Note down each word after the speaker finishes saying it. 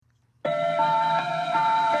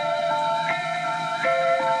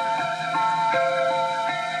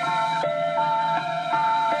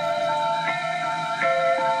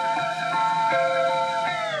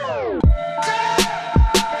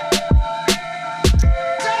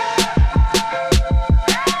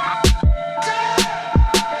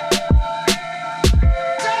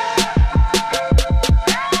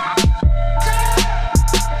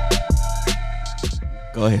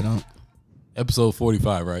Episode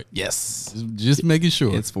 45, right? Yes. Just making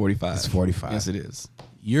sure. It's 45. It's 45. Yes, it is.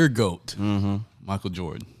 Your GOAT, Michael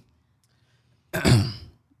Jordan.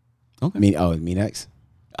 Okay. Me next.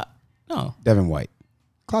 No. Devin White.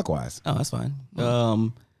 Clockwise. Oh, that's fine.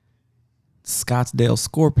 Scottsdale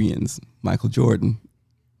Scorpions, Michael Jordan.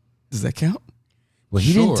 Does that count? Well,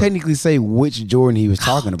 he Sure. didn't technically say which Jordan he was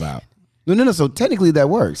talking about. No. So technically that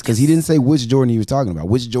works because he didn't say which Jordan he was talking about.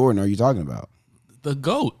 Which Jordan are you talking about? The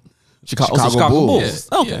GOAT. Chicago Chicago Bulls. Bulls.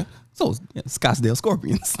 Okay. Yeah. So, Scottsdale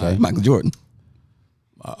Scorpions. Okay. Michael Jordan.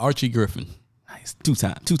 Archie Griffin. Nice.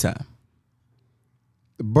 Two-time.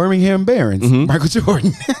 The Birmingham Barons. Michael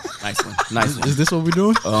Jordan. Nice one. Nice one. Is this what we're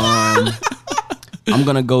doing? I'm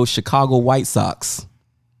going to go Chicago White Sox,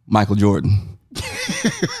 Michael Jordan.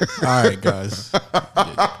 All right, guys.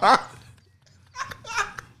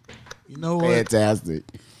 You know what? Fantastic.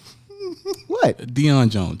 What? Deion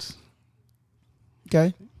Jones.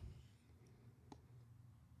 Okay.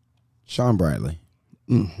 Sean Bradley.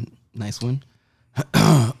 Nice one.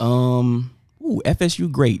 FSU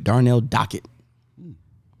great, Darnell Dockett.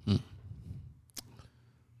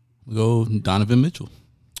 We'll go Donovan Mitchell.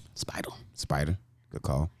 Spider. Good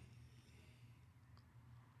call.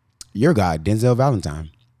 Your guy, Denzel Valentine.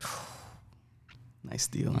 Nice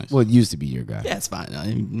deal. Nice. Well, it used to be your guy. Yeah, it's fine.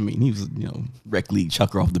 I mean, he was, rec league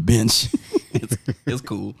chucker off the bench. it's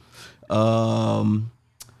cool.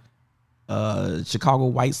 Chicago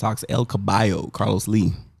White Sox, El Caballo, Carlos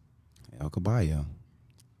Lee. El Caballo.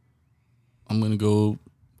 I'm going to go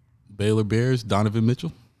Baylor Bears, Donovan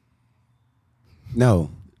Mitchell. No.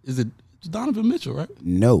 It's Donovan Mitchell, right?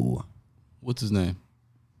 No. What's his name?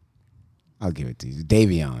 I'll give it to you.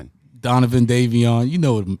 Davion. Donovan Davion. You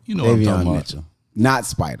know what I'm talking Davion about. Mitchell. Not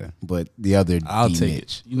Spider, but the other I'll D. take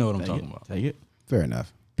Mitch. it. You know what I'm talking about. Take it. Fair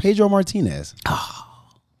enough. Pedro Martinez.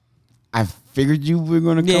 I figured you were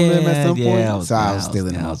going to come to him at some point, so I was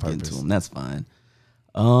stealing him on purpose. That's fine.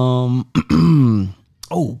 I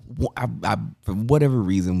for whatever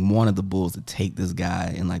reason wanted the Bulls to take this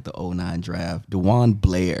guy in like the 09 draft, DeJuan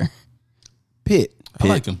Blair. Pitt. I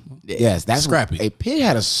like him. Yes, that's Scrappy. Hey, Pitt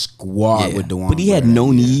had a squad with DeJuan, but he had Blair.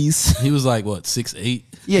 no knees. He was like, what, 6'8"?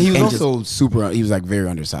 Yeah, he was And also super. He was like very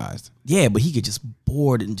undersized. Yeah, but he could just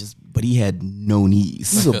board but he had no He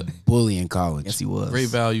knees. was a bully in college. Yes, he was. Great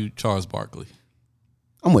value, Charles Barkley.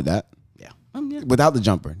 I'm with that. Yeah. Without the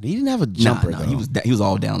jumper, he didn't have a jumper though. He was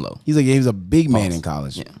all down low. He was a big man in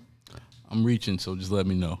college. Yeah. I'm reaching, so just let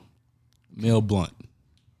me know. Mel Blunt.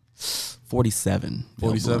 47.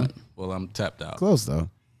 47? Well, I'm tapped out. Close though.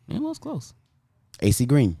 Yeah, it was close. AC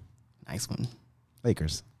Green, Nice one.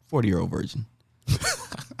 Lakers. 40-year-old virgin.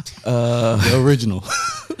 The original.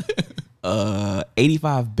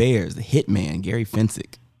 85 Bears, the hitman, Gary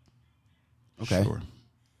Fensick. Okay. Sure.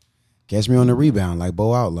 Catch me on the rebound like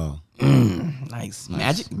Bo Outlaw. Nice.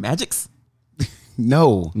 Magics?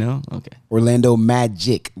 No. No? Okay. Orlando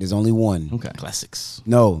Magic. There's only one. Okay. Classics.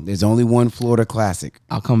 No, there's only one Florida Classic.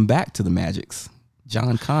 I'll come back to the Magics.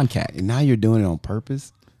 John Concac. And now you're doing it on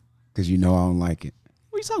purpose because you know I don't like it.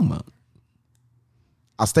 What are you talking about?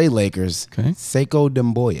 I'll stay Lakers. Okay. Seiko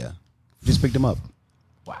Demboya. Just picked him up.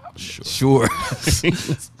 Wow. Sure. We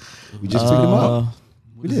just picked him up. What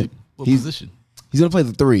We is did. he? What He's- position? He's going to play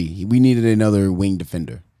the 3. We needed another wing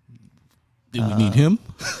defender. Did we need him?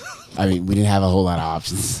 I mean, we didn't have a whole lot of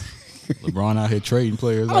options. LeBron out here trading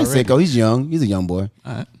players I like already. Seiko. He's young. He's a young boy.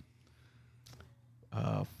 All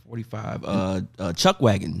right. 45. Chuck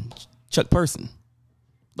Wagon. Chuck Person.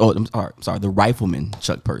 Oh, I'm sorry. The Rifleman,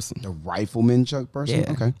 Chuck Person. The rifleman Chuck person?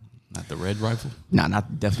 Yeah. Okay. Not the red rifle. Nah,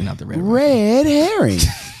 definitely not the Red Rifle. Red herring.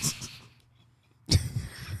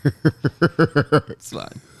 It's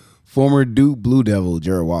fine. Former Duke Blue Devil,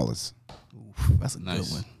 Jared Wallace. That's a Nice.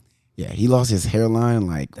 good one. Yeah, he lost his hairline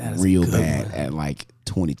like is a real good bad one. at like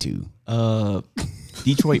 22.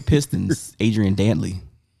 Detroit Pistons, Adrian Dantley.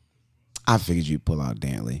 I figured you'd pull out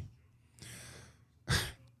Dantley.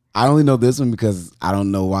 I only know this one because I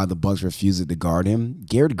don't know why the Bucks refused to guard him.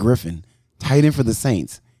 Garrett Griffin, tight end for the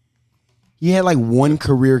Saints. He had like one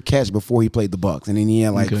career catch before he played the Bucks, and then he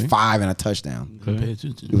had like 5 and a touchdown. Pay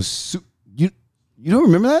attention. It was you don't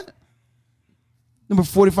remember that? Number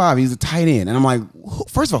 45, he's a tight end, and I'm like,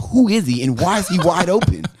 first of all, who is he, and why is he wide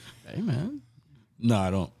open? Hey, man. No, I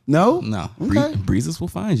don't. No, No. Okay. Breezes will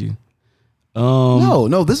find you.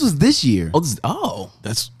 No, this was this year,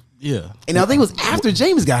 That's, yeah. and I think it was after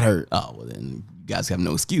James got hurt. Oh, well, then you guys have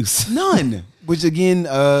no excuse. None. Which again,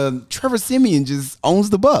 Trevor Siemian just owns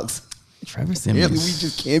the Bucks. Trevor Really, Simmons. we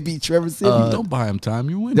just can't beat Trevor Siemian. Don't buy him time.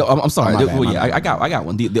 You're winning. No, I'm sorry. Oh, my bad, Well, my yeah, bad. I got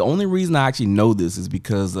one. The only reason I actually know this is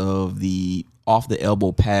because of the off the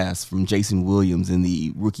elbow pass from Jason Williams in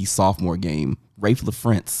the rookie sophomore game. Rafe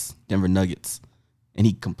LaFrentz, Denver Nuggets. And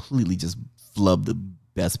he completely just flubbed the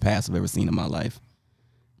best pass I've ever seen in my life.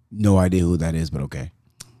 No idea who that is, but okay.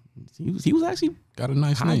 He was actually Got a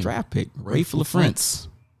nice high name. draft pick. Rafe LaFrentz.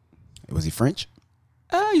 Was he French?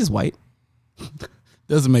 He's white.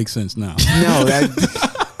 Doesn't make sense now. No,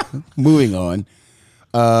 that moving on.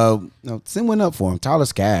 No, Sin went up for him. Tyler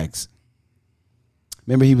Skaggs.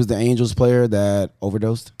 Remember he was the Angels player that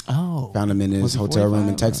overdosed? Oh. Found him in his Was he hotel room 45?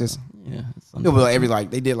 in Texas. Yeah. No, but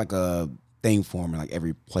they did like a thing for him, and like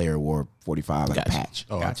every player wore 45, like a patch.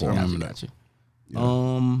 Oh, Gotcha. I remember that.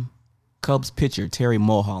 Gotcha. Cubs pitcher Terry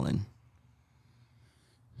Mulholland.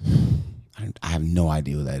 I have no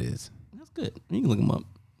idea who that is. That's good. You can look him up.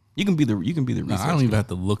 You can be the research. No, I don't even have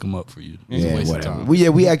to look them up for you. It's a Yeah, waste of whatever. time.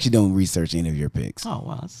 We actually don't research any of your picks. Oh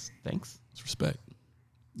wow, thanks. It's respect.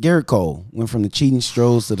 Garrett Cole went from the cheating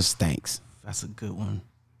strolls to the stanks. That's a good one.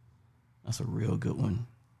 That's a real good one.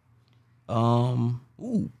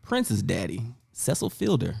 Prince's daddy, Cecil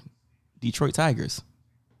Fielder, Detroit Tigers.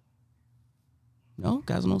 No,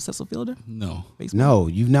 guys don't know Cecil Fielder? No. Baseball? No,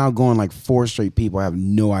 you've now gone like 4 straight people. I have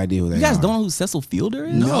no idea who they are. You guys don't know who Cecil Fielder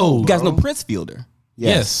is? No, You guys bro. know Prince Fielder.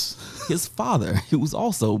 Yes. His father, who was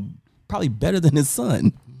also probably better than his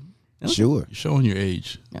son. Sure. You're showing your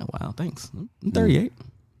age. Yeah, wow, thanks. I'm 38.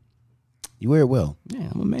 You wear it well. Yeah,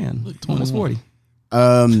 I'm a man. Look, Almost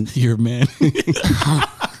 21. 40. You're a man.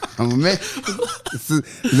 I'm a man. Is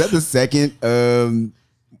that the second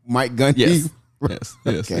Mike Gundy? Yes. Yes.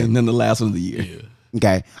 Okay. And then the last one of the year. Yeah.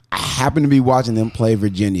 Okay. I happen to be watching them play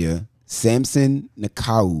Virginia. Samson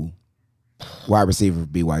Nakau, wide receiver for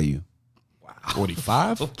BYU.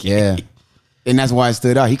 45? Yeah. And that's why it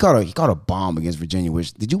stood out. He caught a bomb against Virginia.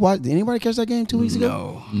 Which did anybody catch that game 2 weeks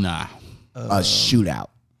ago? Nah. A shootout.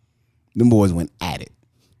 Them boys went at it.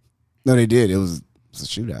 No, they did. It was a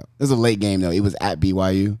shootout. It was a late game though. It was at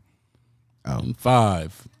BYU. In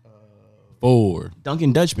 5, 4.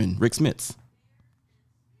 Duncan Dutchman, Rick Smits.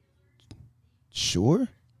 Sure.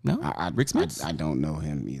 No? Rick Smits? I don't know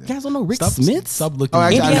him either. You guys don't know Rick Stop Smits? Stop looking. Oh,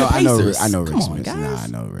 actually, Indiana I know Pacers. Rick Come on, Smith. guys.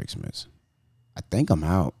 Nah, I know Rick Smith. I think I'm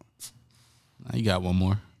out. Nah, you got one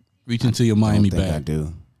more. Reach into your I Miami don't think I bag.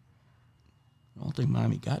 do. I don't think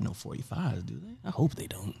Miami got no 45s, do they? I hope they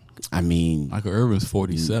don't. I mean, Michael Irvin's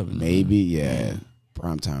 47. maybe, yeah.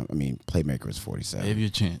 Prime time. I mean, playmaker is 47. Save your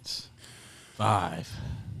chance. 5,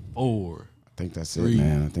 4. I think that's 3. it,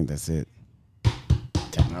 man. I think that's it.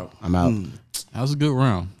 I'm out. That was a good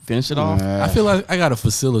round. Finish it off. I feel like I got to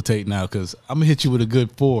facilitate now because I'm going to hit you with a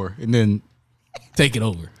good 4 and then take it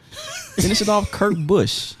over. Finish it off. Kirk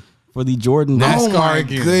Busch for the Jordan. NASCAR Oh, my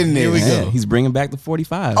again. goodness. Here we Yeah, go. he's bringing back the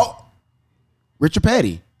 45. Oh, Richard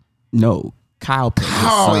Petty. No, Kyle Petty. his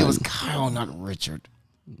Oh, son. it was Kyle, not Richard.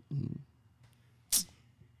 I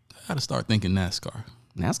got to start thinking NASCAR.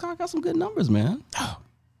 NASCAR got some good numbers, man.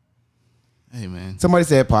 Hey, man. Somebody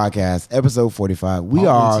said podcast, episode 45. We Once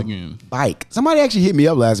are again. bike. Somebody actually hit me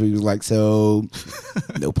up last week. Was like, so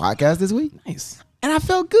no podcast this week? Nice. And I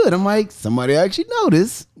felt good. I'm like, somebody actually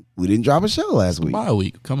noticed we didn't drop a show last week. Bye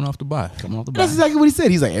week. Coming off the bye. Coming off the That's bat. exactly what he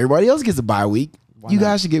said. He's like, everybody else gets a bye week. You not?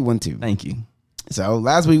 guys should get one too. Thank you. So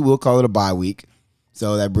last week we'll call it a bye week.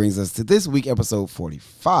 So that brings us to this week, episode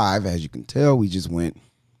 45. As you can tell, we just went,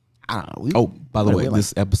 I don't know. Oh, by the way, we're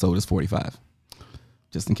this episode is 45.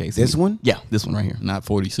 Just in case. This one? Yeah, this one right here. Not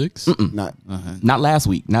 46. not. Not last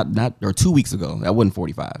week. Not or 2 weeks ago. That wasn't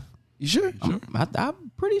 45. You sure?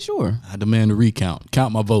 I'm pretty sure. I demand a recount.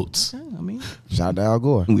 Count my votes. Yeah, I mean, Shout out to Al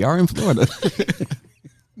Gore. we are in Florida.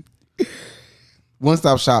 One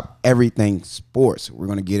Stop Shop, everything sports. We're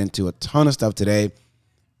going to get into a ton of stuff today.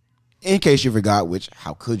 In case you forgot, which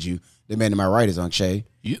how could you? The man to my right is Shay.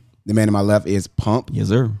 Yep. The man to my left is Pump. Yes,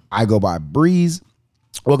 sir. I go by Breeze.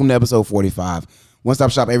 Welcome to episode 45. One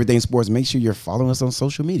Stop Shop, everything sports. Make sure you're following us on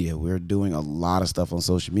social media. We're doing a lot of stuff on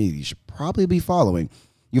social media. You should probably be following.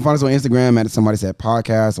 You can find us on Instagram at Somebody Said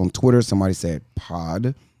Podcast. On Twitter, Somebody Said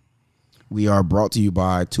Pod. We are brought to you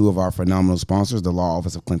by two of our phenomenal sponsors, the Law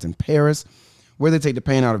Office of Clinton Paris, where they take the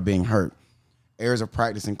pain out of being hurt. Areas of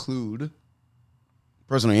practice include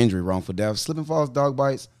personal injury, wrongful death, slip and falls, dog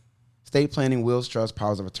bites, estate planning, wills, trust,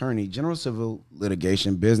 powers of attorney, general civil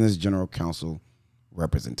litigation, business, general counsel,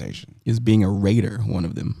 representation. Is being a raider one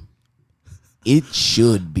of them? It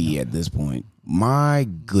should be at this point. My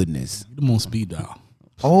goodness. Get them on speed dial.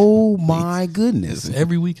 Oh my goodness. It's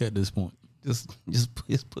every week at this point. Just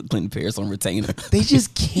put Clinton Paris on retainer. They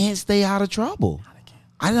just can't stay out of trouble.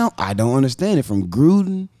 I don't understand it. From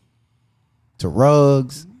Gruden to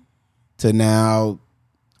Ruggs to now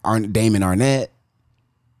Damon Arnett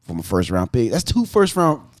from a first round pick. That's two first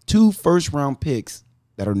 2 first-round picks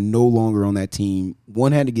that are no longer on that team.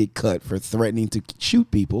 One had to get cut for threatening to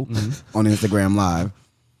shoot people on Instagram Live.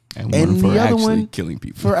 And one for the other actually one killing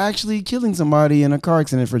people. For actually killing somebody in a car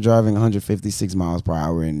accident for driving 156 miles per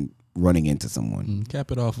hour and running into someone.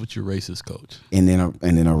 Cap it off with your racist coach. And then a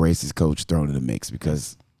racist coach thrown in the mix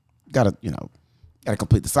because gotta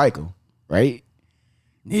complete the cycle, right?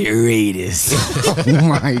 The Raiders. Oh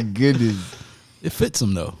my goodness. It fits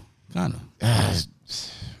him though, kind of.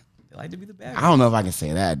 They like to be the bad guys. I don't know if I can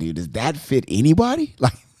say that, dude. Does that fit anybody?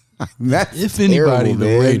 Like that's If anybody, terrible, the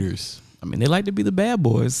man. Raiders. I mean, they like to be the bad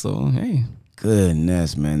boys, so hey.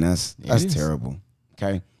 Goodness, man, that's is. terrible.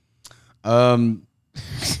 Okay. I'm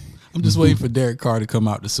just waiting for Derek Carr to come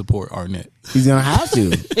out to support Arnett. He's gonna have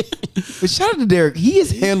to. But shout out to Derek. He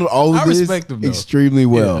has handled all of I this respect him, though. extremely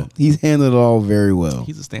well. Yeah. He's handled it all very well.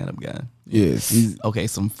 He's a stand-up guy. Yes. He's, Okay,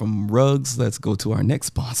 so from rugs, let's go to our next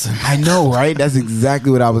sponsor. I know, right? That's exactly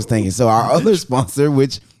what I was thinking. So our other sponsor,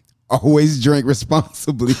 which always drink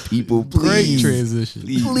responsibly, people. Great Please, transition.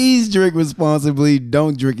 please drink responsibly.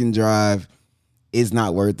 Don't drink and drive. It's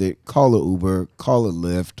not worth it. Call an Uber. Call a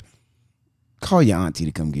Lyft. Call your auntie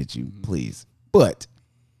to come get you, please. But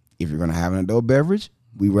if you're gonna have an adult beverage,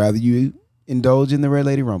 we'd rather you indulge in the Red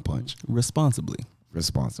Lady Rum Punch Responsibly,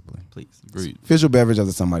 responsibly. please. Agreed. Official beverage of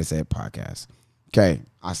the Somebody Said podcast. Okay,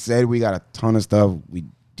 I said we got a ton of stuff. We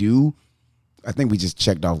do. I think we just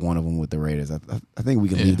checked off one of them with the Raiders. I think we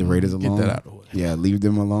can leave the Raiders get alone. that out of the way. Yeah, leave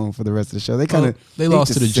them alone for the rest of the show. They kind of They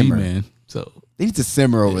lost to the G-Man, so They need to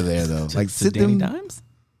simmer over there though. Like To sit Danny them. Dimes?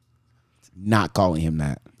 Not calling him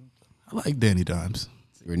that. I like Danny Dimes.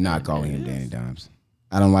 We're not calling him Danny Dimes.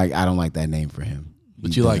 I don't like that name for him.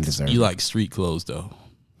 But He you doesn't deserve it. like street clothes though.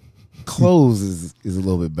 Clothes is a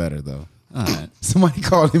little bit better though. All right. Somebody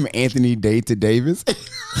called him Anthony Day to Davis.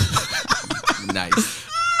 Nice.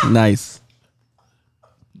 Nice.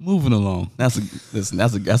 Moving along. That's a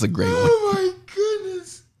great one. Oh my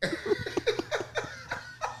goodness.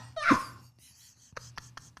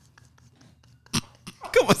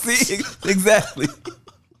 Come on, see? Exactly.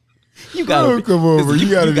 You gotta Oh, come over.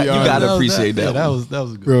 You gotta be you honest. gotta appreciate that. Yeah, one. that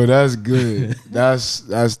was good. Bro, that's good.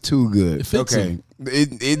 That's too good. It fits Okay.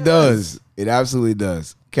 It does. It absolutely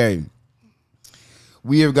does. Okay.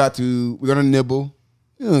 We're gonna nibble.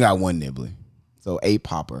 We only got one nibbler. So a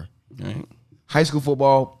popper. All right. High school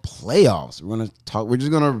football playoffs. We're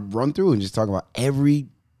just gonna run through and just talk about every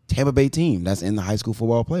Tampa Bay team that's in the high school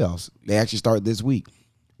football playoffs. They actually start this week.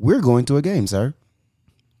 We're going to a game, sir.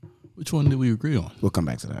 Which one did we agree on? We'll come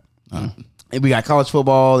back to that. And we got college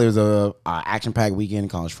football. There's a action-packed weekend in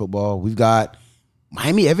college football. We've got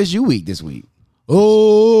Miami FSU week this week. Oh,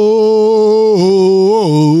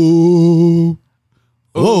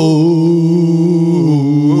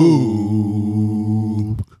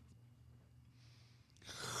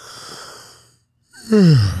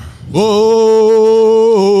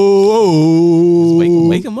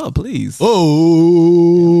 Wake him up, please.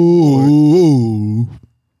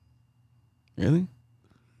 Really?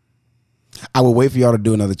 I will wait for y'all to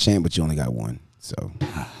do another chant, but you only got one. So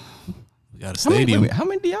we got a How many, stadium. how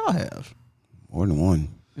many do y'all have? more than one.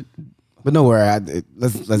 But no worry.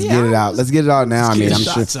 Let's get it out. Let's get it out now. I mean, Get I'm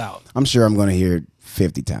shots sure. out. I'm sure I'm going to hear it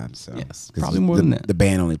 50 times. So. Yes, 'Cause probably more than that. The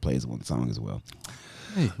band only plays one song as well.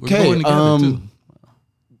 Hey, we're Okay, going together too.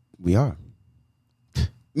 We are.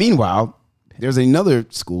 Meanwhile, there's another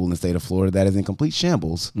school in the state of Florida that is in complete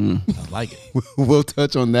shambles. I like it. We'll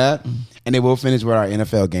touch on that, and then we'll finish with our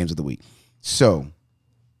NFL games of the week. So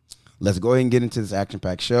let's go ahead and get into this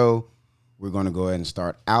action-packed show. We're going to go ahead and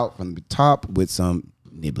start out from the top with some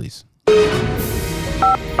nibblies.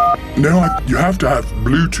 Now you have to have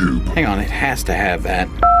Bluetooth. Hang on, it has to have that.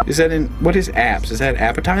 Is that in, what is apps? Is that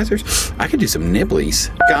appetizers? I could do some nibblies.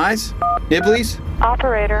 Guys, nibblies?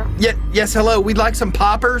 Operator. Yes, hello, we'd like some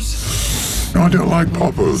poppers. No, I don't like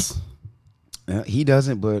poppers. He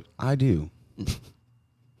doesn't, but I do.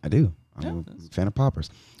 I do. I'm a fan of poppers.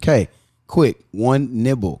 Okay, quick, one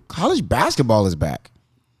nibble. College basketball is back.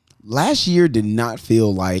 Last year did not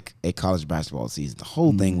feel like a college basketball season. The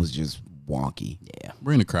whole thing was just wonky. Yeah.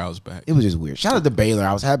 Bring the crowds back. It was just weird. Shout out to Baylor.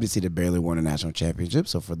 I was happy to see that Baylor won a national championship.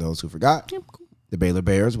 So for those who forgot, the Baylor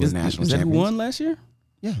Bears were national Is that who champions. won last year?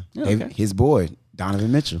 Yeah. okay. His boy,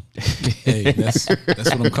 Donovan Mitchell. Hey, that's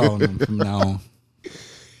what I'm calling him from now on.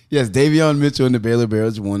 Yes, Davion Mitchell and the Baylor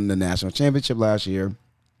Bears won the national championship last year.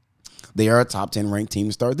 They are a top 10 ranked team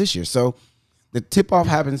to start this year. So the tip-off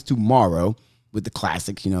happens tomorrow with the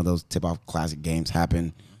classics. You know, those tip-off classic games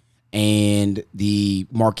happen. And the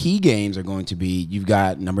marquee games are going to be, you've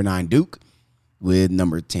got number 9 Duke with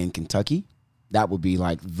number 10 Kentucky. That would be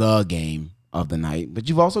like the game of the night. But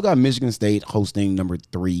you've also got Michigan State hosting number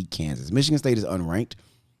 3 Kansas. Michigan State is unranked,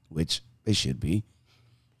 which they should be.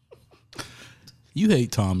 You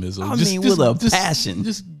hate Tom Izzo. I mean, with a passion.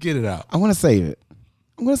 Just get it out. I want to save it.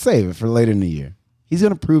 I'm going to save it for later in the year. He's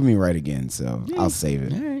going to prove me right again, so I'll save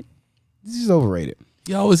it. All right. This is overrated.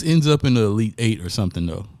 He always ends up in the Elite 8 or something,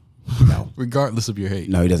 though. No. Regardless of your hate.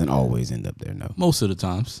 No, he doesn't always end up there, no. Most of the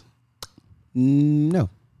times. No.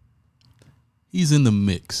 He's in the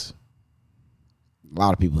mix. A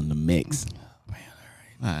lot of people in the mix. All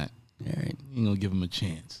right. You ain't going to give him a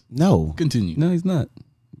chance. No. Continue. No, he's not.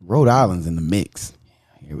 Rhode Island's in the mix.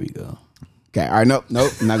 Here we go. Okay, all right, nope,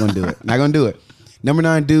 I'm not going to do it. Not going to do it. Number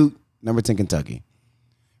 9, Duke. Number 10, Kentucky.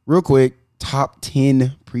 Real quick, top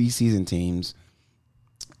 10 preseason teams.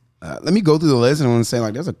 Let me go through the list, and I want to say,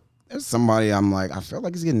 like, there's somebody I'm like, I feel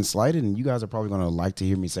like he's getting slighted, and you guys are probably going to like to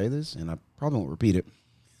hear me say this, and I probably won't repeat it.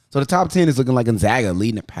 So the top 10 is looking like Gonzaga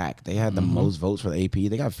leading the pack. They had the most votes for the AP.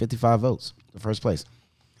 They got 55 votes, the first place.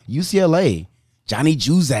 UCLA, Johnny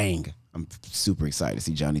Juzang. I'm super excited to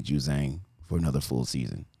see Johnny Juzang for another full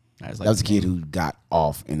season. That was a kid who got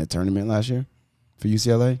off in the tournament last year for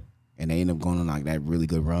UCLA, and they ended up going on like that really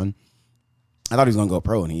good run. I thought he was going to go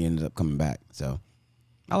pro, and he ended up coming back. So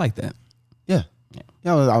I like that. Yeah,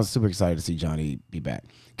 I was super excited to see Johnny be back.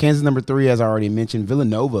 Kansas number 3, as I already mentioned.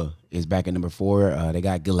 Villanova is back at number 4. They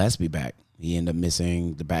got Gillespie back. He ended up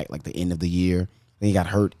missing the back like the end of the year. Then he got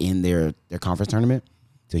hurt in their conference tournament,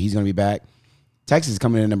 so he's going to be back. Texas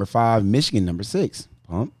coming in at number 5. Michigan number 6.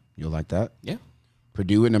 Pump, you'll like that. Yeah.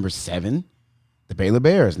 Purdue at number 7. The Baylor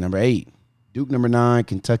Bears number 8. Duke number 9.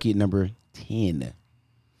 Kentucky at number 10.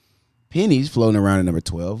 Penny's floating around at number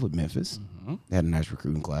 12 with Memphis. They had a nice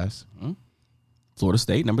recruiting class. Florida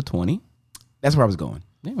State, number 20. That's where I was going.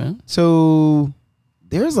 Yeah, man. So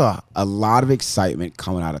there's a lot of excitement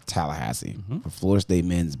coming out of Tallahassee for Florida State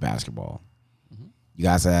men's basketball. You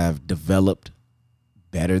guys have developed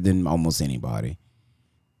better than almost anybody.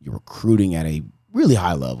 You're recruiting at a really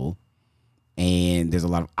high level, and there's a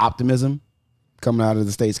lot of optimism coming out of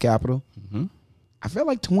the state's capital. I felt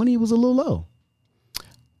like 20 was a little low.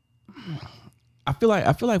 I feel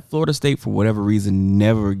like Florida State, for whatever reason,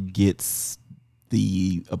 never gets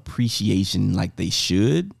the appreciation like they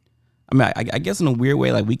should. I mean, I guess in a weird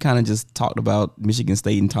way, like we kind of just talked about Michigan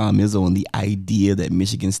State and Tom Izzo and the idea that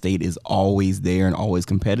Michigan State is always there and always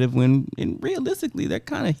competitive, when realistically they're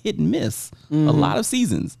kind of hit and miss a lot of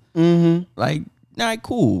seasons. Like, all right,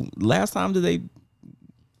 cool. Last time did they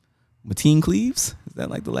Mateen Cleaves? Is that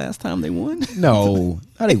like the last time they won? No,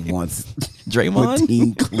 not they once. Draymond?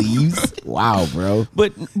 Mateen Cleaves? Wow, bro.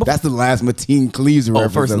 But That's the last Mateen Cleaves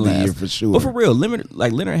reference first of and the last. year for sure. But for real,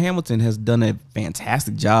 Leonard Hamilton has done a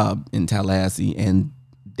fantastic job in Tallahassee, and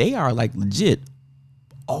they are like legit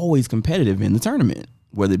always competitive in the tournament,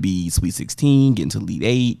 whether it be Sweet 16, getting to Elite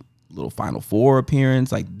 8, little Final Four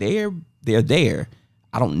appearance. Like they're there.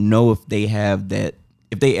 I don't know if they have that,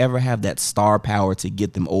 if they ever have that star power to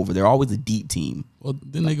get them over. They're always a deep team. Well,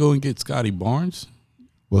 didn't they go and get Scotty Barnes?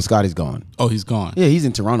 Well, Scotty's gone. Oh, he's gone. Yeah, he's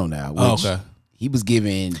in Toronto now. Which okay. He was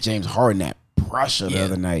giving James Harden that pressure the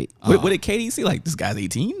other night. What did KD see? Like, this guy's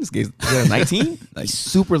 18? This guy's 19? Like, He's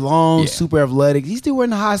super long, Yeah. super athletic. He's still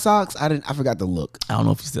wearing the high socks. I forgot the look. I don't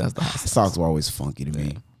know if he still has the high The socks were always funky to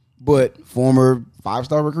me. But former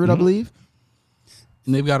 5-star recruit, I believe.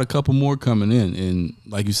 And they've got a couple more coming in. And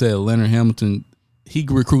like you said, Leonard Hamilton, he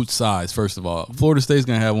recruits size, first of all. Florida State's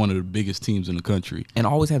going to have one of the biggest teams in the country. and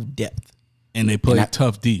always have depth. And they play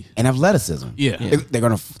tough D. And athleticism. Yeah. They're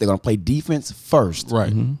gonna play defense first.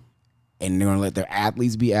 Right. And they're gonna let their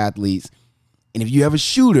athletes be athletes. And if you have a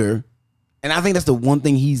shooter, and I think that's the one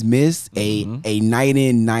thing he's missed, a night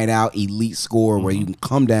in, night out elite scorer where you can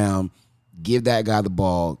come down, give that guy the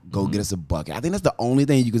ball, go get us a bucket. I think that's the only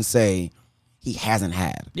thing you can say he hasn't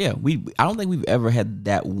had. Yeah, I don't think we've ever had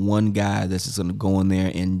that one guy that's just going to go in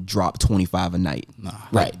there and drop 25 a night. Nah.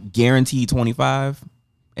 Right. Guaranteed 25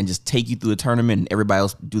 and just take you through the tournament and everybody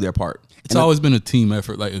else do their part. It's always been a team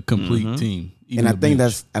effort, like a complete team. And I think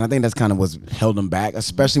that's kind of what's held them back,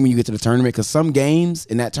 especially when you get to the tournament. Because some games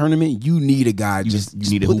in that tournament, you need a guy You just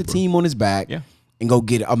need a put the hooper. team on his back Yeah. and go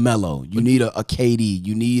get a Melo. You need a KD.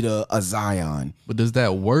 You need a Zion. But does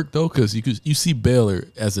that work though? Because you see Baylor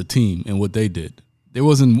as a team and what they did. There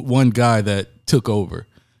wasn't one guy that took over.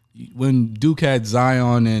 When Duke had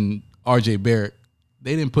Zion and RJ Barrett,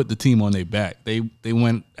 they didn't put the team on their back. They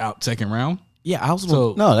went out second round. Yeah, I also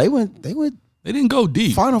So No, they went they didn't go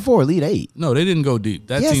deep. Final Four, Elite 8. No, they didn't go deep.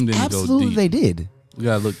 That Yes, team didn't go absolutely deep. they did. We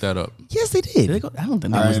gotta look that up. Yes, they did. I don't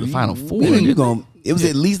think that was the Final Four. It was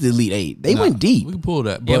at least the Elite 8. They went deep. We can pull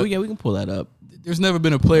that. Yeah, But we can pull that up. there's never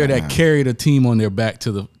been a player that carried a team on their back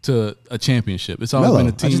to a championship. It's always Melo. been a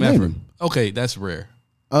I team just named effort. him. Okay, that's rare.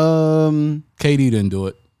 KD didn't do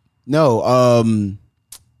it. No. I'm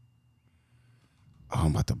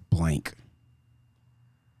about to blank.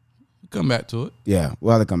 Come back to it. Yeah,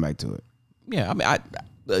 we'll have to come back to it. Yeah, I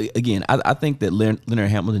mean, I think that Leonard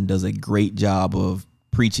Hamilton does a great job of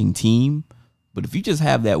preaching team. But if you just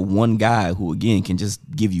have that one guy who, again, can just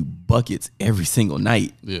give you buckets every single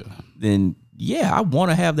night, then yeah, I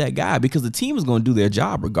want to have that guy because the team is going to do their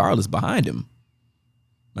job regardless behind him.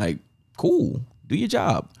 Like, cool, do your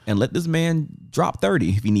job and let this man drop 30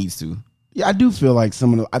 if he needs to. Yeah, I do feel like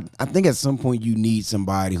I think at some point you need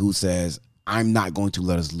somebody who says, I'm not going to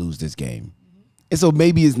let us lose this game. And so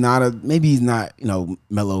maybe he's not,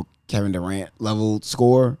 Melo, Kevin Durant level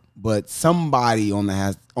scorer, but somebody on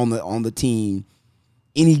the team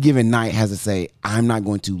any given night has to say, I'm not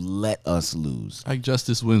going to let us lose. Like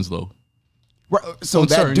Justice Winslow. Right. So On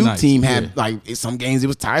that certain Duke nights, team had like some games it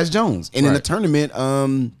was Tyus Jones. And in the Right.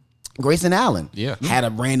 tournament, Grayson Allen had a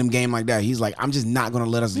random game like that. He's like, I'm just not going to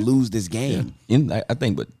let us lose this game. I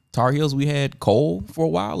think, but Tar Heels, we had Cole for a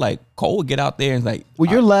while. Like, Cole would get out there and like,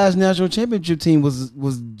 Well, your last national championship team was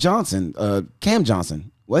Johnson, Cam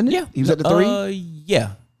Johnson, wasn't it? yeah, He was at the 3?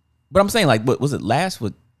 Yeah, but I'm saying, like, what was it last?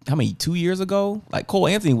 What, how many, 2 years ago? Like, Cole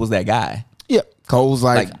Anthony was that guy. Yeah. Cole's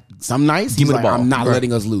like some nights give he's me the like, ball. I'm not Right.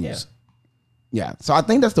 letting us lose. Yeah. So I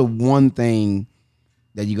think that's the one thing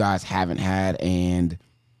that you guys haven't had. And,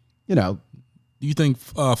 Do you think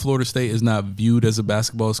Florida State is not viewed as a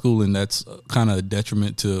basketball school, and that's kind of a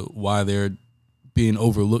detriment to why they're being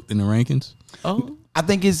overlooked in the rankings? Oh, I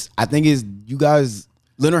think it's you guys.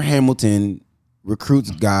 Leonard Hamilton recruits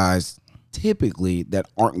guys typically that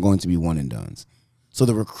aren't going to be one and dones. So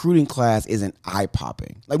the recruiting class isn't eye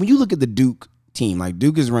popping. Like when you look at the Duke team, like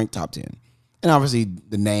Duke is ranked top 10, and obviously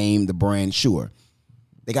the name, the brand, sure.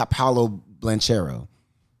 They got Paolo Blanchero,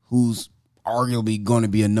 who's arguably going to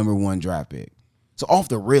be a number 1 draft pick. So off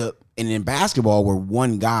the rip, and in basketball, where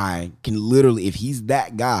one guy can literally, if he's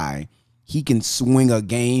that guy, he can swing a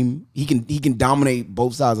game. He can dominate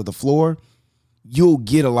both sides of the floor. You'll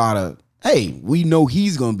get a lot of, hey, we know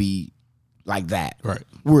he's going to be like that. Right.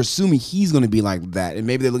 We're assuming he's going to be like that. And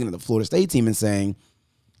maybe they're looking at the Florida State team and saying,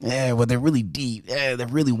 well, they're really deep. They're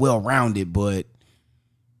really well-rounded, but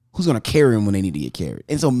who's going to carry them when they need to get carried?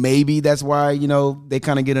 And so maybe that's why, they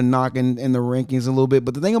kind of get a knock in the rankings a little bit.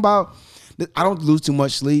 But the thing about, I don't lose too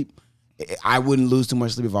much sleep. I wouldn't lose too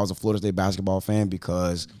much sleep if I was a Florida State basketball fan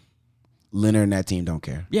because Leonard and that team don't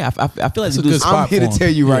care. yeah. I feel like It's a good spot. I'm here to for 'em. tell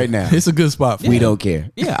you right now. It's a good spot for We 'em. don't care.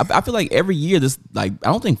 Yeah, I feel like every year this, like, I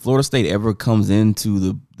don't think Florida State ever comes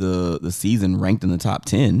into the season ranked in the top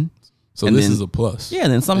 10. So And this then- is a plus. Yeah,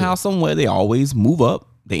 and then somehow, somewhere, they always move up.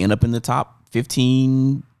 They end up in the top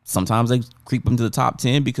 15. Sometimes they creep them to the top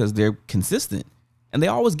 10 because they're consistent. And they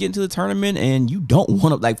always get into the tournament, and you don't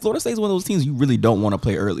want to, like, Florida State's one of those teams you really don't want to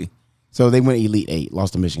play early. So they went Elite 8,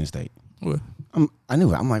 lost to Michigan State. Well, I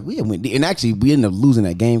knew it. I'm like, and actually we ended up losing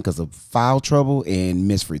that game because of foul trouble and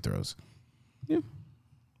missed free throws. Yeah.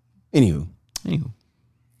 Anywho, Anywho,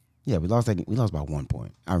 we lost that game. We lost by 1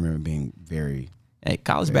 point. I remember being very. hey,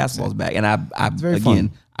 college basketball's back. And very again,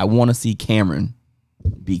 fun. I want to see Cameron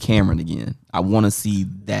be Cameron again. I want to see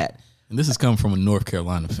that. and this is coming from a North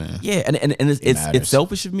Carolina fan. Yeah, and it's matters.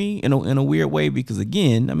 selfish of me in a weird way because,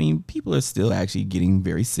 again, I mean, people are still actually getting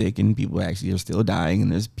very sick and people actually are still dying,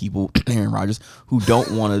 and there's people, Aaron Rodgers, who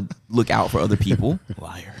don't want to look out for other people.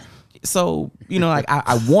 Liar. So, like,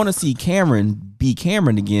 I want to see Cameron be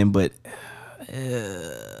Cameron again, but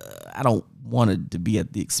I don't want it to be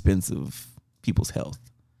at the expense of people's health.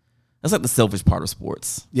 That's like the selfish part of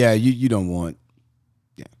sports. Yeah, you don't want.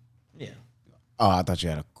 Yeah. Oh, I thought you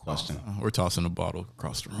had a question. We're tossing a bottle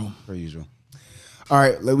across the room. Per usual. All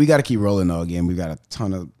right, we got to keep rolling though. Again, we've got a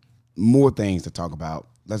ton of more things to talk about.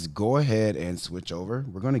 Let's go ahead and switch over.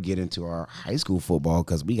 We're going to get into our high school football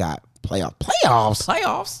because we got playoffs.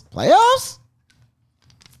 Playoffs.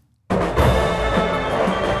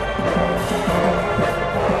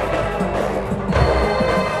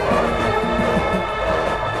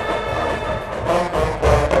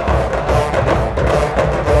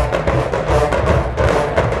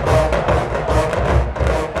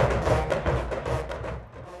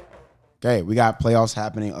 Okay, we got playoffs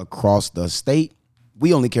happening across the state.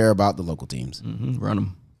 We only care about the local teams. Run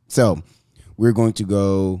them. So we're going to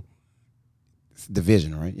go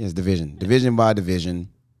division, right? Yes, division. Division by division.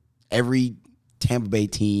 Every Tampa Bay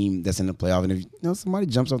team that's in the playoff. And if somebody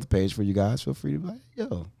jumps off the page for you guys, feel free to be like,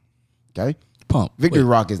 yo. Okay? Pump. Victory Wait,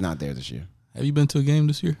 Rock is not there this year. have you been to a game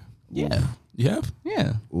this year? Yeah. You have?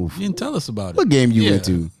 Yeah, Oof. You didn't tell us about it. What game you Yeah. went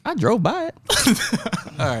to? I drove by it.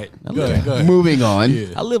 All right. Go ahead. Moving on. Yeah.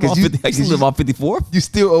 I live 'Cause off. you- 50, I actually live off 54th. You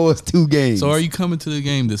still owe us 2 games. So are you coming to the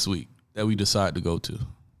game this week that we decide to go to?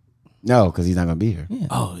 No, because he's not going to be here.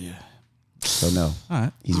 Oh, yeah. So no. All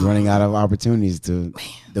right. He's running out of opportunities to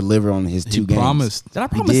deliver on his 2 He games. promised. Did I He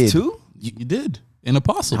promise did. 2? You did. In a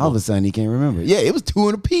possible. All of a sudden, he can't remember. Yeah, it was 2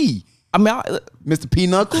 and a P. I mean, Mr. P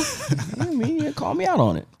Knuckle. you call me out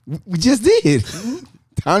on it. We just did.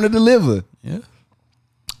 Time to deliver. Yeah.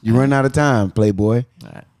 You running out of time, Playboy. All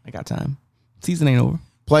right, I got time. Season ain't over.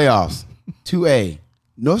 Playoffs. 2A.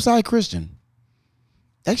 Northside Christian.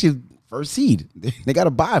 Actually, first seed. They got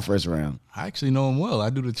to buy first round. I actually know him well. I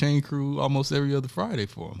do the chain crew almost every other Friday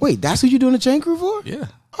for him. Wait, that's who you're doing the chain crew for? Yeah.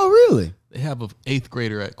 Oh, really? They have an 8th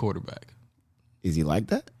grader at quarterback. Is he like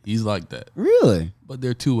that? He's like that. Really? But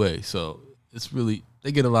they're 2A. So it's really,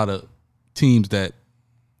 they get a lot of teams that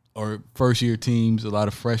are first year teams, a lot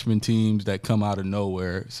of freshman teams that come out of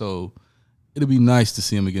nowhere. So it'll be nice to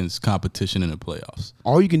see him against competition in the playoffs.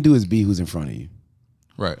 All you can do is be who's in front of you.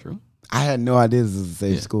 Right. True. I had no idea this was a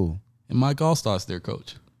safe school. And Mike Allstar's their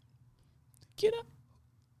coach. Get up.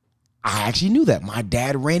 I actually knew that. My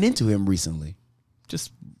dad ran into him recently.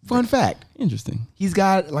 Just Fun fact. interesting. He's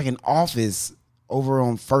got like an office over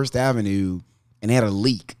on First Avenue and they had a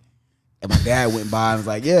leak. And my dad went by and was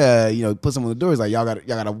like, yeah, put some on the door. He's like, y'all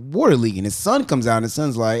got a water leak. And his son comes out and his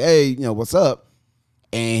son's like, hey, what's up?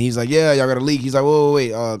 And he's like, yeah, y'all got a leak. He's like,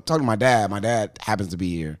 wait, talk to my dad. My dad happens to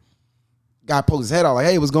be here. Guy pulled his head out like,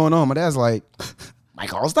 hey, what's going on? My dad's like, Mike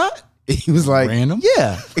Allstott? He was like, Random?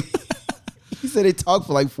 yeah. He said they talked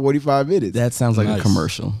for like 45 minutes. That sounds like Nice. a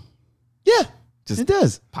commercial. Yeah, it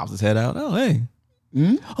does. Pops his head out. Oh, hey.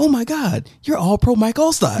 Oh, my God. You're all pro Mike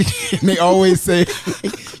Allstott. And they always say,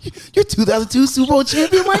 you're 2002 Super Bowl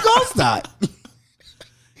champion Mike Allstott.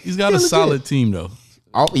 He's got a legit. solid team, though.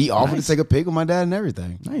 He offered to take a pic with my dad and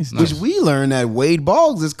everything. Nice. Which we learned that Wade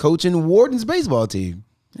Boggs is coaching Warden's baseball team.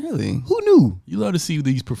 Really? Who knew? You love to see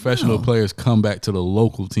these professional players come back to the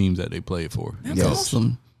local teams that they played for. That's Yes.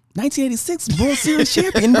 awesome. 1986 World Series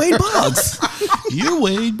champion Wade Boggs. You're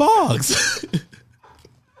Wade Boggs.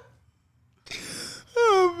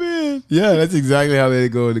 Oh, man. Yeah, that's exactly how they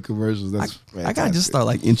go in the commercials. That's I gotta just start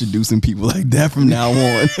like introducing people like that from now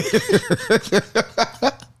on.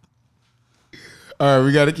 All right,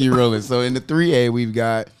 we got to keep rolling. So in the 3A, we've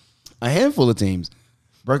got a handful of teams.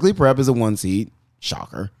 Berkeley Prep is a 1 seed.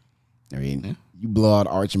 Shocker. I mean, you blow out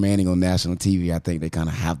Arch Manning on national TV, I think they kind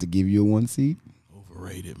of have to give you a 1 seed.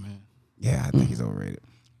 Overrated, man. Yeah, I think he's overrated.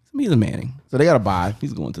 Me the Manning. So they got to buy.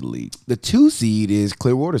 He's going to the league. The 2 seed is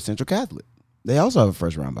Clearwater Central Catholic. They also have a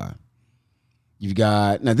first round bye. You've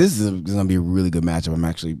got, now this is going to be a really good matchup. I'm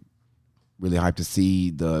actually really hyped to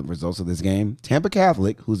see the results of this game. Tampa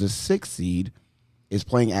Catholic, who's a 6 seed, is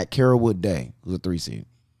playing at Carrollwood Day, who's a 3 seed.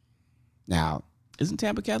 Now, Isn't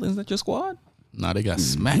Tampa Catholic, isn't that your squad? Nah, they got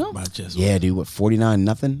smacked by Jesuit. yeah, dude, what,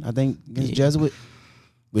 49-0, I think, against Jesuit?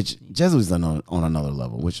 Which Jesuit's on another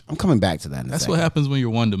level, which I'm coming back to that in a That's second. what happens when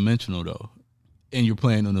you're one-dimensional, though, and you're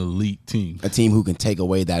playing an elite team. A team who can take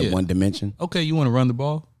away that Yeah. one dimension. Okay, you want to run the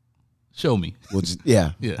ball? Show me. We'll just,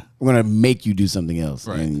 yeah. Yeah. We're going to make you do something else.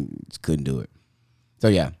 Right. And just couldn't do it. So,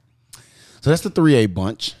 yeah. So, that's the 3A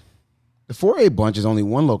bunch. The 4A bunch is only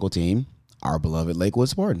one local team, our beloved Lakewood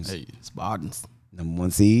Spartans. Hey, Spartans. Number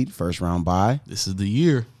 1 seed, first round bye. this is the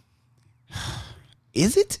year.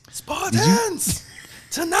 Is it? Spartans!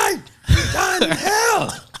 Tonight! Down in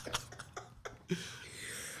hell!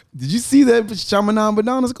 Did you see that Shamanan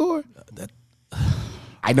Badana score?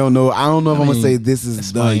 I don't know. I don't know if I'm going to say this is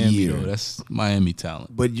That's the Miami, year. though. That's Miami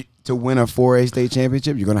talent. But to win a 4A state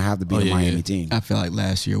championship, you're going to have to beat Oh, a yeah, Miami yeah. team. I feel like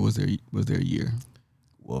last year was their year.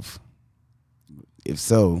 Woof. If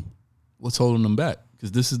so, What's holding them back?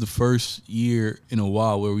 Because this is the first year in a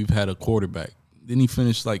while where we've had a quarterback. Didn't he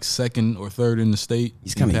finish like 2nd or 3rd in the state?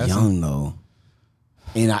 he's in kind of passing? young, though.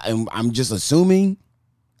 And I'm just assuming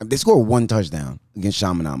they scored 1 touchdown against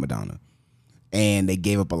Shamanan Madonna, and they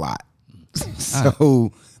gave up a lot.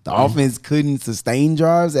 So the offense couldn't sustain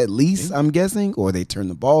drives, at least, I'm guessing, or they turned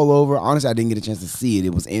the ball over. Honestly, I didn't get a chance to see it.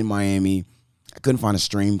 It was in Miami. I couldn't find a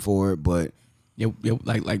stream for it, but Yeah,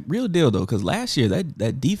 like real deal though, because last year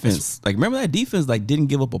that defense, like remember that defense like didn't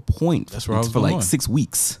give up a point. That's where I was for like going. 6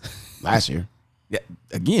 weeks. last year, Yeah,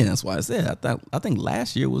 again, that's why I said I think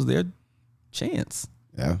last year was their chance.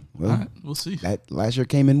 yeah, well, All right, we'll see. that last year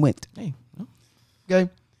came and went. Hey, well, Okay.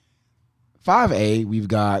 5A, we've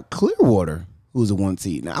got Clearwater, who's a 1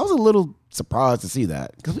 seed. Now, I was a little surprised to see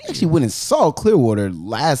that because we actually went and saw Clearwater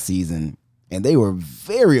last season, and they were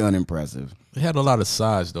very unimpressive. They had a lot of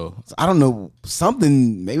size though. So I don't know,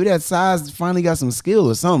 something, maybe that size finally got some skill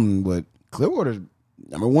or something, but Clearwater,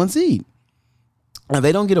 number 1 seed. Now,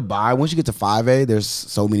 they don't get a bye. Once you get to 5A, there's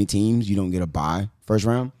so many teams, you don't get a bye first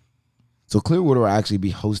round. So Clearwater will actually be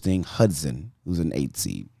hosting Hudson, who's an 8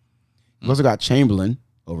 seed. We've also got Chamberlain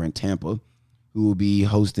over in Tampa, who will be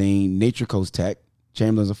hosting Nature Coast Tech.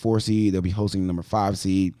 Chamberlain's a 4 seed. They'll be hosting number 5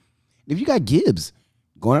 seed. If you got Gibbs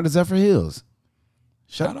going out to Zephyr Hills.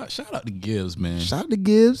 Shout out to Gibbs, man. Shout out to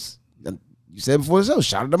Gibbs. You said before the show,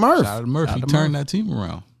 shout out to Murph. Shout out to Murph. He turned that team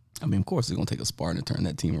around. I mean, of course, it's gonna take a Spartan to turn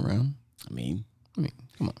that team around. I mean,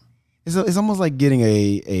 come on. it's almost like getting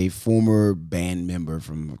a former band member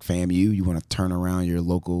from FAMU. You want to turn around your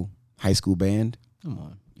local high school band. Come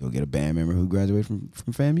on. You'll get a band member who graduated from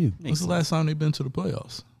FAMU. When's the last time they've been to the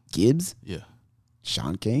playoffs? Gibbs? Yeah.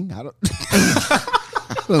 Sean King? I don't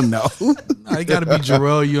I don't know. Nah, it got to be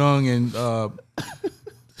Jarrell Young and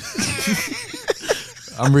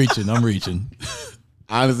I'm reaching.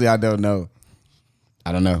 Honestly, I don't know.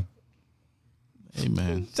 Hey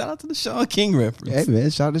man, Shout out to the Sean King reference. Hey man,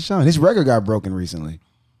 shout out to Sean. His record got broken recently.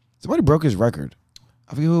 Somebody broke his record.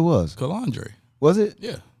 I forget who it was. Calandre. Was it?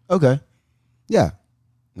 Yeah. Okay. Yeah.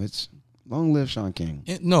 It's long live Sean King.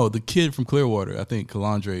 No, the kid from Clearwater. I think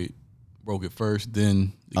Calandre broke it first.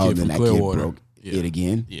 Then the kid Then from that Clearwater kid broke it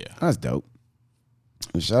again. Yeah. That's dope.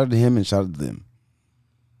 And shout out to him and shout out to them.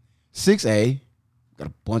 6A, got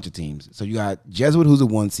a bunch of teams. So you got Jesuit, who's a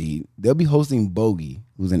 1 seed. They'll be hosting Bogey,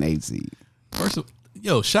 who's an 8 seed. First of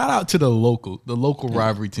shout out to the local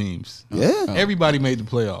rivalry teams. Yeah. Everybody made the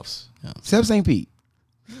playoffs. Except St. Pete.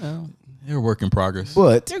 They're a work in progress.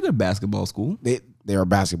 But They're a good basketball school. they're a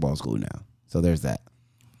basketball school now. So there's that.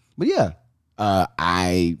 But yeah,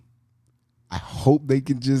 I hope they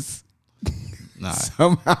can just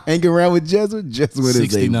somehow hang around with Jesuit. Jesuit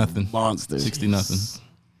is a 60-0. monster. 60-0.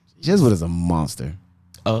 Jesuit is a monster.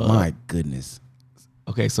 My goodness.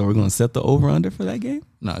 Okay, so we're gonna set the over under for that game.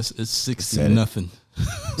 No, it's 60-0.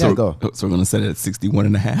 Yeah, go. So we're gonna set it at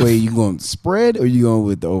 61.5. Wait, you going spread or you going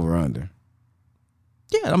with the over under?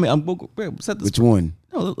 Yeah, I mean, set the Which one?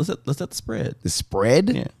 No, let's set the spread. The spread?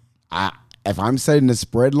 Yeah. If I'm setting the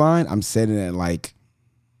spread line, I'm setting it at like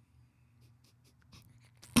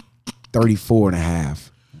 34.5.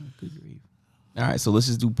 All right, so let's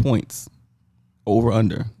just do points. Over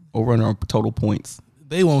under on total points.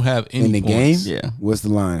 They won't have any In the points. game? Yeah. What's the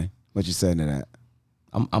line? What you setting it at?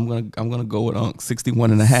 I'm gonna go with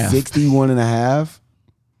 61.5. 61.5.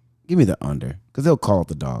 Give me the under, because they'll call it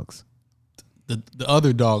the dogs. The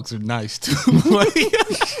other dogs are nice too.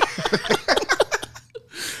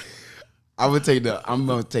 I'm gonna take the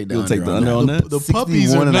under. You'll take the under on that? The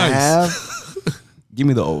puppies are nice. Give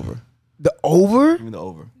me the over. The over? Give me the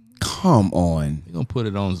over. Come on. They're gonna put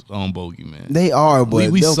it on Bogey, man. They are,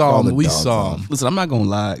 but we they'll saw call them. the We dogs saw off. them. Listen, I'm not gonna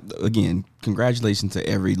lie. Again, congratulations to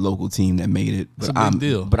every local team that made it. It's But a big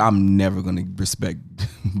deal. But I'm never gonna respect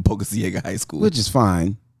Boca Ciega High School. Which is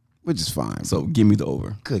fine. So give me the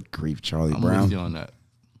over. Good grief, Charlie I'm Brown. with you on that.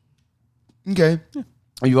 Okay.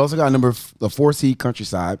 And you also got the 4 seed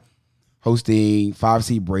Countryside hosting 5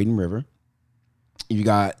 seed Braden River. You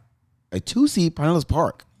got a 2 seed Pinellas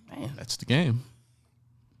Park. That's the game.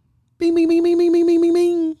 Bing, bing, bing, bing, bing, bing, bing, bing,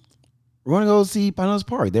 bing. We're going to go see Pinellas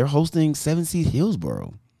Park. They're hosting 7 seed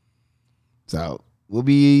Hillsboro. So we'll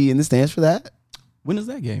be in the stands for that When is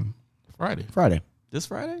that game? Friday. This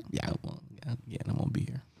Friday? Yeah. I won't be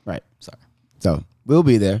here. Right. Sorry. So we'll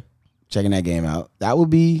be there checking that game out. That would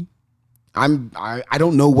be. I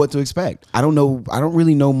don't know what to expect. I don't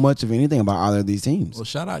really know much of anything about either of these teams. Well,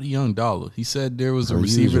 shout out to Young Dollar. He said there was a Per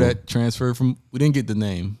receiver usual. that transferred from. We didn't get the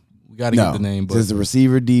name. We got to No, get the name, but there's the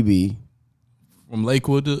receiver DB. from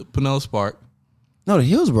Lakewood to Pinellas Park. No, to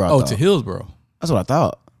Hillsboro. I Oh, thought. to Hillsboro. That's what I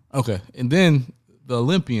thought. Okay, and then the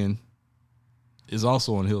Olympian is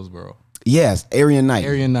also in Hillsboro. Yes, Arian Knight.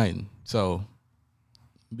 Arian Knighton. So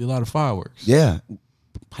be a lot of fireworks. Yeah,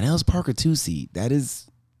 Pinellas Park a 2 seed. That is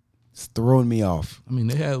it's throwing me off. I mean,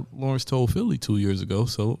 they had Lawrence Toll Philly 2 years ago,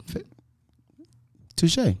 so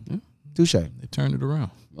Touche. Touche. they turned it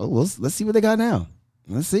around. Well, let's see what they got now.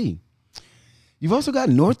 Let's see. You've also got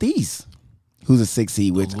Northeast, who's a 6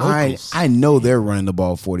 seed, which locals. I know they're running the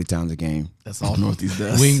ball 40 times a game. That's all Northeast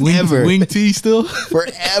does. Wing T still?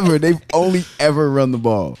 Forever. They've only ever run the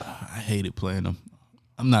ball. I hated playing them.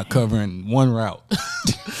 I'm not covering one route.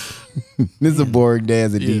 This is a boring day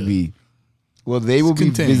as a DB. Well, they will be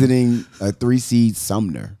contained. visiting a 3 seed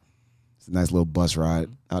Sumner. It's a nice little bus ride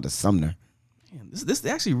out to Sumner. Man, this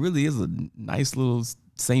actually really is a nice little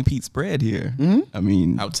St. Pete spread here. I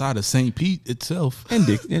mean, Outside of St. Pete itself. and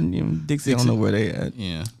Dixie, I don't know where they at.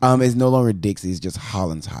 Yeah. It's no longer Dixie, it's just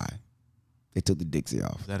Hollins High. They took the Dixie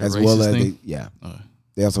off. Is that a racist thing?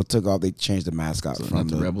 They also took off. They changed the mascot So from not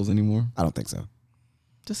the Rebels anymore. I don't think so.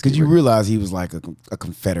 Just Because you realize he was like a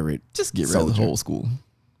Confederate. just get rid of the soldier. whole school.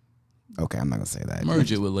 Okay, I'm not gonna say that.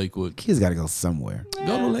 Merge it with Lakewood. Kids got to go somewhere.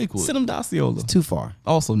 Go to Lakewood. Send them to Osceola. Too far.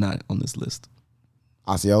 Also not on this list.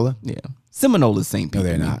 Osceola? Yeah. Seminole is St. Pete. No,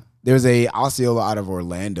 they're to me. not. There's a Osceola out of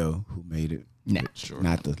Orlando who made it. Nah. Sure.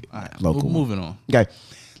 Not the All right, local. one. moving on. Okay,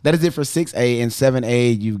 that is it for 6A and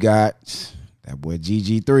 7A. You've got that boy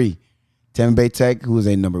GG3, Tampa Bay Tech, who is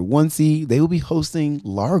a number 1 seed. They will be hosting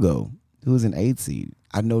Largo, who is an 8 seed.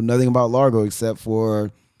 I know nothing about Largo except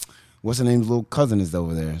for what's the name's little cousin is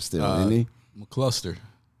over there still, isn't he? McCluster.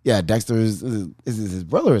 Yeah, Dexter is his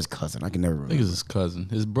brother or his cousin? I can never I remember. think it's his cousin.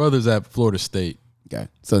 His brother's at Florida State. Okay,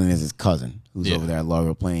 so then there's his cousin who's Yeah. over there at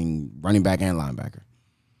Largo playing running back and linebacker.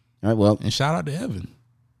 All right, well, And shout out to Evan.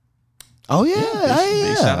 oh yeah,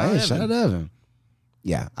 big shout out shout out to Evan.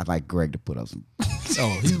 Yeah, I'd like Greg to put up some.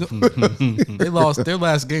 Oh, they lost their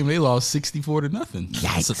last game. They lost 64-0.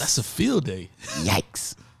 Yikes. So that's a field day.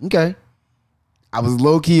 Yikes. Okay. I was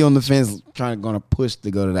low key on the fence, gonna push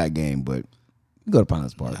to go to that game, but go to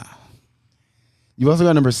Pinelands Park. You also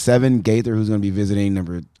got number 7 Gaither, who's going to be visiting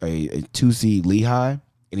a 2 seed Lehigh,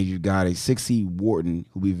 and if you've got a 6 seed Wharton,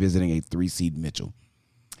 who'll be visiting a 3 seed Mitchell,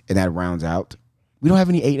 and that rounds out. We don't have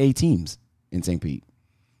any 8A teams in St. Pete,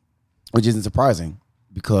 which isn't surprising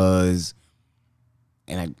because,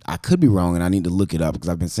 and I could be wrong, and I need to look it up because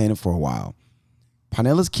I've been saying it for a while.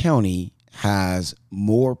 Pinellas County has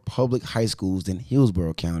more public high schools than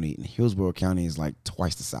Hillsborough County, and Hillsborough County is like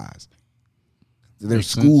twice the size. Their Makes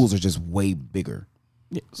schools are just way bigger.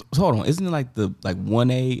 Yeah, so hold on, isn't it like the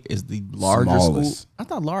 1A is the larger Smallest. school? I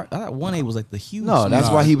thought 1A was like the huge. No, that's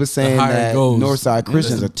No, why he was saying the higher that it goes, Northside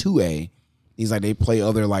Christians yeah. are 2A. He's like they play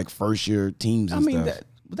other like first year teams I and mean stuff.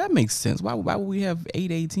 that makes sense. Why would we have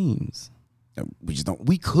 8A teams? We just don't.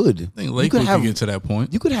 We could. I think you Lakewood could have. could get to that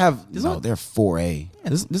point. You could have. There's No, not- they're 4A. Yeah,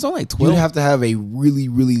 there's only like 12. You'd have to have a really,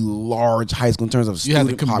 really large high school in terms of You have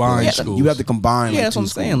to student combine population. schools. You have to combine. yeah, like, that's what I'm two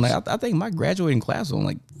saying. schools. Like I think my graduating class was only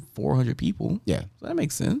like 400 people. Yeah. So that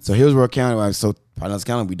makes sense. So Hillsborough County, so Pinellas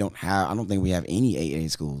County, we don't have. I don't think we have any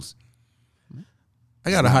 8A schools.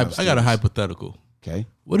 I got a hypothetical. Okay.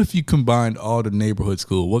 What if you combined all the neighborhood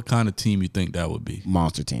school? What kind of team you think that would be?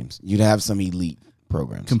 Monster teams. You'd have some elite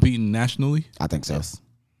programs. Competing nationally? I think so. Yes.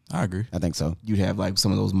 I agree. I think so. You'd have like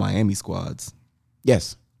some of those Miami squads.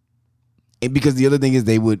 Yes. And because the other thing is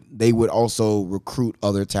they would also recruit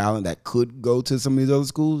other talent that could go to some of these other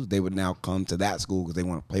schools. They would now come to that school because they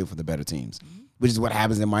want to play for the better teams, which is what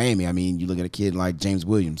happens in Miami. I mean, you look at a kid like James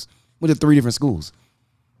Williams, went to 3 different schools,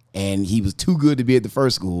 and he was too good to be at the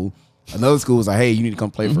first school. Another school was like, hey, you need to come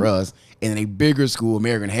play for us. And then a bigger school,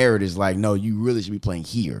 American Heritage, is like, no, you really should be playing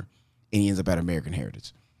here. And he ends up at American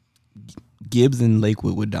Heritage. Gibbs and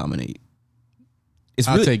Lakewood would dominate. It's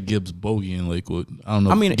I'll really, take Gibbs Bogey in Lakewood. I don't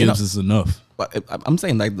know I mean, if Gibbs is enough. I'm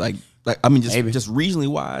saying like I mean just Maybe. just regionally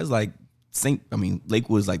wise, like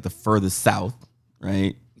Lakewood is like the furthest south,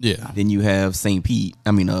 right? Yeah. Then you have St. Pete.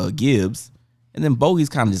 Gibbs, and then Bogey's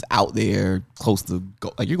kind of just out there close to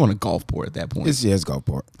like you're going to Gulfport at that point. It's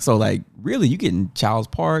Gulfport. So like really, you getting Childs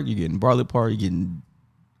Park, you're getting Bartlett Park, you're getting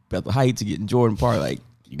Bethel Heights, you're getting Jordan Park. Like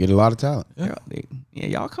You get a lot of talent.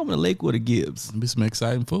 y'all coming to Lakewood or Gibbs? It'll be some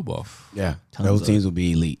exciting football. Yeah. Tons Those of teams will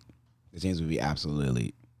be elite. The teams will be absolutely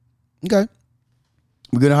elite. Okay.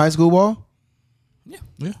 We good at high school ball? Yeah.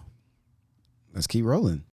 Let's keep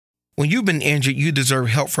rolling. When you've been injured, you deserve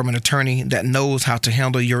help from an attorney that knows how to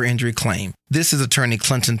handle your injury claim. This is attorney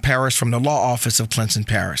Clinton Paris from the Law Office of Clinton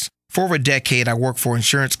Paris. For over a decade, I worked for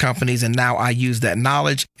insurance companies, and now I use that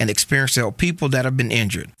knowledge and experience to help people that have been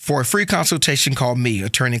injured. For a free consultation, call me,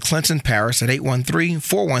 attorney Clinton Paris, at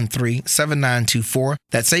 813-413-7924.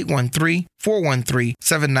 That's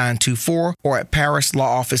 813-413-7924, or at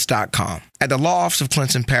parislawoffice.com. At the Law Office of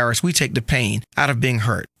Clinton Paris, we take the pain out of being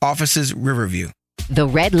hurt. Offices, Riverview. The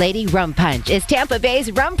Red Lady Rum Punch is Tampa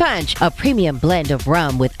Bay's rum punch, a premium blend of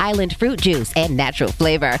rum with island fruit juice and natural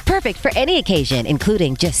flavor. Perfect for any occasion,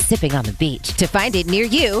 including just sipping on the beach. To find it near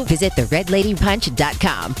you, visit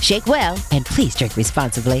theredladypunch.com. Shake well, and please drink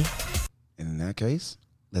responsibly. And in that case,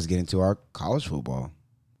 let's get into our college football.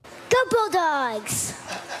 Go Bulldogs!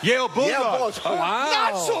 Yale Bulldogs.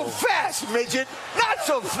 Not so fast, midget. Not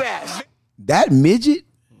so fast. That midget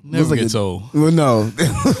Never looks gets old. Well, no.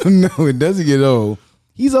 No, it doesn't get old.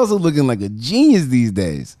 He's also looking like a genius these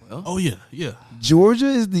days. Oh, yeah. Yeah. Georgia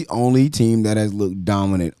is the only team that has looked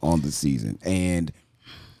dominant on the season. And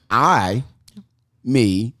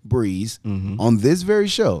Breeze, on this very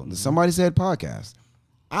show, the Somebody Said podcast,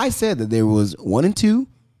 I said that there was 1 and 2, and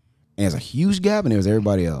there's a huge gap, and there's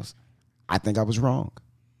everybody else. I think I was wrong.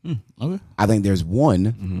 Okay. I think there's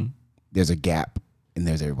one, there's a gap, and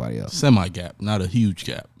there's everybody else. Semi gap, not a huge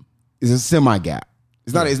gap. It's a semi gap.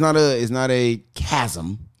 It's not a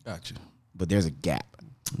chasm. Gotcha. But there's a gap.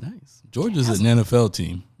 Nice. Georgia's an NFL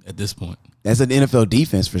team at this point. That's an NFL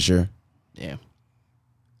defense for sure. Yeah.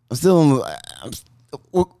 I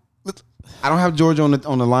don't have Georgia on the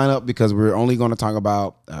lineup because we're only going to talk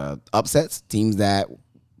about upsets, teams that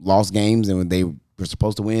lost games and they were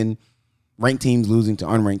supposed to win, ranked teams losing to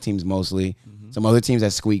unranked teams mostly, some other teams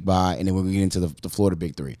that squeak by, and then we'll get into the Florida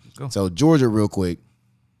Big Three. So Georgia, real quick,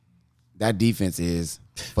 that defense is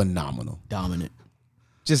phenomenal. Dominant.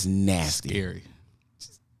 Just nasty. Scary.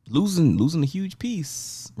 Losing a huge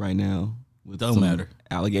piece right now with Don't some matter.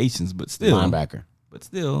 allegations, but still. Linebacker. But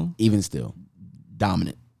still. Even still.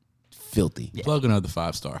 Dominant. Filthy. Yeah. Plug another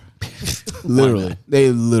 5-star. Literally.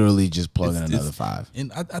 They literally just plug in another 5.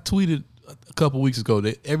 And I tweeted a couple weeks ago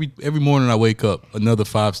that every morning I wake up, another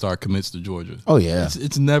 5-star commits to Georgia. Oh, yeah.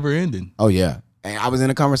 It's never ending. Oh, yeah. And I was in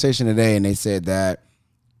a conversation today, and they said that,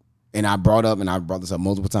 and I brought this up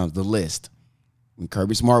multiple times, the list. When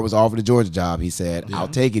Kirby Smart was offered the Georgia job, he said, I'll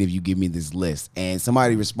take it if you give me this list. And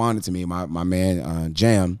somebody responded to me, my man,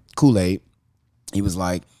 Jam, Kool-Aid. He was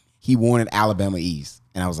like, he wanted Alabama East.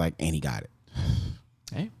 And I was like, and he got it.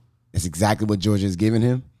 Hey. That's exactly what Georgia is giving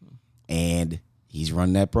him. And he's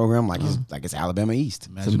running that program like it's Alabama East.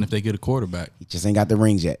 Imagine if they get a quarterback. He just ain't got the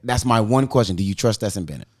rings yet. That's my one question. Do you trust Stetson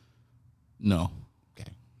Bennett? No.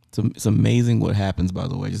 Okay. It's amazing what happens, by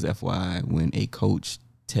the way, just FYI, when a coach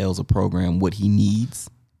tells a program what he needs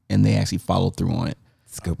and they actually follow through on it.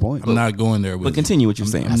 That's a good point. I'm not going there with But continue what you're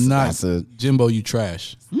saying. I'm not. Jimbo, you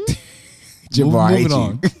trash. Jimbo, I hate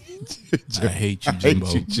Moving you. I hate you, Jimbo. I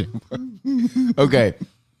hate you, Jimbo. Okay.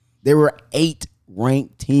 There were 8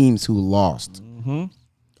 ranked teams who lost.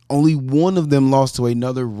 Only one of them lost to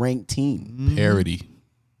another ranked team. Parity.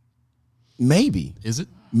 Maybe. Is it?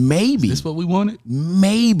 Maybe. Is this what we wanted?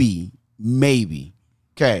 Maybe.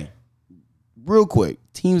 Okay. Real quick.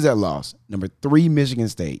 Teams that lost. Number 3, Michigan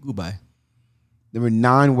State. Goodbye. Number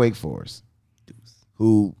 9, Wake Forest.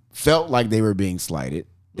 Who felt like they were being slighted.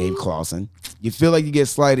 Dave Clawson. You feel like you get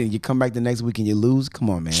slighted and you come back the next week and you lose? Come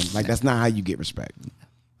on, man. Like, that's not how you get respect.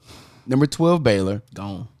 Number 12, Baylor.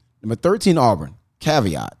 Gone. Number 13, Auburn.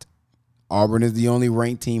 Caveat. Auburn is the only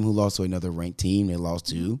ranked team who lost to another ranked team. They lost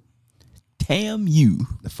to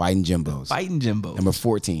TAMU. the Fighting Jimbos. Fighting Jimbo. Number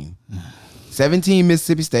 14. 17,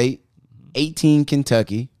 Mississippi State. 18,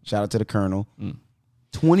 Kentucky. Shout out to the Colonel.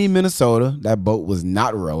 20, Minnesota. That boat was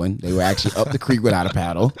not rowing. They were actually up the creek without a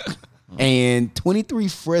paddle. And 23,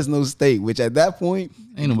 Fresno State, which at that point,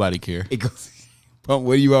 Ain't nobody care. it goes, but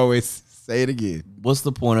what do you always say it again? What's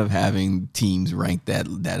the point of having teams ranked that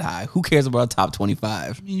high? Who cares about top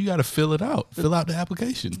 25? I mean, you got to fill it out. Fill out the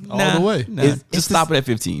application all Nah, the way. Nah. It's Just stop it at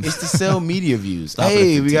 15. It's to sell media views. Stop it at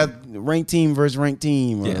Hey, we 15. got ranked team versus ranked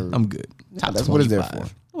team. Yeah, I'm good. Top that's what it's there 25.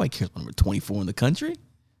 for. Nobody cares about number 24 in the country.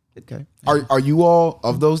 Okay. Are you all,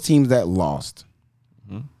 of those teams that lost,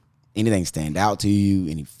 anything stand out to you?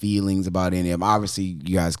 Any feelings about any of them? Obviously,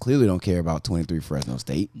 you guys clearly don't care about 23 Fresno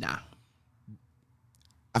State. Nah.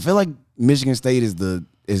 I feel like Michigan State is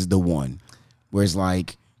the one where it's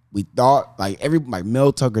like we thought like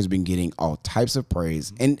Mel Tucker's been getting all types of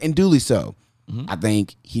praise and duly so. I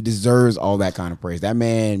think he deserves all that kind of praise. That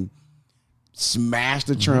man smashed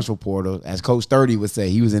the transfer portal, as Coach 30 would say.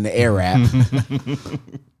 He was in the air app,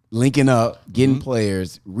 linking up, getting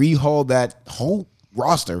players, rehauled that whole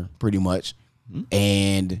roster pretty much.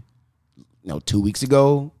 And 2 weeks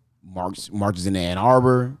ago, marches into Ann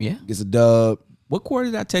Arbor, gets a dub. What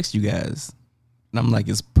quarter did I text you guys? And I'm like,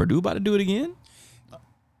 is Purdue about to do it again?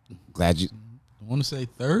 Glad you. I want to say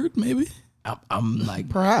third, maybe. I'm like,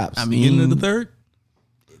 Perhaps. I Beginning mean, of the third.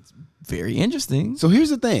 very interesting. So here's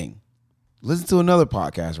the thing. Listen to another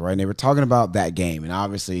podcast, right? And they were talking about that game. And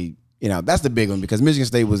obviously, that's the big one because Michigan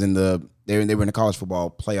State was they were in the college football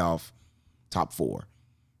playoff top 4.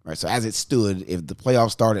 Right. So as it stood, if the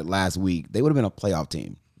playoffs started last week, they would have been a playoff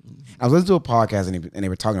team. I was listening to a podcast and they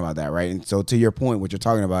were talking about that, right? And so to your point, what you're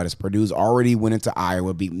talking about is Purdue's already went into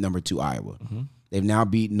Iowa, beat number 2 Iowa. They've now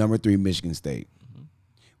beat number 3 Michigan State.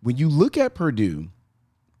 When you look at Purdue,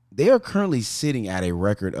 they are currently sitting at a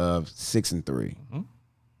record of 6-3.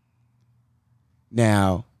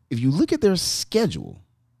 Now, if you look at their schedule,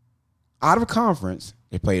 out of conference,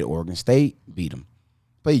 they played Oregon State, beat them.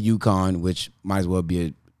 Played UConn, which might as well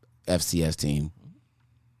be a FCS team.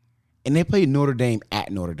 And they played Notre Dame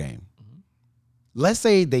at Notre Dame. Let's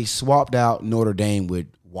say they swapped out Notre Dame with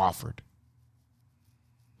Wofford.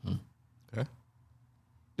 Okay.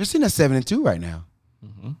 They're sitting at 7-2 right now.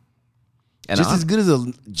 And just as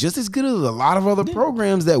good as a lot of other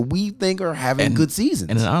programs that we think are having good seasons.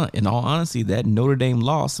 And in all honesty, that Notre Dame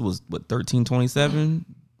loss was 13-27.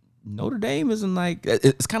 Notre Dame isn't like,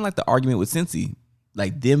 it's kind of like the argument with Cincy,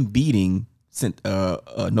 like them beating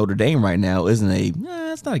Notre Dame right now isn't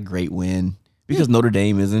it's not a great win because Notre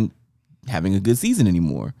Dame isn't having a good season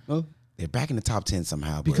anymore. Well, they're back in the top 10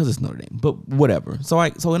 somehow because it's Notre Dame. But whatever. So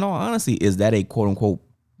in all honesty, is that a quote unquote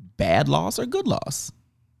bad loss or good loss?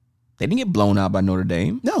 They didn't get blown out by Notre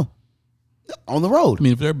Dame. No. On the road. I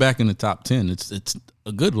mean, if they're back in the top 10, it's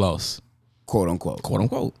a good loss. Quote unquote. Quote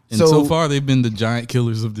unquote. And so far, they've been the giant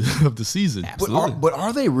killers of the season. Absolutely. But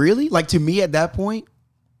are they really? Like, to me at that point,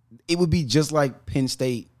 it would be just like Penn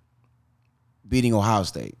State beating Ohio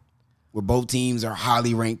State, where both teams are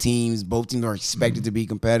highly ranked teams. Both teams are expected to be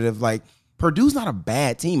competitive. Like, Purdue's not a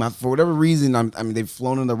bad team. For whatever reason, I mean, they've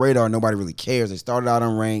flown on the radar. Nobody really cares. They started out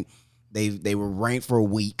unranked. They were ranked for a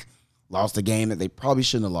week. Lost a game that they probably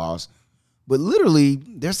shouldn't have lost. But literally,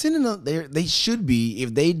 they're sitting there. They should be,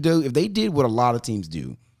 if they did what a lot of teams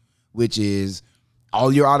do, which is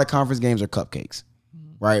all your out of conference games are cupcakes,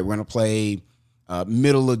 right? We're gonna play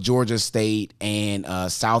middle of Georgia State and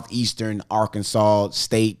southeastern Arkansas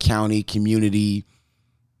State, county, community,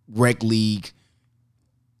 rec league,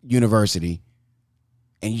 university,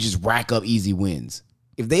 and you just rack up easy wins.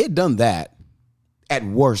 If they had done that, at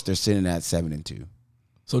worst, they're sitting at 7-2.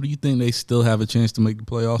 So do you think they still have a chance to make the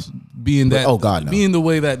playoffs? Being that, oh God, no. Being the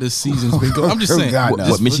way that this season's been going, I'm just saying. God, no.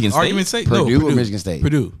 What, Michigan State? Argument's sake, Purdue or Michigan State?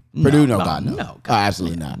 Purdue. Purdue, no, God, no. God,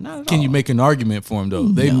 Absolutely not. Can you make an argument for them though?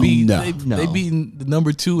 They beat the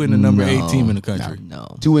number 2 and the number 8 team in the country.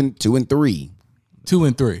 No. 2 and 3. 2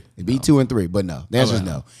 and 3. They beat 2 and 3, but no. The answer is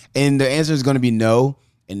no. And the answer is going to be no.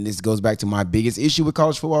 And this goes back to my biggest issue with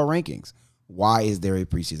college football rankings. Why is there a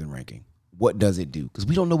preseason ranking? What does it do? Because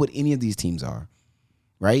we don't know what any of these teams are,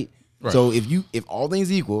 right? So if all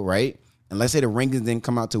things equal, right, and let's say the rankings didn't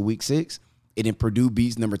come out till week 6, and then Purdue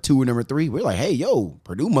beats number 2 or number 3, we're like, hey, yo,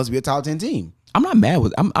 Purdue must be a top 10 team. I'm not mad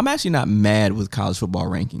with. I'm actually not mad with college football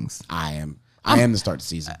rankings. I am to start the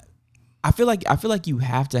season. I feel like you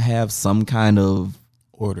have to have some kind of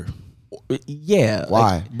order. Yeah.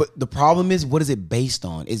 Why? But the problem is, what is it based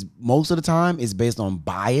on? Is most of the time it's based on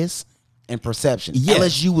bias and perception. Yeah.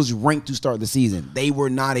 LSU was ranked to start the season. They were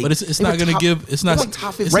not a. But it's not going to give. It's not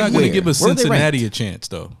going to give a Cincinnati a chance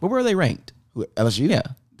though. But where are they ranked? LSU. Yeah.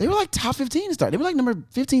 They were like top 15 to start. They were like number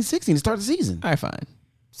 15, 16 to start the season. All right, fine.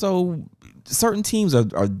 So certain teams are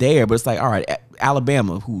there, but it's like, all right,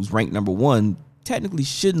 Alabama, who's ranked number 1, technically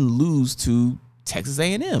shouldn't lose to Texas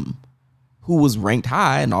A&M, who was ranked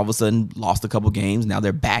high and all of a sudden lost a couple games. Now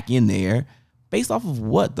they're back in there. Based off of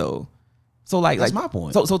what though? So that's my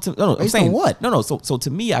point. So no, based on what? No. So to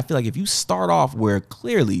me, I feel like if you start off where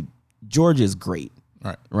clearly Georgia is great,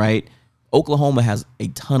 right? Oklahoma has a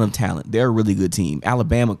ton of talent. They're a really good team.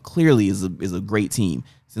 Alabama clearly is a great team.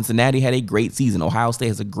 Cincinnati had a great season. Ohio State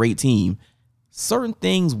has a great team. Certain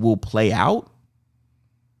things will play out.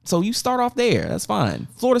 So you start off there. That's fine.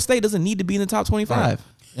 Florida State doesn't need to be in the top 25. Right.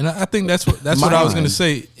 And I think that's what I was going to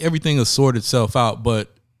say. Everything will sort itself out, but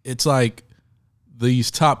it's like these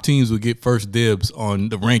top teams will get first dibs on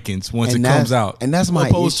the rankings once it comes out. And that's my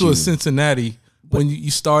opposed issue. to a Cincinnati when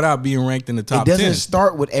you start out being ranked in the top 10. It doesn't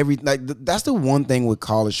start with that's the one thing with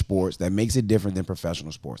college sports that makes it different than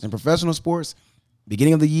professional sports. In professional sports,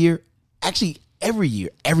 beginning of the year, actually every year,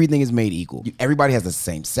 everything is made equal. Everybody has the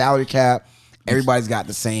same salary cap. Everybody's got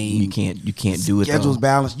the same. You can't do it. Schedules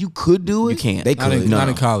balanced. You could do it. You can't. They could. Not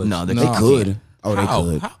in college. No, they could. Oh, they How?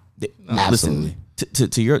 could. How? Absolutely.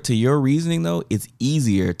 Listen, to your reasoning though, it's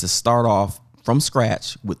easier to start off from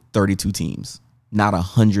scratch with 32 teams, not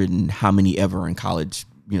 100 and how many ever in college.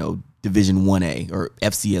 Division 1A or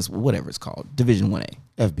FCS, whatever it's called, Division 1A,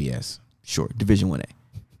 FBS. Sure, Division 1A.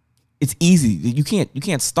 It's easy. You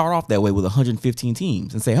can't start off that way with 115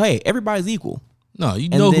 teams and say, hey, everybody's equal. No, you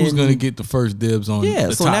know who's going to get the first dibs on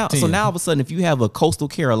the top 10. So now all of a sudden, if you have a Coastal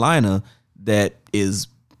Carolina that is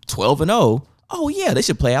 12-0, oh yeah, they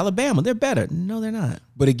should play Alabama. They're better. No, they're not.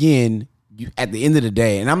 But again, at the end of the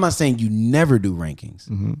day, and I'm not saying you never do rankings.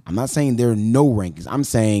 Mm-hmm. I'm not saying there are no rankings. I'm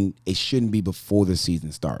saying it shouldn't be before the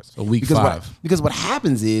season starts. So week 5. Because what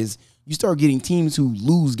happens is you start getting teams who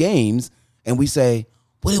lose games, and we say,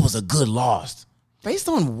 well, it was a good loss. Based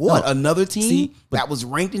on what? No. Another team See, that was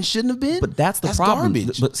ranked and shouldn't have been? But that's the problem.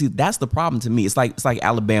 Garbage. But see, that's the problem to me. It's like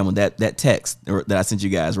Alabama, that text that I sent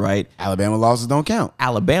you guys, right? Alabama losses don't count.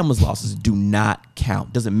 Alabama's losses do not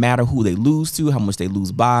count. Doesn't matter who they lose to, how much they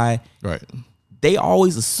lose by. Right. They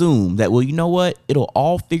always assume that, well, you know what? It'll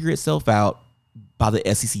all figure itself out by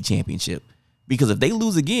the SEC championship. Because if they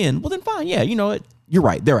lose again, well, then fine. Yeah, you know what? You're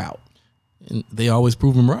right. They're out. And they always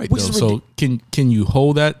prove them right, though. So can you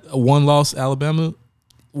hold that a one-loss Alabama,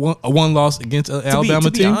 a one loss against an Alabama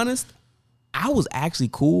team? To be honest, I was actually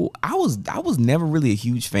cool. I was never really a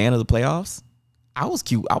huge fan of the playoffs. I was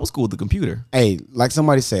cool with the computer. Hey, like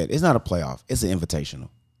somebody said, it's not a playoff. It's an invitational.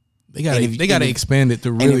 They got to expand it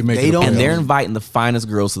to really make it. And they're inviting the finest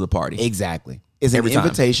girls to the party. Exactly. It's Every an time.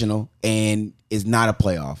 invitational, and it's not a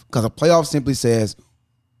playoff, because a playoff simply says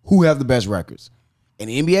who have the best records. In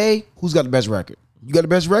the NBA, who's got the best record? You got the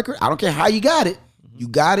best record? I don't care how you got it. You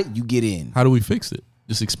got it, you get in. How do we fix it?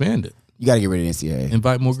 Just expand it. You got to get rid of the NCAA.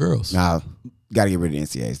 Invite more girls. Nah, got to get rid of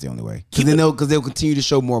the NCAA. It's the only way. Because they'll continue to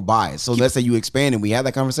show more bias. So let's say you expand and we had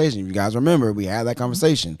that conversation. If you guys remember, we had that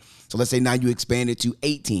conversation. So let's say now you expand it to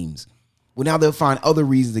 8 teams. Well, now they'll find other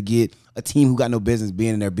reasons to get a team who got no business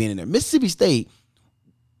being in there. Mississippi State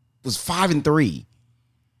was 5-3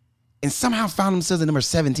 and somehow found themselves at number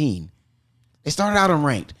 17. They started out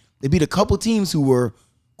unranked. They beat a couple teams who were,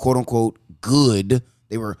 quote unquote, good.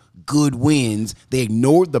 They were good wins. They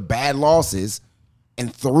ignored the bad losses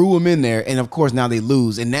and threw them in there. And of course, now they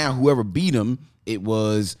lose. And now whoever beat them, it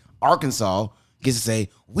was Arkansas, gets to say,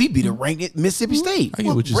 we beat a ranked Mississippi State. I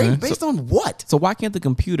get what you're saying. Based on what? So why can't the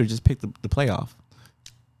computer just pick the playoff?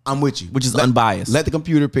 I'm with you. Which is unbiased. Let the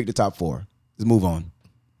computer pick the top 4. Let's move on.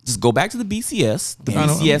 Just go back to the BCS,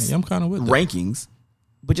 I'm kind of with that. rankings,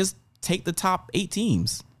 but just take the top 8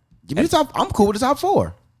 teams. Give me the top. I'm cool with the top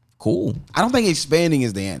 4. Cool. I don't think expanding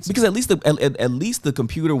is the answer. Because at least the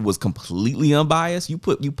computer was completely unbiased. You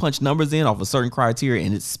punch numbers in off a certain criteria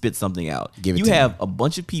and it spits something out. You have a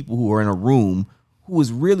bunch of people who are in a room who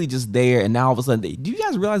was really just there, and now all of a sudden, do you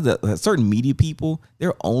guys realize that certain media people,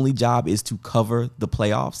 their only job is to cover the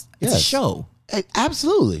playoffs? It's a show. Hey,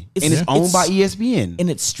 absolutely. And it's owned by ESPN. And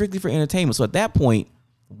it's strictly for entertainment. So at that point,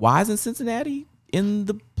 why isn't Cincinnati in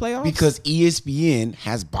the playoffs? Because ESPN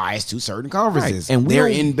has bias to certain conferences. Right. And they're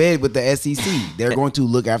in bed with the SEC. They're going to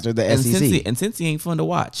look after the SEC. Cincy ain't fun to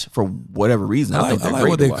watch for whatever reason. I like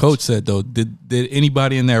what their coach said, though. Did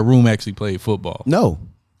anybody in that room actually play football? No.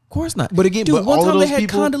 Of course not. But again, dude, one time of those they had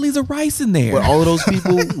people, Condoleezza Rice in there. But all of those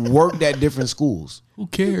people worked at different schools. Who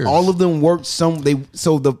cares? All of them worked so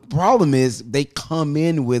the problem is they come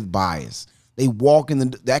in with bias. They walk in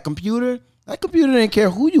that computer didn't care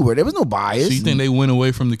who you were. There was no bias. So you think they went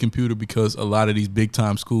away from the computer because a lot of these big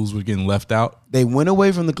time schools were getting left out? They went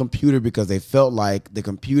away from the computer because they felt like the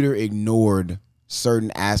computer ignored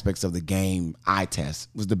certain aspects of the game. Eye test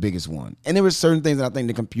was the biggest one. And there were certain things that I think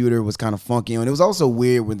the computer was kind of funky on. It was also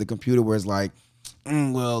weird with the computer where it's like,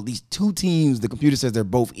 well, these 2 teams, the computer says they're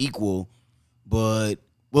both equal, but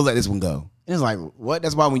we'll let this one go. And it's like, what?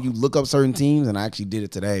 That's why when you look up certain teams, and I actually did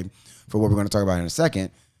it today for what we're going to talk about in a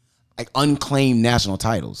second, like unclaimed national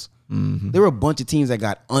titles. Mm-hmm. There were a bunch of teams that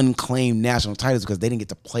got unclaimed national titles because they didn't get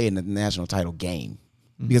to play in the national title game.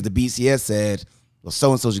 Mm-hmm. Because the BCS said, well,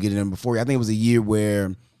 so-and-so should get it in before you. I think it was a year where,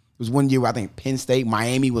 it was one year where I think Penn State,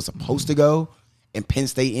 Miami was supposed to go, and Penn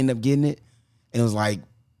State ended up getting it. And it was like,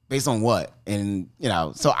 based on what? And,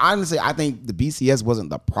 so honestly, I think the BCS wasn't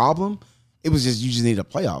the problem. It was just, you just need a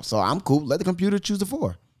playoff. So I'm cool. Let the computer choose the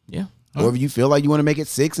 4. Yeah. Or if you feel like you want to make it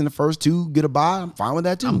 6 and the first 2 get a bye, I'm fine with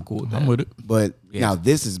that too. I'm cool with that. I'm with it. But now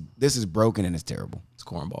this is broken and it's terrible. It's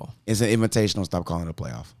cornball. It's an invitational. Stop calling it a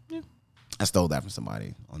playoff. Yeah. I stole that from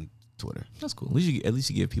somebody on Twitter. That's cool. At least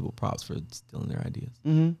you give people props for stealing their ideas.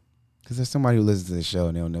 Mm-hmm. Because there's somebody who listens to the show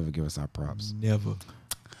and they'll never give us our props. Never.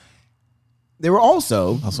 There were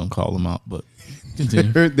also I was gonna call them out, but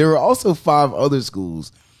continue. there were also 5 other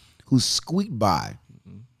schools who squeaked by.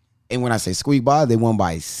 And when I say squeak by, they won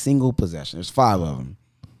by a single possession. There's 5 of them.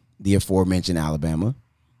 The aforementioned Alabama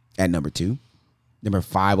at number 2. Number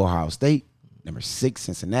 5, Ohio State. Number 6,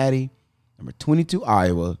 Cincinnati. Number 22,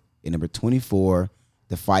 Iowa. And number 24,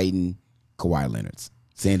 the fighting Kawhi Leonard's,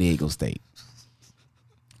 San Diego State.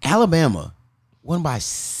 Alabama won by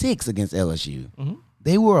 6 against LSU. Mm-hmm.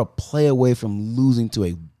 They were a play away from losing to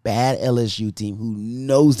a bad LSU team who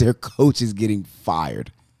knows their coach is getting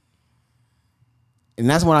fired. And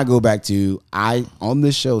that's when I go back to, I, on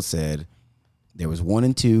this show, said there was 1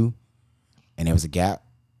 and 2, and there was a gap,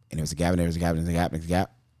 and there was a gap, and there was a gap, and there was a gap, and there was a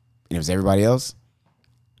gap, and there was everybody else.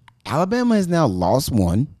 Alabama has now lost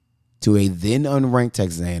 1 to a then unranked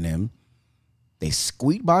Texas A&M. They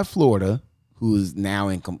squeaked by Florida, who is now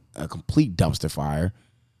in a complete dumpster fire.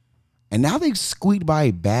 And now they've squeaked by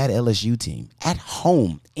a bad LSU team at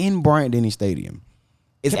home in Bryant-Denny Stadium.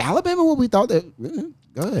 Is Alabama what we thought that?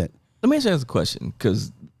 Go ahead. Let me ask you a question,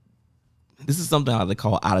 because this is something they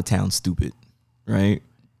call out of town stupid, right?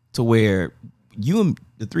 To where you and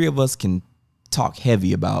the 3 of us can talk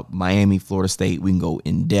heavy about Miami, Florida State. We can go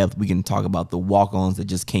in depth. We can talk about the walk-ons that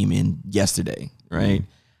just came in yesterday, right?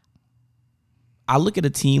 I look at a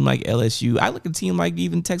team like LSU. I look at a team like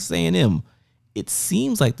even Texas A&M. It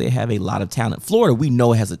seems like they have a lot of talent. Florida, we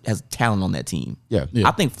know, has talent on that team. Yeah.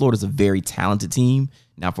 I think Florida's a very talented team.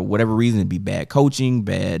 Now, for whatever reason, it'd be bad coaching,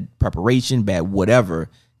 bad preparation, bad whatever,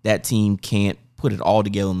 that team can't put it all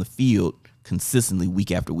together on the field consistently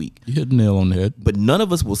week after week. You hit the nail on the head. But none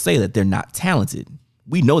of us will say that they're not talented.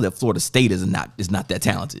 We know that Florida State is not that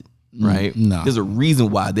talented, right? No. There's a reason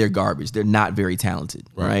why they're garbage. They're not very talented,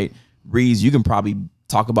 right? Reeves, you can probably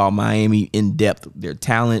talk about Miami in depth, their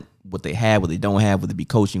talent, what they have, what they don't have, whether it be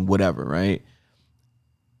coaching, whatever, right?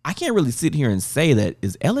 I can't really sit here and say that.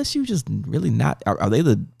 Is LSU just really not? Are they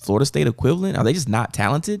the Florida State equivalent? Are they just not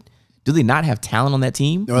talented? Do they not have talent on that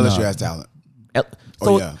team? No, LSU has talent. They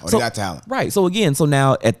got talent. Right. So again,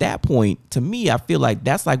 now at that point, to me, I feel like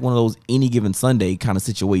that's like one of those any given Sunday kind of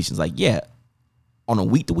situations. Like, yeah, on a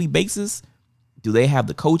week-to-week basis, do they have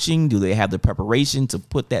the coaching? Do they have the preparation to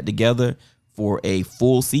put that together for a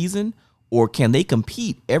full season? Or can they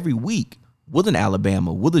compete every week with an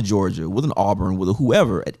Alabama, with a Georgia, with an Auburn, with a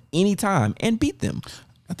whoever at any time and beat them?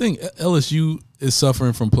 I think LSU is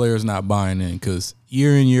suffering from players not buying in because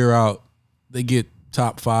year in, year out, they get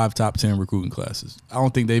top 5, top 10 recruiting classes. I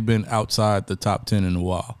don't think they've been outside the top 10 in a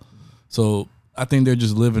while. So I think they're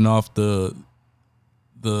just living off the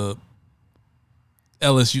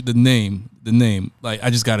LSU, the name. Like, I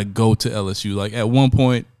just got to go to LSU. Like, at one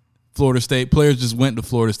point, Florida State, players just went to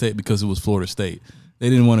Florida State because it was Florida State. They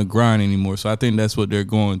didn't want to grind anymore. So I think that's what they're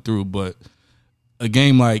going through. But a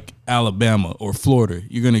game like Alabama or Florida,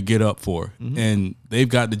 you're going to get up for. Mm-hmm. And they've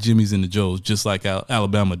got the Jimmies and the Joes just like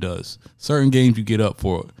Alabama does. Certain games you get up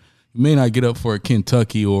for. You may not get up for a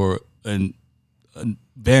Kentucky or a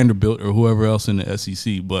Vanderbilt or whoever else in the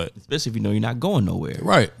SEC, but especially if you know you're not going nowhere.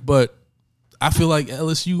 Right. But I feel like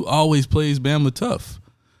LSU always plays Bama tough.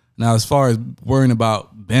 Now, as far as worrying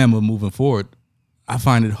about Bama moving forward, I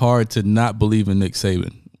find it hard to not believe in Nick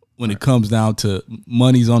Saban. When it comes down to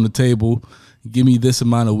money's on the table, give me this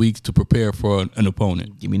amount of weeks to prepare for an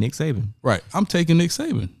opponent. Give me Nick Saban. Right. I'm taking Nick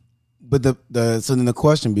Saban. But so then the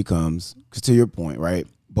question becomes, because to your point, right,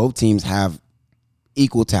 both teams have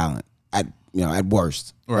equal talent at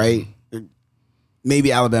worst, right?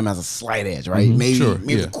 Maybe Alabama has a slight edge, right? Mm-hmm.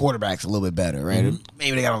 Maybe the quarterback's a little bit better, right? Mm-hmm.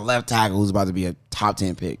 Maybe they got a left tackle who's about to be a top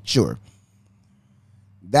 10 pick. Sure.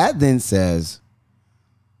 That then says,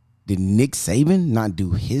 did Nick Saban not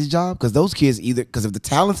do his job? Because those kids because if the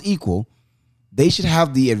talent's equal, they should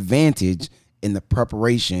have the advantage in the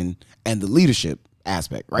preparation and the leadership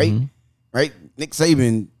aspect, right? Mm-hmm. Right? Nick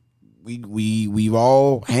Saban, we've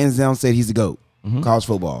all hands down said he's the GOAT. Mm-hmm. College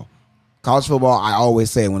football. College football, I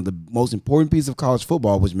always say, one of the most important pieces of college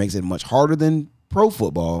football, which makes it much harder than pro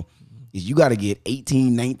football, is you got to get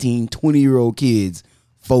 18, 19, 20-year-old kids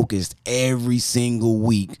focused every single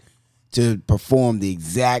week to perform the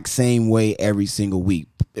exact same way every single week.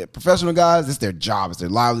 Professional guys, it's their job. It's their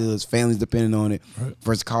livelihoods, families depending on it, right,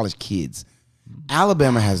 versus college kids.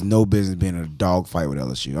 Alabama has no business being in a dogfight with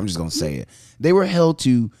LSU. I'm just going to say it. They were held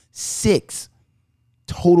to 6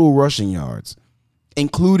 total rushing yards,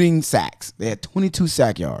 including sacks. They had 22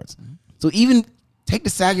 sack yards. So even take the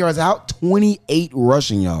sack yards out, 28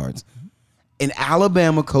 rushing yards. An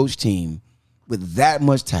Alabama coach team with that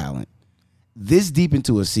much talent, this deep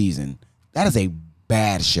into a season, that is a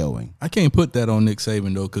bad showing. I can't put that on Nick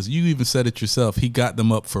Saban, though, because you even said it yourself. He got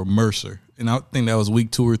them up for Mercer, and I think that was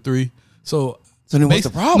week 2 or 3. So then what's the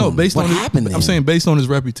problem? No, what happened then? I'm saying based on his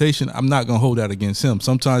reputation, I'm not going to hold that against him.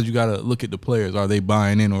 Sometimes you got to look at the players. Are they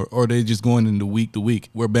buying in, or are they just going into week to week?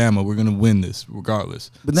 We're Bama. We're going to win this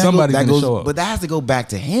regardless. But somebody's going to show up. But that has to go back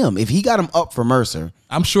to him. If he got him up for Mercer,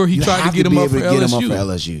 I'm sure he tried to get him up for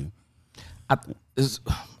LSU.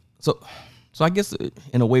 So I guess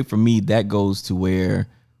in a way for me, that goes to where,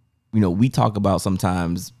 we talk about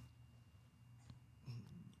sometimes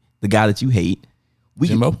the guy that you hate.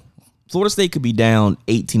 Jimbo? Florida State could be down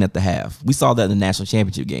 18 at the half. We saw that in the national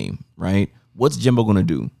championship game, right? What's Jimbo going to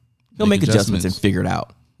do? He'll make adjustments and figure it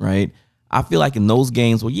out, right? I feel like in those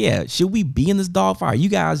games, should we be in this dogfight? Are you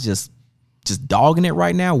guys just dogging it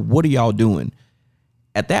right now? What are y'all doing?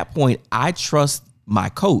 At that point, I trust my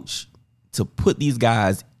coach to put these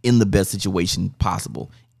guys in the best situation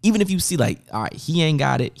possible. Even if you see all right, he ain't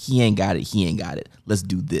got it, he ain't got it, he ain't got it. Let's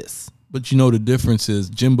do this. But the difference is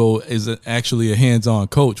Jimbo is actually a hands-on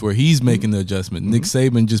coach where he's making the adjustment. Mm-hmm. Nick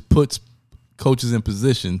Saban just puts coaches in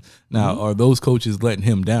position. Now, are those coaches letting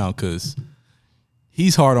him down? Because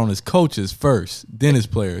he's hard on his coaches first, then his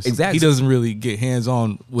players. Exactly. He doesn't really get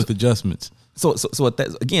hands-on with adjustments. So at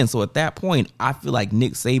that point, I feel like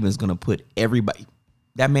Nick Saban is going to put everybody.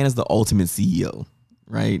 That man is the ultimate CEO,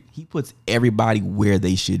 right? He puts everybody where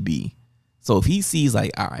they should be. So if he sees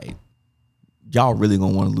like, all right, y'all really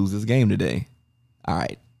gonna want to lose this game today. All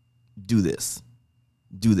right, do this.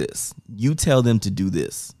 You tell them to do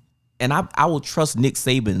this, and I will trust Nick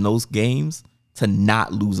Saban in those games to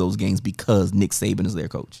not lose those games because Nick Saban is their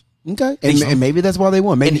coach. Okay, and maybe that's why they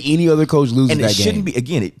won. Maybe any other coach loses that game. And it shouldn't be,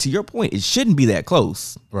 again, to your point, it shouldn't be that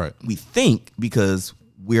close. Right. We think because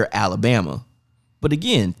we're Alabama. But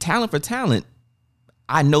again, talent for talent,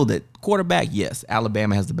 I know that quarterback, yes,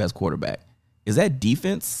 Alabama has the best quarterback. Is that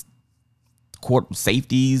defense,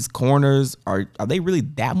 safeties, corners, are they really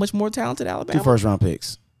that much more talented than Alabama? 2 first-round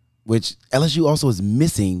picks, which LSU also is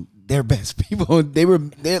missing their best people.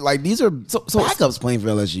 They're like, these are backups playing for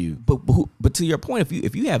LSU. But to your point,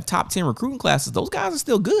 if you have top 10 recruiting classes, those guys are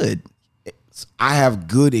still good. I have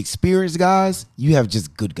good experienced guys. You have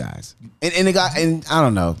just good guys. And the guy, and I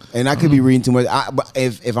don't know. And I could be reading too much. But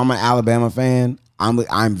if I'm an Alabama fan,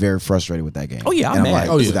 I'm very frustrated with that game. Oh yeah, I'm mad.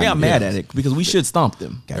 I'm mad at it because we should stomp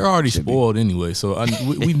them. They're already spoiled anyway, so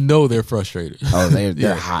we know they're frustrated. Oh,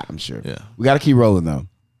 they're hot. I'm sure. Yeah, we got to keep rolling though.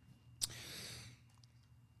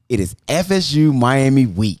 It is FSU Miami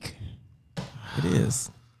week. It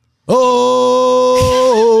is.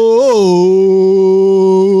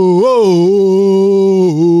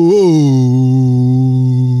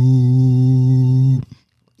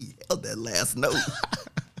 Yelled that last note.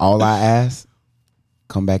 All I ask,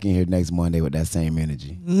 come back in here next Monday with that same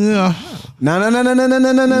energy. Yeah. No.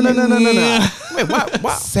 Wait,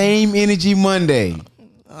 why? Same energy Monday.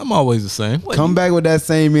 I'm always the same. Come back with that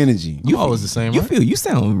same energy. You always the same. You right? You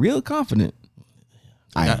sound real confident.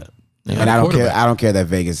 I am. And I don't care. I don't care that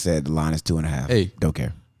Vegas said the line is 2.5. Hey, don't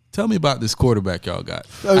care. Tell me about this quarterback y'all got.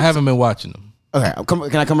 I haven't been watching them. Okay,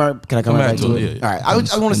 can I come back to it? Yeah. All right,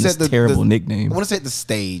 I want to set the terrible nickname. I want to set the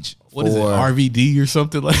stage. What is it? RVD or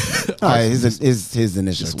something like? All right, his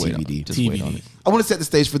initial TVD. TVD. I want to set the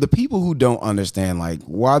stage for the people who don't understand like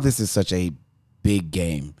why this is such a big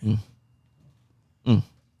game.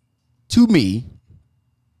 To me,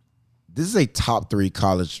 this is a top 3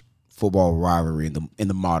 college football rivalry in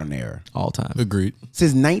the modern era. All time. Agreed.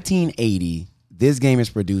 Since 1980, this game has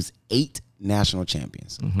produced 8 national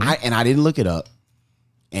champions. I didn't look it up,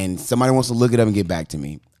 and somebody wants to look it up and get back to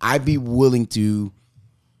me. I'd be willing to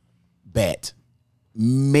bet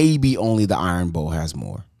maybe only the Iron Bowl has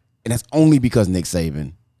more, and that's only because Nick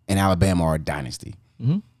Saban and Alabama are a dynasty.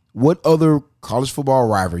 What other college football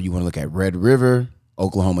rivalry you want to look at? Red River,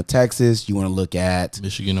 Oklahoma, Texas. You want to look at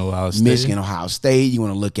Michigan, Ohio State. You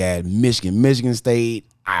want to look at Michigan State,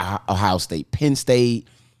 Ohio State, Penn State.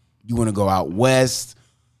 You want to go out west,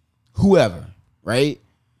 whoever, right?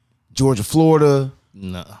 Georgia, Florida.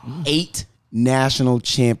 No. 8 national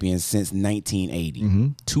champions since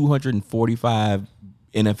 1980. 245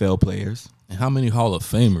 NFL players. And how many Hall of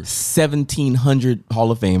Famers? 1,700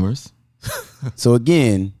 Hall of Famers. So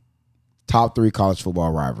again, top 3 college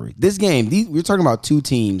football rivalry. This game, we're talking about 2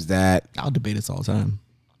 teams that I'll debate this all the time.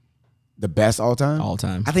 The best all time? All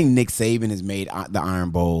time. I think Nick Saban has made the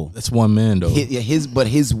Iron Bowl. That's one man though. His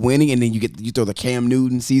winning, and then you throw the Cam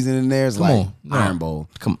Newton season in there. It's Iron Bowl.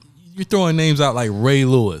 Come on. You're throwing names out like Ray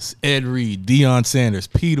Lewis, Ed Reed, Deion Sanders,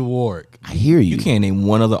 Peter Warrick. I hear you. You can't name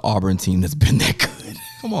one other Auburn team that's been that good.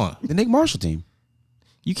 Come on. The Nick Marshall team.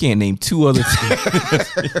 You can't name 2 other teams.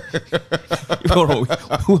 Hold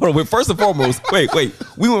on. First and foremost, wait.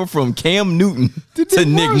 We went from Cam Newton to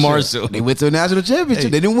Nick Marshall. They went to a national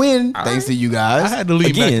championship. They didn't win, thanks to you guys. I had to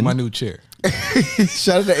leave back in my new chair.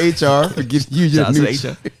 Shout out to HR for getting you your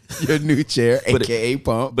new chair, a.k.a.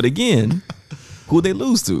 Pump. But again, who they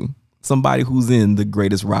lose to? Somebody who's in the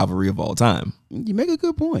greatest rivalry of all time. You make a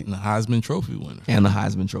good point. And the Heisman Trophy winner. And the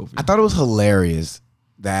Heisman Trophy. I thought it was hilarious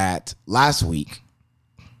that last week,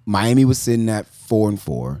 Miami was sitting at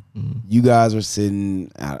 4-4. You guys were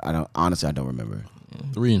sitting. I don't remember.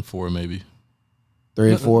 3-4 maybe.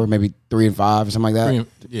 3-4, maybe 3-5 or something like that.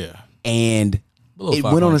 Yeah. And it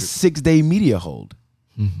went on a 6-day media hold.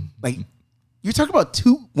 Like you're talking about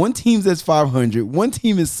one team that's 500, one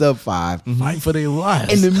team is sub 5. Fight for their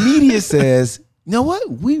lives. And the media says, you know what?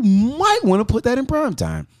 We might want to put that in prime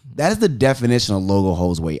time. That is the definition of logo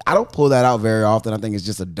holds weight. I don't pull that out very often. I think it's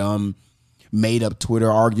just a dumb made up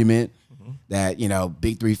Twitter argument that,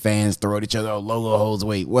 Big 3 fans throw at each other, logo holds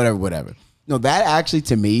weight, whatever. No, that actually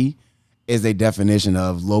to me is a definition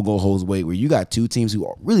of logo holds weight, where you got 2 teams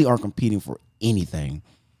who really aren't competing for anything.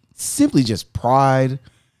 Simply just pride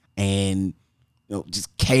and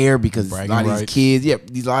just care, because a lot of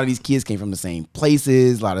these kids came from the same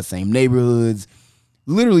places, a lot of the same neighborhoods.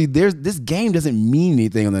 literally, this game doesn't mean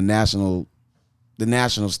anything on the national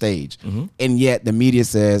stage, and yet the media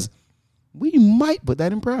says we might put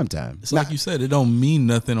that in prime time. It's like you said, it don't mean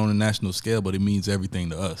nothing on a national scale, but it means everything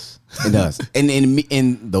to us. It does. And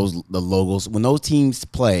the logos, when those teams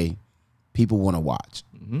play, people want to watch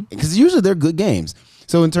because usually they're good games.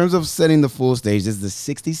 So in terms of setting the full stage, this is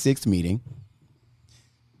the 66th meeting.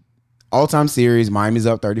 All-time series, Miami's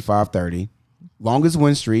up 35-30. Longest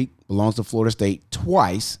win streak belongs to Florida State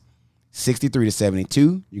twice,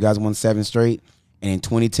 63-72. You guys won 7 straight. And in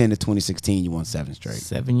 2010 to 2016, you won 7 straight.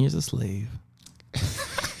 7 years a slave.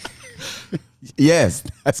 Yes,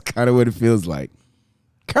 that's kind of what it feels like.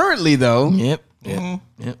 Currently, though, Yep.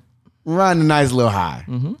 we're riding a nice little high.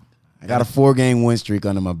 I got a 4-game win streak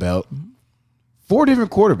under my belt. 4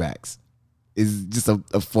 different quarterbacks is just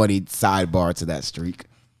a funny sidebar to that streak.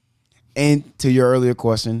 And to your earlier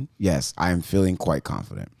question, yes, I am feeling quite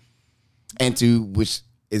confident. And to which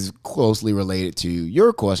is closely related to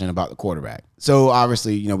your question about the quarterback. So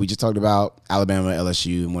obviously, we just talked about Alabama,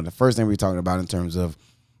 LSU, and one of the first things we were talking about in terms of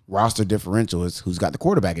roster differential is who's got the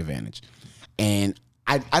quarterback advantage. And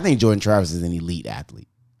I think Jordan Travis is an elite athlete.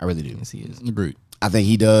 I really do. Yes, he is. Agreed. I think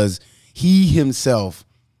he does. He himself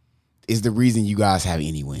is the reason you guys have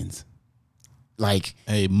any wins. Like,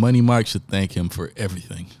 Hey, Money Mike should thank him for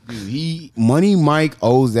everything. dude, Money Mike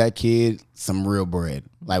owes that kid some real bread.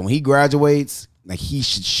 Like, when he graduates, like, he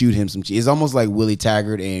should shoot him some. It's almost like Willie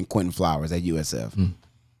Taggart and Quentin Flowers at USF.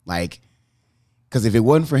 Like, because if it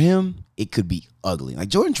wasn't for him, it could be ugly. Like,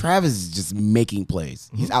 Jordan Travis is just making plays.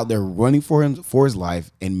 He's out there running for his life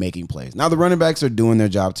and making plays. Now, the running backs are doing their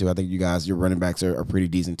job, too. I think your running backs are pretty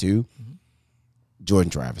decent, too. Jordan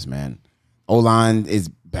Travis, man. O-line is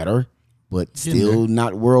better, but still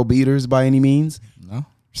not world beaters by any means. No.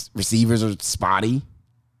 Receivers are spotty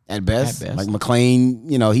at best. At best. Like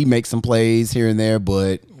McClain, he makes some plays here and there,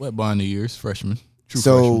 but Wet behind the years, freshman. True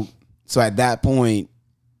freshman. so at that point,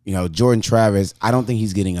 Jordan Travis, I don't think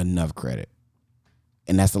he's getting enough credit.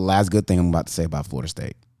 And that's the last good thing I'm about to say about Florida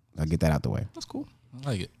State. I'll get that out the way. That's cool. I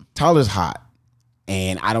like it. Tyler's hot.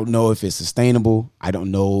 And I don't know if it's sustainable. I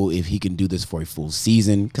don't know if he can do this for a full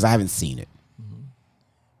season because I haven't seen it.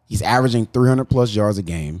 He's averaging 300-plus yards a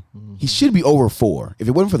game. He should be over 4. If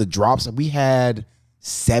it wasn't for the drops, we had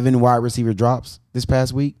 7 wide receiver drops this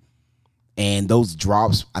past week. And those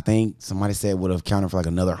drops, I think somebody said, would have counted for like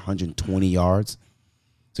another 120 yards.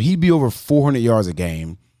 So he'd be over 400 yards a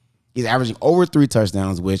game. He's averaging over 3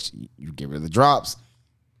 touchdowns, which you get rid of the drops,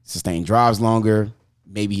 sustain drives longer.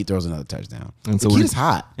 Maybe he throws another touchdown. And the kid is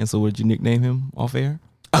hot. And so what did you nickname him off air?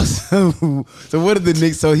 So what are the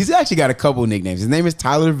Knicks? So he's actually got a couple of nicknames. His name is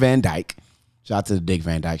Tyler Van Dyke. Shout out to the Dick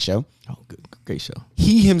Van Dyke Show. Oh, good, great show.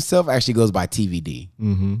 He himself actually goes by TVD.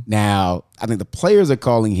 Now, I think the players are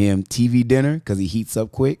calling him TV Dinner because he heats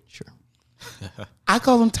up quick. Sure. I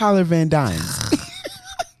call him Tyler Van Dimes.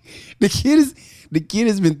 The kid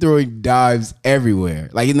has been throwing dives everywhere.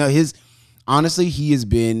 Like, honestly, he has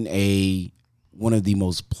been one of the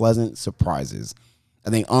most pleasant surprises. I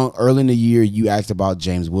think early in the year, you asked about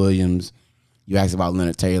James Williams. You asked about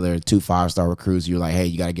Leonard Taylor, 2 5-star recruits. You're like, hey,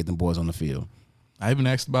 you got to get them boys on the field. I even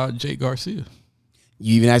asked about Jake Garcia.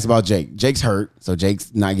 You even asked about Jake. Jake's hurt, so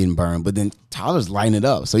Jake's not getting burned. But then Tyler's lighting it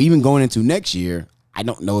up. So even going into next year, I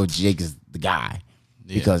don't know if Jake is the guy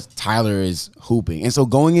because Tyler is hooping. And so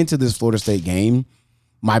going into this Florida State game,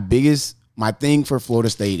 my thing for Florida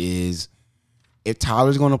State is if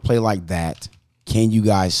Tyler's going to play like that, can you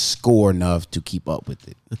guys score enough to keep up with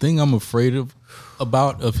it? The thing I'm afraid of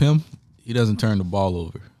him, he doesn't turn the ball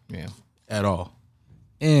over. Yeah. At all.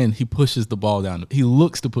 And he pushes the ball down. He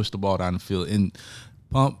looks to push the ball down the field. And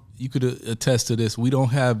Pump, you could attest to this. We don't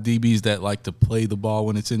have DBs that like to play the ball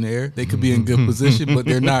when it's in the air. They could be in good position, but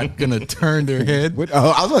they're not going to turn their head.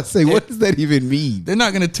 I was about to say, what does that even mean? They're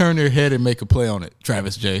not going to turn their head and make a play on it,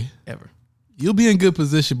 Travis J. Ever. You'll be in good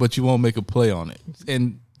position, but you won't make a play on it.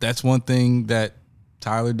 And that's one thing that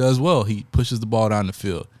Tyler does well. He pushes the ball down the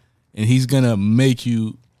field, and he's going to make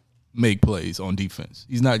you make plays on defense.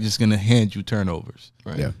 He's not just going to hand you turnovers.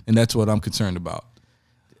 Right. Yeah. And that's what I'm concerned about.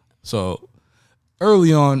 So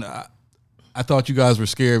early on, I thought you guys were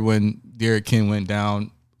scared when Derek King went down.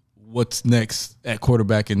 What's next at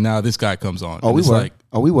quarterback? And now this guy comes on. Oh, we were.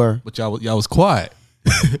 We were. But y'all was quiet.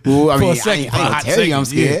 Well, I mean, For a second, I ain't gonna tell you I'm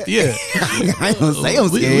scared. Yeah. I ain't gonna say I'm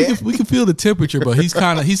scared. We can feel the temperature, but he's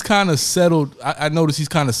kind of settled. I noticed he's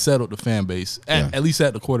kind of settled the fan base, at least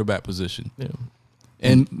at the quarterback position. Yeah.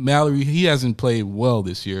 And Mallory, he hasn't played well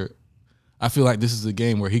this year. I feel like this is a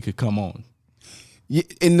game where he could come on. Yeah,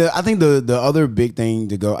 and I think the other big thing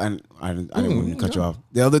to go, and I didn't want to cut you off.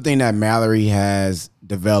 The other thing that Mallory has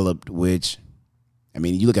developed, which I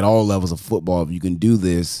mean, you look at all levels of football. If you can do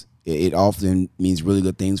this, it often means really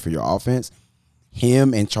good things for your offense.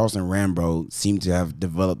 Him and Charleston Rambo seem to have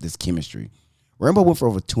developed this chemistry. Rambo went for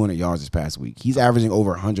over 200 yards this past week. He's averaging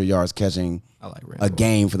over 100 yards catching a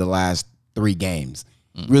game for the last 3 games.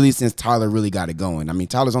 Really, since Tyler really got it going. I mean,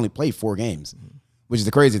 Tyler's only played 4 games, which is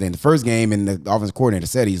the crazy thing. The first game, and the offensive coordinator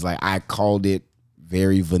said, he's like, I called it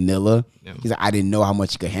very vanilla. Yeah. He's like, I didn't know how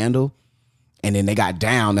much he could handle. And then they got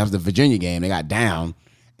down. That was the Virginia game. They got down,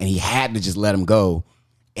 and he had to just let him go,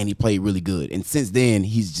 and he played really good. And since then,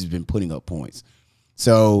 he's just been putting up points.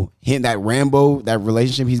 So him, that Rambo, that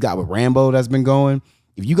relationship he's got with Rambo that's been going,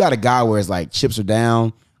 if you got a guy where it's like chips are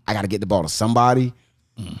down, I got to get the ball to somebody,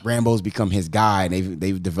 Rambo's become his guy, and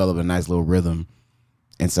they've developed a nice little rhythm.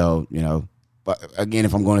 And so, you know, but again,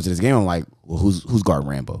 if I'm going into this game, I'm like, well, who's guarding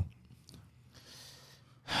Rambo?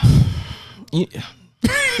 Yeah.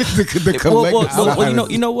 Well,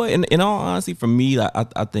 you know what? In all honesty, for me,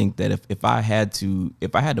 I think that if I had to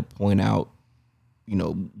point out, you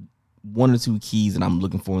know, 1 or 2 keys that I'm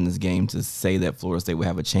looking for in this game to say that Florida State would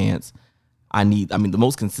have a chance, the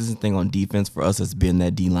most consistent thing on defense for us has been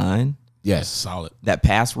that D-line. Yes, solid. That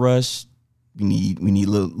pass rush, we need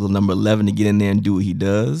little number 11 to get in there and do what he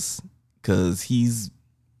does, because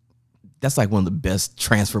that's like one of the best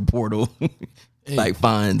transfer portal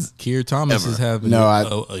finds. Keir Thomas ever. is having a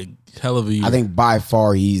hell of a year. I think by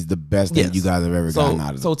far he's the best thing you guys have ever gotten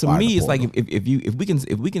out of. So to me, it's like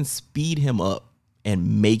if we can speed him up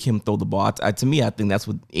and make him throw the ball. To me, I think that's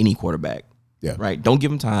with any quarterback. Yeah. Right. Don't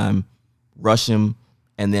give him time, rush him,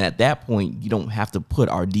 and then at that point, you don't have to put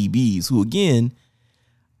our DBs, who again,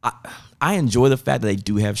 I enjoy the fact that they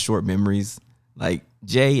do have short memories. Like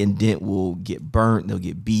Jay and Dent will get burnt, they'll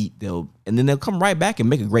get beat, and then they'll come right back and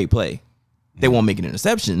make a great play. They won't make an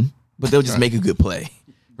interception, but they'll just make a good play,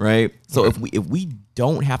 right? So if we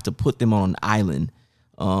don't have to put them on an island,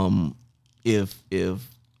 if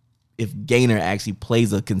Gaynor actually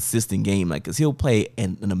plays a consistent game, like, because he'll play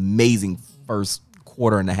an amazing first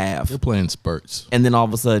quarter and a half. They're playing spurts. And then all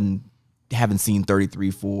of a sudden, haven't seen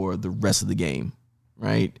 33 for the rest of the game,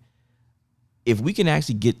 right? If we can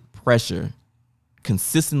actually get pressure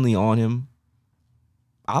consistently on him,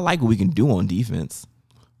 I like what we can do on defense.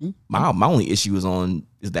 My only issue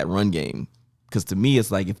is that run game, because to me it's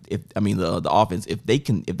like if the offense, if they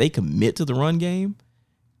commit to the run game,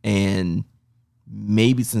 and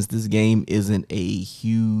maybe since this game isn't a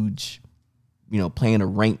huge, playing a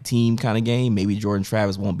ranked team kind of game, maybe Jordan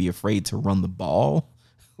Travis won't be afraid to run the ball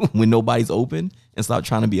when nobody's open and stop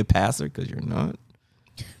trying to be a passer, because you're not.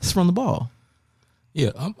 Just run the ball. Yeah,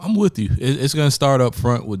 I'm with you. It's going to start up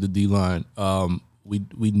front with the D-line.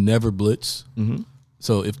 We never blitz. Mm-hmm.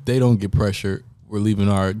 So if they don't get pressure, we're leaving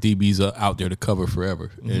our DBs out there to cover forever.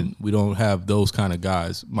 Mm-hmm. And we don't have those kind of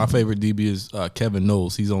guys. My favorite DB is Kevin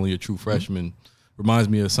Knowles. He's only a true freshman. Mm-hmm. Reminds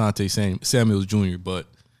me of Asante Samuels Jr., but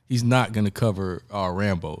he's not going to cover our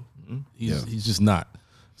Rambo. Mm-hmm. He's just not.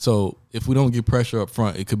 So if we don't get pressure up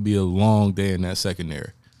front, it could be a long day in that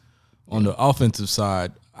secondary. On the offensive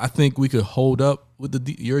side, I think we could hold up with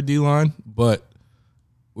your D-line, but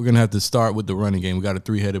we're going to have to start with the running game. We got a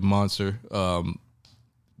 3-headed monster.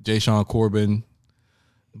 Ja'Shawn Corbin,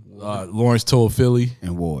 Lawrence Toafili,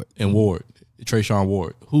 and Ward, Trayshawn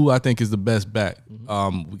Ward, who I think is the best back.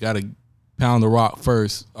 We got to pound the rock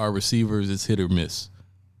first. Our receivers is hit or miss,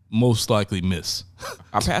 most likely miss.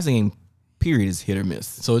 Our passing game, period, is hit or miss.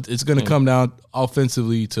 So it's going to come down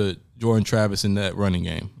offensively to Jordan Travis in that running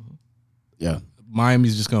game. Yeah,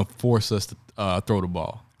 Miami's just going to force us to throw the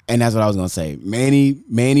ball, and that's what I was going to say.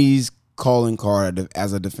 Manny's calling card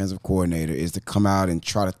as a defensive coordinator is to come out and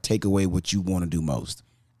try to take away what you want to do most.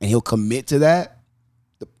 And he'll commit to that.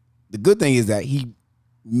 The good thing is that he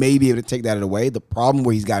may be able to take that away. The problem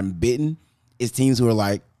where he's gotten bitten is teams who are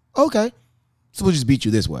like, okay, so we'll just beat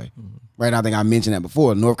you this way. Mm-hmm. Right? I think I mentioned that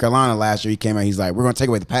before. North Carolina last year, he came out, he's like, we're going to take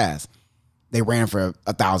away the pass. They ran for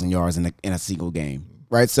 1,000 yards in a single game.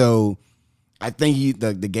 Right? So I think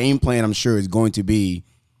the game plan, I'm sure, is going to be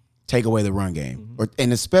take away the run game,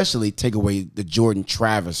 and especially take away the Jordan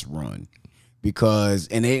Travis run, because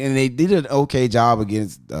they did an okay job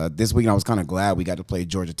against this week. And I was kind of glad we got to play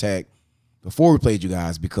Georgia Tech before we played you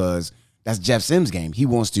guys, because that's Jeff Sims' game. He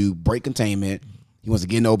wants to break containment. He wants to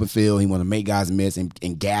get in the open field. He wants to make guys miss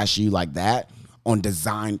and gash you like that on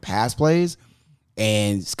design pass plays.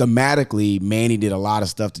 And schematically, Manny did a lot of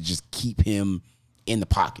stuff to just keep him in the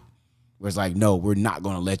pocket, where it's like, no, we're not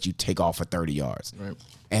going to let you take off for 30 yards. Right.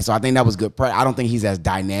 And so I think that was good. I don't think he's as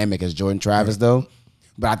dynamic as Jordan Travis, though.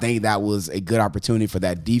 But I think that was a good opportunity for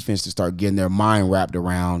that defense to start getting their mind wrapped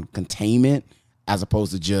around containment, as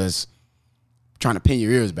opposed to just trying to pin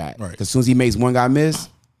your ears back. Right. Because as soon as he makes one guy miss,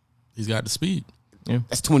 He's got the speed.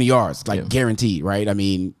 that's 20 yards, like guaranteed, right? I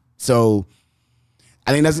mean, so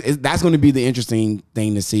I think that's going to be the interesting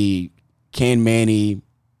thing to see. Can Manny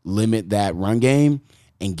limit that run game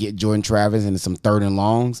and get Jordan Travis into some 3rd and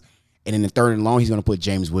longs? And in the 3rd and long, he's going to put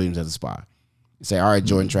James Williams at the spot. Say, all right,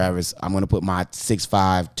 Jordan Travis, I'm going to put my 6'5",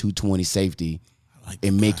 220 safety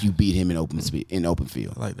and make you beat him in open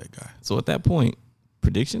field. I like that guy. So at that point,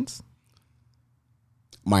 predictions?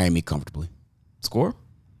 Miami comfortably. Score?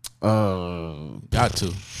 Got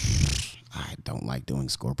to. I don't like doing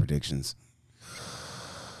score predictions.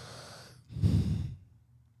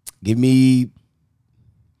 Give me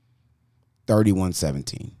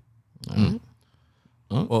 31-17.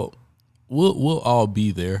 Well, we'll all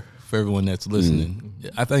be there for everyone that's listening.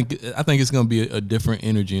 I think it's going to be a different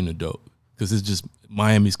energy in the dope because it's just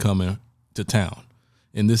Miami's coming to town.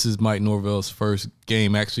 And this is Mike Norvell's first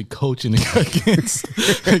game actually coaching against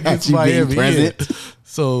Miami. Yeah.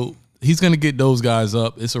 So he's going to get those guys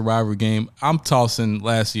up. It's a rivalry game. I'm tossing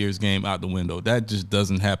last year's game out the window. That just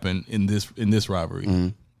doesn't happen in this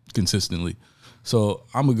rivalry consistently. So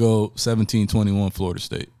I'm going to go 17-21 Florida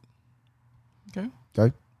State.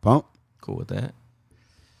 Okay. Pump. Cool with that.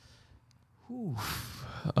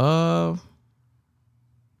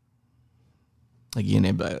 Again,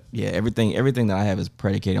 everything that I have is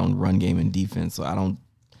predicated on run game and defense. So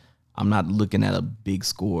I'm not looking at a big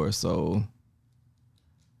score. So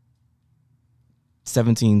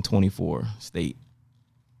 17-24 State.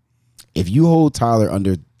 If you hold Tyler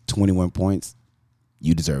under 21 points,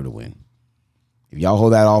 you deserve to win. If y'all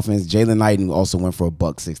hold that offense, Jalen Knighton also went for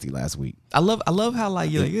 $160 last week. I love how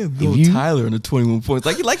like you're like, Tyler under 21 points.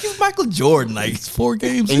 Like he's Michael Jordan. Like it's 4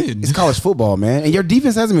 games in. It's college football, man. And your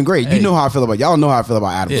defense hasn't been great. You know how I feel about y'all know how I feel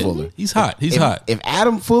about Adam Fuller. He's hot. He's hot. If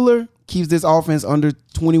Adam Fuller keeps this offense under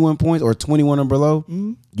 21 points or 21 or below,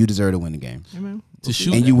 you deserve to win the game. To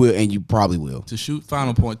shoot, and you will, and you probably will. To shoot,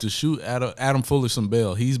 final point, to shoot Adam Fuller some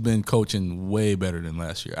bail. He's been coaching way better than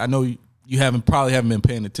last year. I know you probably haven't been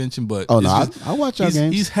paying attention, but I watch our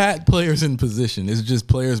games. He's had players in position. It's just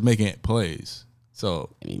players making plays.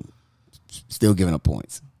 So I mean, still giving up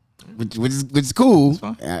points, which is cool.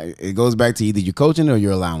 It goes back to either you're coaching or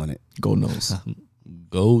you're allowing it. Go Noles.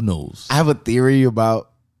 Go Noles. I have a theory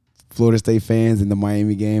about Florida State fans in the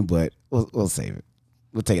Miami game, but we'll save it.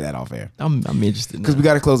 We'll take that off air. I'm interested because we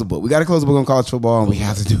got to close the book. We got to close the book on college football, and we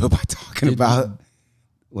have to do it by talking about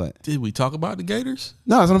what? Did we talk about the Gators?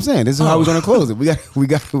 No, that's what I'm saying. This is how we're gonna close it. We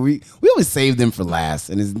always save them for last,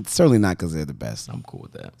 and it's certainly not because they're the best. I'm cool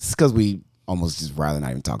with that. It's because we almost just rather not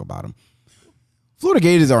even talk about them. Florida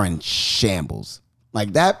Gators are in shambles.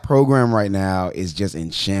 Like that program right now is just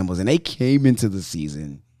in shambles, and they came into the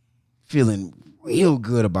season feeling real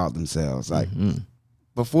good about themselves. Like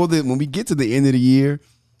when we get to the end of the year,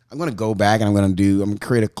 I'm gonna go back and I'm gonna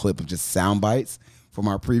create a clip of just sound bites from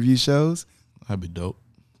our preview shows. That'd be dope.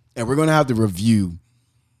 And we're gonna have to review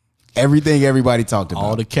everything everybody talked about.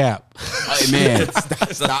 All the cap. Hey, man,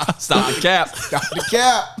 stop the cap. Stop the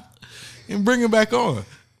cap. And bring it back on.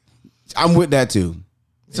 I'm with that too.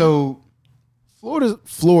 So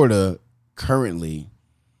Florida currently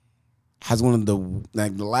has one of the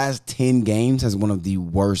last 10 games has one of the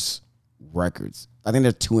worst records. I think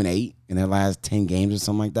they're 2-8 in their last 10 games or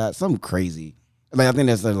something like that. Something crazy. Like I think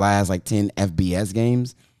that's their last 10 FBS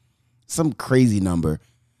games. Some crazy number.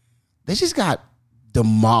 They just got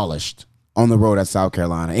demolished on the road at South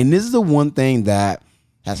Carolina. And this is the one thing that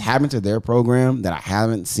has happened to their program that I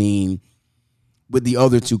haven't seen with the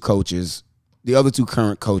other two coaches, the other two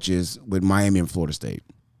current coaches with Miami and Florida State.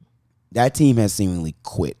 That team has seemingly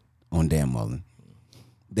quit on Dan Mullen.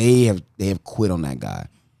 They have quit on that guy.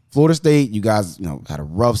 Florida State, you guys had a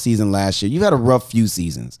rough season last year. You've had a rough few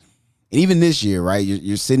seasons. And even this year, right,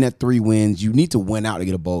 you're sitting at 3 wins. You need to win out to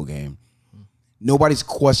get a bowl game. Nobody's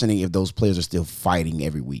questioning if those players are still fighting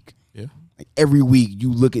every week. Yeah. Like every week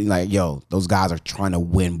you look at those guys are trying to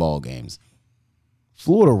win ball games.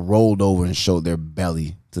 Florida rolled over and showed their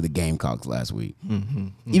belly to the Gamecocks last week.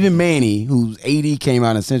 Even Manny, whose AD came out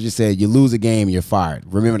and essentially said, you lose a game, you're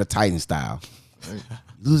fired. Remember the Titan style. You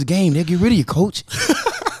lose a game, they'll get rid of you, coach.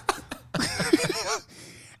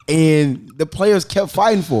 And the players kept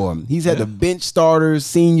fighting for him. He's had the bench starters,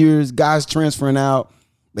 seniors, guys transferring out.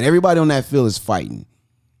 But everybody on that field is fighting.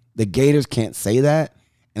 The Gators can't say that.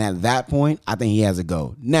 And at that point, I think he has to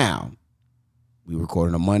go. Now, we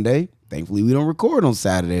recorded on Monday. Thankfully, we don't record on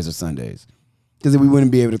Saturdays or Sundays because we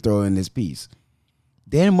wouldn't be able to throw in this piece.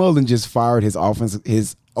 Dan Mullen just fired his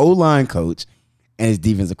O-line coach and his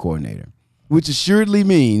defensive coordinator, which assuredly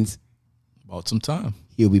means about some time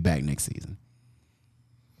he'll be back next season.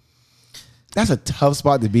 That's a tough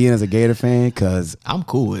spot to be in as a Gator fan because I'm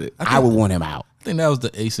cool with it. I would want him out. I think that was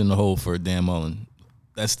the ace in the hole for Dan Mullen.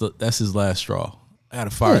 That's his last straw. I got to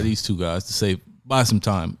fire these two guys to buy some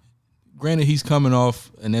time. Granted, he's coming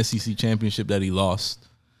off an SEC championship that he lost,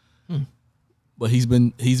 but he's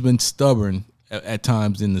been stubborn at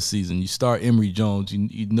times in the season. You start Emory Jones,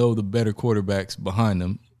 you know the better quarterbacks behind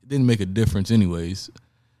him. It didn't make a difference anyways.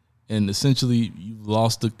 And essentially, you've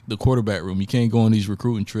lost the quarterback room. You can't go on these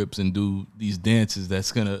recruiting trips and do these dances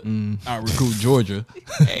that's going to out-recruit Georgia.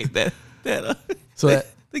 Hey, the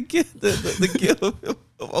gift of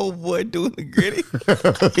old boy doing the gritty.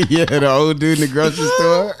 Yeah, the old dude in the grocery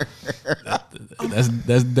store.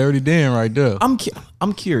 That's Dirty Dan right there.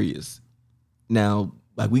 I'm curious. Now,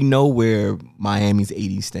 like, we know where Miami's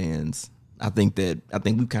 80 stands. I think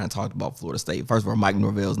we've kind of talked about Florida State. First of all, Mike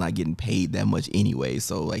Norvell's not getting paid that much anyway,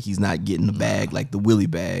 so like he's not getting the bag like the Willie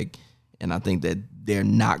bag. And I think that they're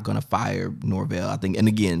not gonna fire Norvell. I think, and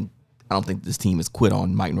again, I don't think this team has quit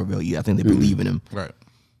on Mike Norvell either. I think they believe in him. Right.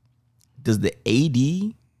 Does the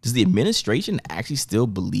administration actually still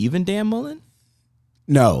believe in Dan Mullen?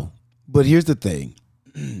 No, but here's the thing,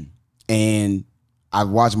 and I've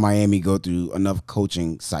watched Miami go through enough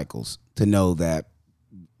coaching cycles to know that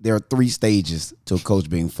there are 3 stages to a coach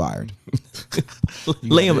being fired.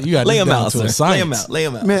 Lay him out, sir. Lay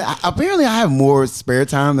him out. Man, apparently I have more spare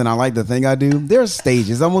time than I like to think I do. There are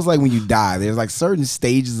stages, almost like when you die. There's like certain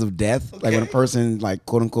stages of death, like when a person like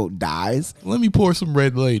quote unquote dies. Let me pour some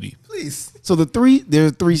Red Lady, please. So there are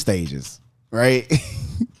 3 stages, right?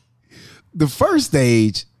 The first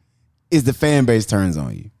stage is the fan base turns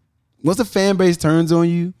on you. Once the fan base turns on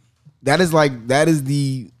you, that is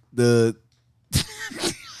the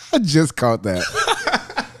I just caught that.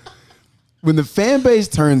 When the fan base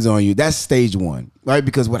turns on you, that's stage 1, right?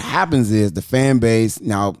 Because what happens is the fan base,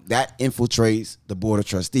 now that infiltrates the board of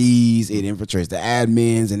trustees, it infiltrates the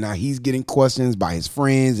admins, and now he's getting questions by his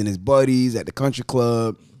friends and his buddies at the country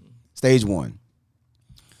club. Stage 1.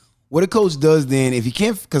 What a coach does then, if he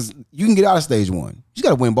can't, because you can get out of stage 1, you just got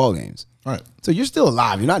to win ball games. All right. So you're still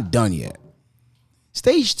alive. You're not done yet.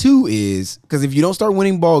 Stage 2 is, because if you don't start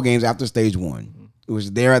winning ball games after stage 1, it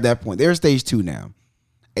was there at that point. They're stage 2 now.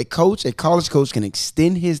 A college coach can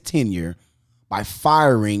extend his tenure by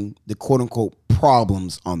firing the quote-unquote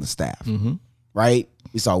problems on the staff, right?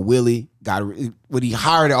 We saw Willie when he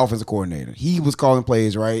hired the offensive coordinator. He was calling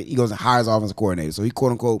plays, right? He goes and hires the offensive coordinator. So he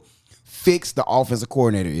quote-unquote fixed the offensive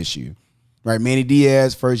coordinator issue, right? Manny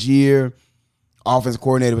Diaz, first year, offensive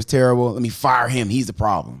coordinator was terrible. Let me fire him. He's the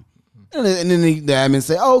problem. And then the admin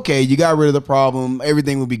say, oh, okay, you got rid of the problem.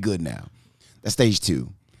 Everything will be good now. That's stage 2.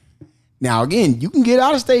 Now, again, you can get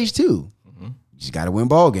out of stage 2. You just got to win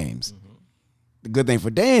ball games. The good thing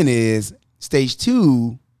for Dan is stage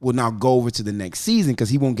 2 will now go over to the next season because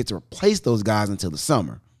he won't get to replace those guys until the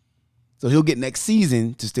summer. So he'll get next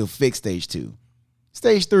season to still fix stage 2.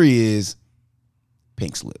 Stage 3 is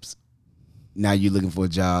pink slips. Now you're looking for a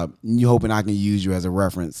job. You're hoping I can use you as a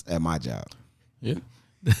reference at my job. Yeah.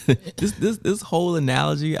 This whole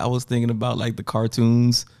analogy, I was thinking about like the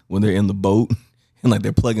cartoons when they're in the boat and like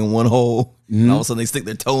they're plugging one hole and all of a sudden they stick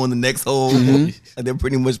their toe in the next hole. Like they're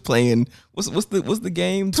pretty much playing what's the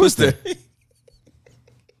game? Twister.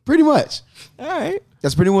 Pretty much. All right.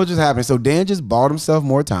 That's pretty much what's happening. So Dan just bought himself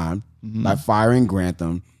more time by firing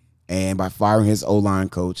Grantham and by firing his O-line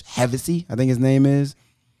coach, Hevesy, I think his name is.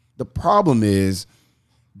 The problem is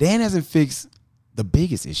Dan hasn't fixed the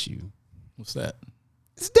biggest issue. What's that?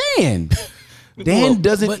 It's Dan. Dan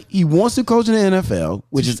he wants to coach in the NFL,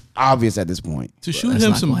 which is obvious at this point. To shoot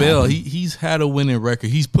him some bail, he's had a winning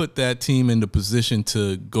record. He's put that team in the position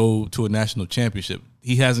to go to a national championship.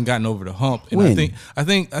 He hasn't gotten over the hump. And when? I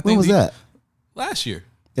think when was that? Last year.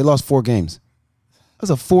 They lost 4 games. They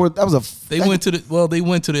went to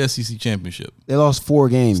the SEC championship. They lost 4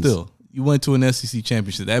 games. Still, you went to an SEC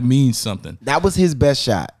championship. That means something. That was his best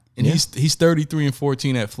shot. And he's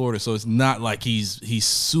 33-14 at Florida, so it's not like he's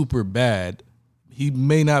super bad. He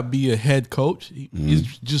may not be a head coach.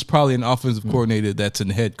 He's just probably an offensive coordinator that's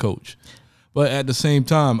a head coach. But at the same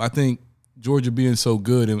time, I think Georgia being so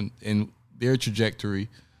good in their trajectory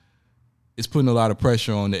is putting a lot of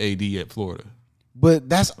pressure on the AD at Florida. But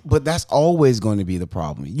that's always going to be the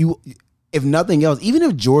problem. If nothing else, even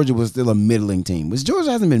if Georgia was still a middling team, which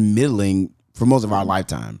Georgia hasn't been middling for most of our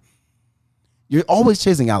lifetime, you're always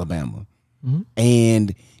chasing Alabama.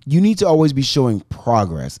 And you need to always be showing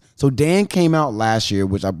progress. So Dan came out last year,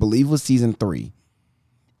 which I believe was season 3,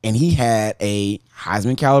 and he had a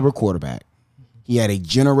Heisman caliber quarterback. He had a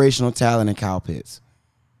generational talent in Kyle Pitts.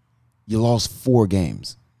 You lost 4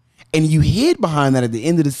 games. And you hid behind that at the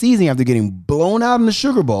end of the season after getting blown out in the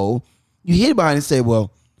Sugar Bowl You hid behind and say,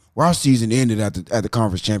 well, our season ended at the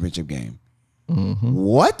conference championship game.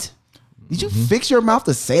 What? Did you fix your mouth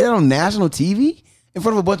to say that on national TV in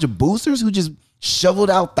front of a bunch of boosters who just shoveled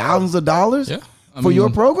out thousands of dollars for your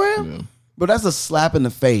program? Yeah. But that's a slap in the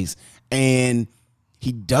face. And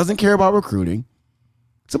he doesn't care about recruiting.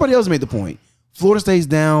 Somebody else made the point. Florida State's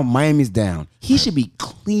down, Miami's down. He should be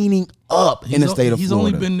cleaning up in the state of Florida. He's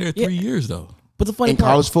only been there 3 years though. But the funny in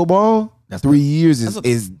college football, 3 years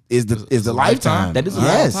is the lifetime. That is a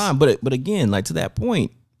lifetime. But again, like to that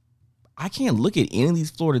point, I can't look at any of these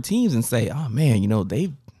Florida teams and say, oh man,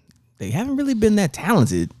 they haven't really been that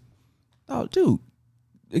talented. Oh, dude.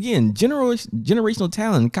 Again, generational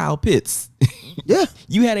talent, Kyle Pitts. Yeah.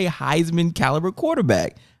 You had a Heisman caliber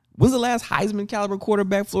quarterback. When's the last Heisman caliber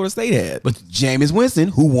quarterback Florida State had? But Jameis Winston,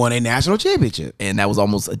 who won a national championship. And that was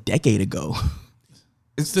almost a decade ago.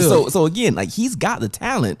 Still, so again, like he's got the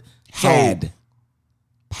talent.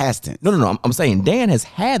 Past tense. No. I'm saying Dan has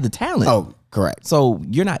had the talent. Oh, correct. So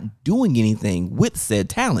you're not doing anything with said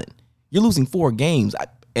talent. You're losing 4 games.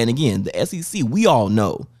 And again, the SEC, we all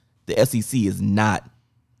know the SEC is not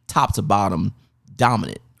top to bottom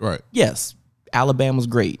dominant. Right. Yes, Alabama's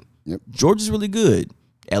great. Yep. Georgia's really good.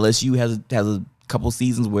 LSU has a couple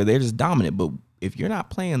seasons where they're just dominant. But if you're not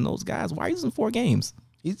playing those guys, why are you losing 4 games?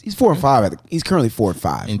 He's 4-5. He's currently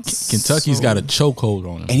 4-5. And Kentucky's got a chokehold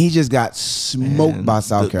on him. And he just got smoked by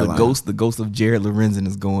South Carolina. The ghost of Jared Lorenzen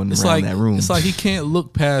is going around that room. It's like he can't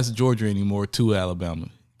look past Georgia anymore to Alabama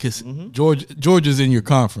because Georgia's in your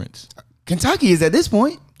conference. Kentucky is at this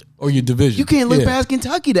point. Or your division. You can't look past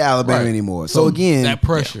Kentucky to Alabama anymore. So again, that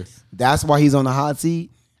pressure. That's why he's on the hot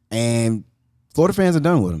seat. And Florida fans are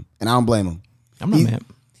done with him. And I don't blame him. I'm not mad.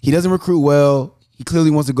 He doesn't recruit well. He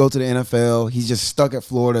clearly wants to go to the NFL. He's just stuck at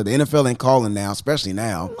Florida. The NFL ain't calling now, especially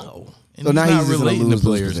now. No. And so now he's just relating to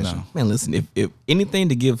players now. Man, listen, if anything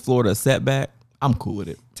to give Florida a setback, I'm cool with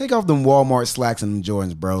it. Take off them Walmart slacks and them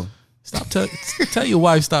Jordans, bro. Tell your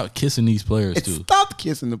wife stop kissing these players too. Stop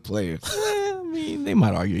kissing the players. I mean, they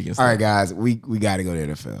might argue against All that. right, guys, we got to go to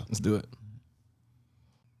the NFL. Let's do it.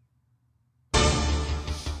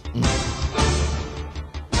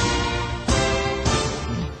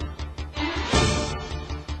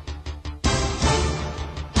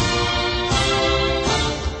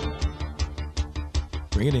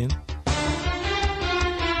 Bring it in.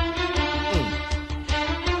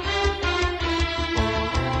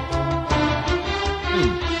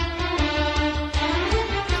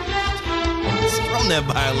 Strum that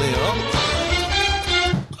violin.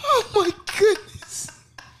 Oh my goodness.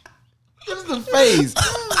 What's the face?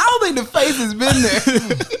 I don't think the face has been there.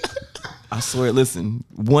 I swear, listen,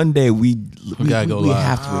 one day we gotta go live.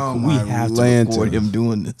 have to record him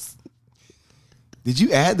doing this. Did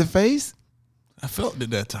you add the face? I felt it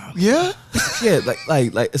that time. Yeah? Yeah,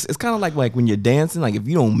 like it's kind of like when you're dancing, like if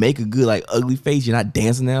you don't make a good like ugly face, you're not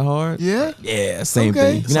dancing that hard. Yeah? Yeah, same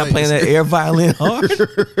Okay. thing. You're not playing that air violin hard.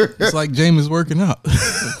 It's like Jameis working out.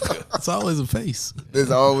 It's always a face. There's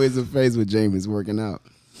always a face with Jameis working out.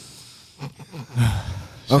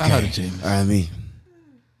 Shout out to Jameis. All right,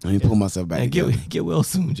 let me pull myself back together. Get well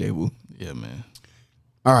soon, J-Woo. Yeah, man.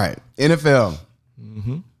 All right, NFL.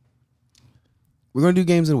 We're going to do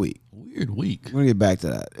games of the week. Weird week. We're going to get back to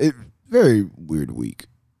that. Very weird week.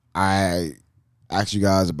 I asked you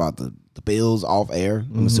guys about the Bills off air.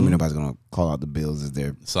 I'm assuming nobody's going to call out the Bills as their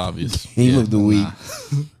It's obvious. game of the week.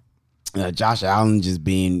 Josh Allen just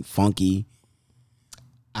being funky.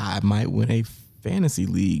 I might win a fantasy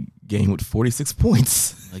league game with 46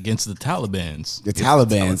 points Against the Talibans. The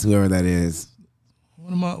Talibans, whoever that is.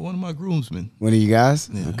 One of my groomsmen. One of you guys?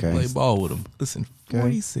 Yeah, Okay. play ball with him. Listen,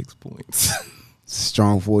 46 points.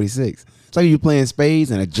 Strong 46. It's like you playing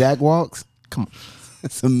spades and a jack walks. Come on.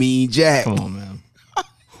 That's a mean jack. Come on, man.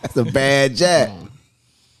 That's a bad jack.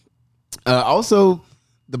 Also,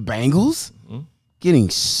 the Bengals getting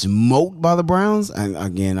smoked by the Browns. And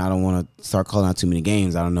again, I don't want to start calling out too many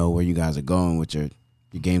games. I don't know where you guys are going with your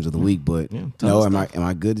games of the week, but no, am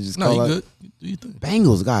I good to just call No, out? you good. Do you think?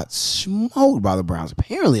 Bengals got smoked by the Browns.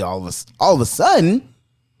 Apparently, all of a sudden,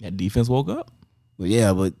 That defense woke up.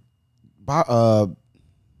 but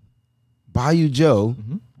Bayou Joe,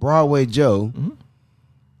 Broadway Joe,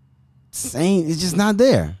 it's just not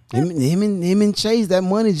there. Him and Chase, that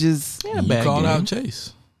money just Yeah, You bad called game. out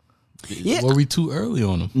Chase. Yeah. Were we too early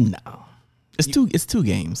on him? No. It's two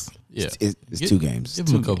games. Yeah. it's 2 games. Give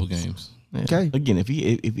him a couple games. Yeah. Okay. Again, if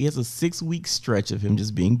he has a 6-week stretch of him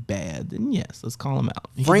just being bad, then yes, let's call him out.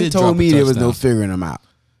 Frank did told drop a me there was no touchdown. figuring him out.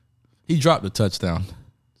 He dropped a touchdown.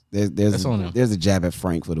 There's on him. a jab at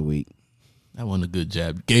Frank for the week. That wasn't a good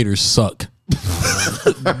jab. Gators suck.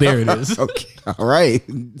 There it is. Okay, all right.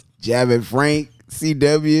 Jab at Frank,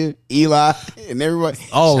 CW, Eli, and everybody.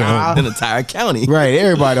 All Shaw. of them, the entire county. Right,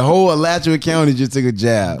 everybody. The whole Alachua County just took a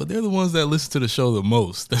jab. But they're the ones that listen to the show the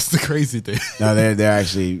most. That's the crazy thing. No, they're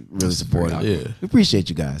actually really supportive. Yeah. We appreciate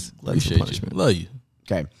you guys. Appreciate you. Love you.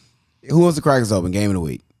 Okay. Who wants to crack us open? Game of the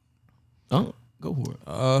week. Oh, go for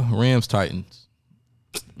it. Rams Titans.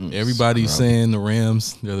 Everybody's saying the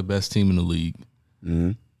Rams, they're the best team in the league.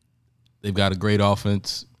 Mm-hmm. They've got a great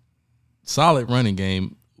offense, solid running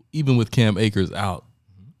game, even with Cam Akers out.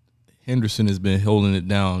 Henderson has been holding it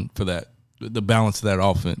down for that, the balance of that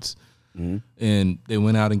offense. Mm-hmm. And they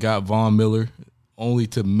went out and got Von Miller only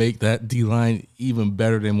to make that D-line even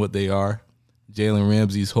better than what they are. Jalen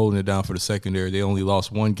Ramsey's holding it down for the secondary. They only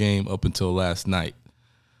lost one game up until last night.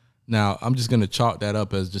 Now, I'm just going to chalk that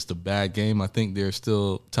up as just a bad game. I think they're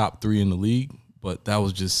still top 3 in the league, but that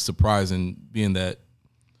was just surprising, being that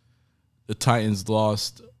the Titans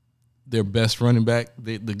lost their best running back,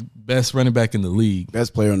 the best running back in the league.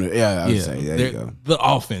 Best player on the I would say. There you go. The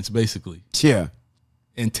offense, basically. Yeah.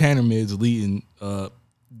 And Tanner Mid's leading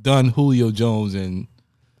Dunn, Julio Jones, and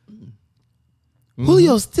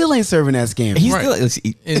Julio still ain't serving that scampi.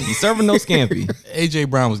 He's serving no scampi. A.J.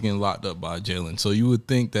 Brown was getting locked up by Jalen, so you would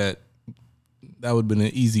think that would have been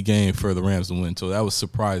an easy game for the Rams to win. So that was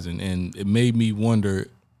surprising, and it made me wonder,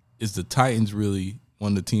 is the Titans really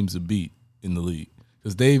one of the teams to beat in the league?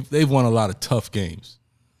 Because they've won a lot of tough games.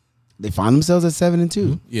 They find themselves at 7-2.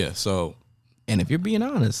 Mm-hmm. Yeah, so. And if you're being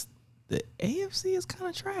honest, the AFC is kind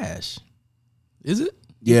of trash. Is it?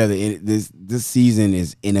 Yeah, this season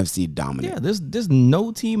is NFC dominant. Yeah, there's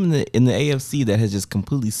no team in the AFC that has just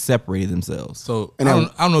completely separated themselves. So I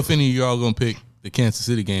don't know if any of y'all gonna pick the Kansas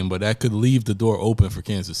City game, but that could leave the door open for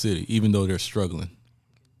Kansas City, even though they're struggling.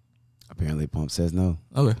 Apparently, Pump says no.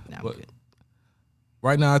 Okay,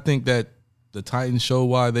 right now I think that the Titans show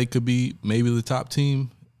why they could be maybe the top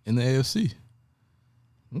team in the AFC.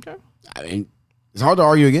 Okay, I mean, it's hard to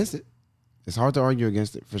argue against it. It's hard to argue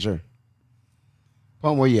against it for sure.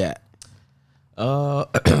 Pump, where you at?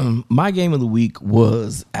 My game of the week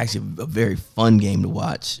was actually a very fun game to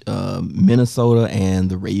watch. Minnesota and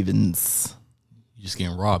the Ravens. You're just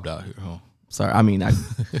getting robbed out here, huh? Sorry, I mean,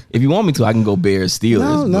 if you want me to, I can go Bears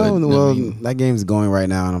Steelers. No. Well, that game's going right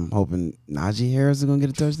now, and I'm hoping Najee Harris is gonna get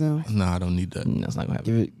a touchdown. No, I don't need that. That's not gonna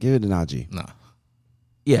happen. Give it to Najee. Nah.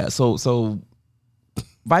 Yeah. So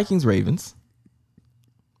Vikings Ravens.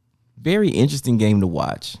 Very interesting game to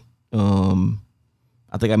watch.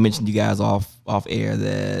 I think I mentioned you guys off air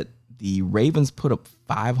that the Ravens put up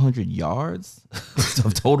 500 yards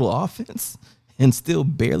of total offense and still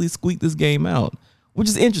barely squeaked this game out, which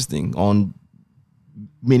is interesting on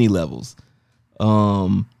many levels.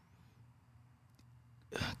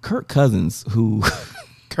 Kirk Cousins, who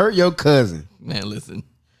Kurt, your cousin. Man, listen,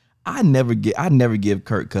 I never give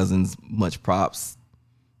Kirk Cousins much props,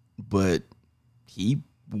 but he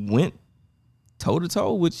went toe to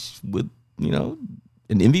toe with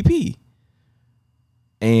an MVP,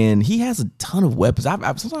 and he has a ton of weapons. I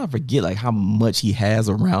sometimes I forget like how much he has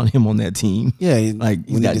around him on that team. Yeah, he's got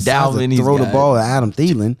Dalvin. Throw the ball to Adam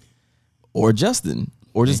Thielen or Justin,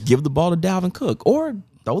 or just give the ball to Dalvin Cook, or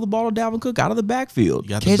throw the ball to Dalvin Cook out of the backfield. You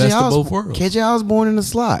got the best of both worlds. KJ Osborne in the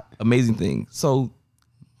slot. Amazing thing. So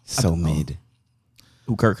mid.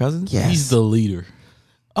 Who, Kirk Cousins? Yes. He's the leader.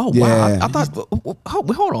 Oh Yeah. wow! I thought.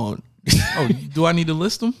 Hold on. Oh, do I need to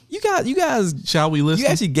list them? You guys. Shall we list You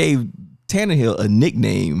them? actually gave Tannehill a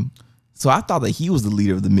nickname, so I thought that he was the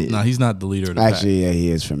leader of the mid. No, he's not the leader of the Actually, yeah, he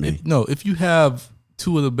is for me. If you have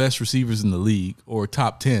two of the best receivers in the league or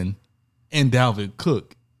top 10 and Dalvin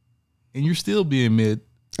Cook, and you're still being mid.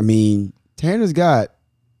 I mean, Tanner's got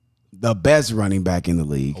the best running back in the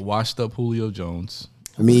league. A washed up Julio Jones.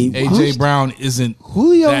 I mean, A.J. Brown isn't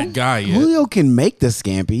that guy yet. Julio can make the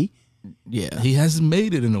scampi. Yeah, he hasn't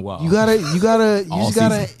made it in a while. You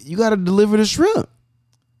gotta deliver the shrimp.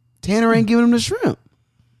 Tanner ain't giving him the shrimp.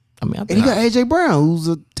 I mean, and he got A.J. Brown, who's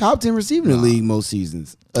a top 10 receiver in the league most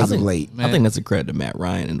seasons as of late. I think that's a credit to Matt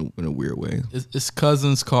Ryan in a weird way. It's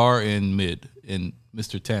Cousins, Carr, and mid, and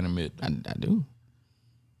Mr. Tanner mid. I do.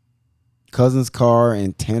 Cousins, Carr,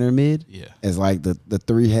 and Tanner mid. Yeah, as like the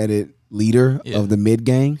 3-headed leader of the mid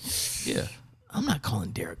gang. Yeah, I'm not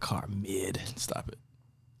calling Derek Carr mid. Stop it.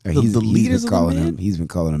 He's been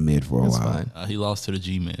calling him mid for a while. Fine. He lost to the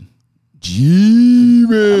G-Man.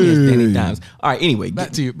 G-Man. I mean, it's Danny Dimes. All right. Anyway, back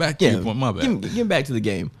to your point. My bad. Getting back to the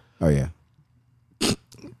game. Oh yeah.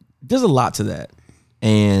 There's a lot to that,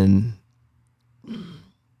 and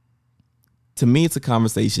to me, it's a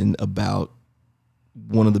conversation about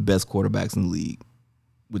one of the best quarterbacks in the league,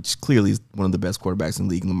 which clearly is one of the best quarterbacks in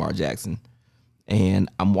the league, Lamar Jackson.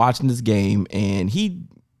 and I'm watching this game, and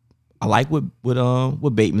I like what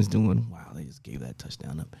Bateman's doing. Wow, they just gave that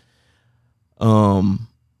touchdown up.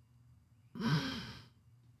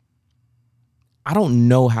 I don't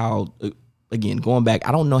know how. Again, going back,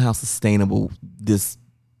 I don't know how sustainable this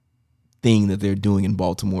thing that they're doing in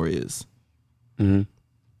Baltimore is. Mm-hmm.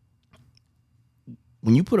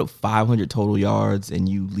 When you put up 500 total yards and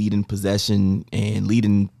you lead in possession and lead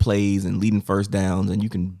in plays and lead in first downs, and you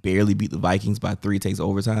can barely beat the Vikings by 3, it takes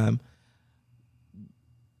overtime.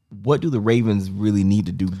 What do the Ravens really need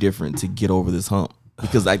to do different to get over this hump?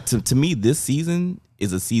 Because to me, this season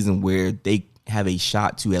is a season where they have a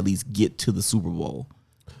shot to at least get to the Super Bowl.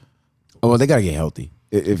 Oh, well, they got to get healthy.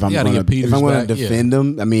 If I'm going to defend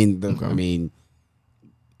them, I mean,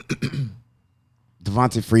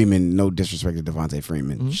 Devontae Freeman, no disrespect to Devontae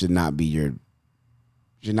Freeman, should not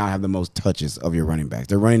have the most touches of your running backs.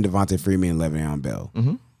 They're running Devontae Freeman and Le'Veon Bell.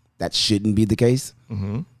 That shouldn't be the case.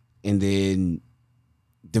 And then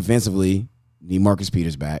defensively, need Marcus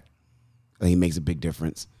Peters back. I think he makes a big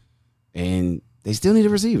difference. And they still need a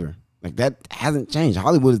receiver. Like, that hasn't changed.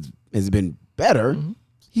 Hollywood has been better.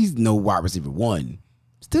 He's no wide receiver 1.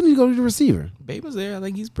 Still need to go to the receiver. Bateman's there. I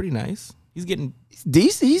think he's pretty nice. He's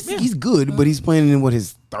decent. He's good, but he's playing in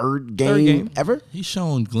his third game ever. He's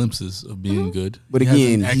shown glimpses of being good, but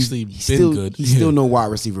again, he's still good. He's still no wide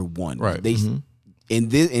receiver 1. Right.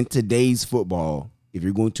 In today's football, if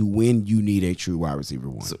you're going to win, you need a true wide receiver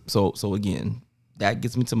 1. So again, that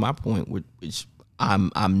gets me to my point, which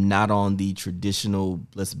I'm not on the traditional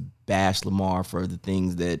let's bash Lamar for the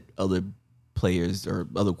things that other players or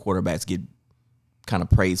other quarterbacks get kind of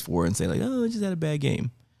praised for and say like, oh, he just had a bad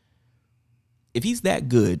game. If he's that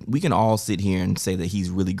good, we can all sit here and say that he's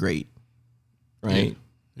really great, right?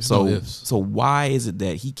 Yeah. So why is it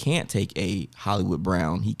that he can't take a Hollywood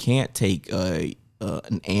Brown? He can't take an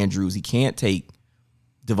Andrews. He can't take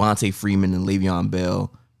Devontae Freeman and Le'Veon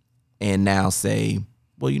Bell and now say,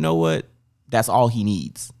 well, you know what? That's all he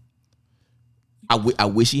needs. I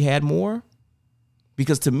wish he had more,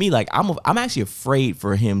 because to me, like I'm actually afraid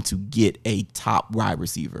for him to get a top wide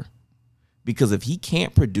receiver. Because if he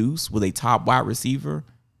can't produce with a top wide receiver,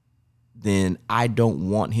 then I don't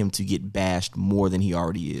want him to get bashed more than he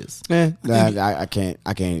already is. I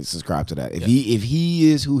can't subscribe to that. If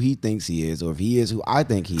he is who he thinks he is, or if he is who I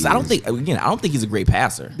think he is, I don't think he's a great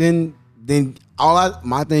passer. Then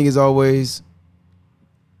my thing is always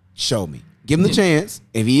show me, give him the chance.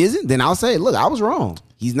 If he isn't, then I'll say, look, I was wrong.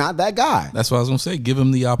 He's not that guy. That's what I was gonna say. Give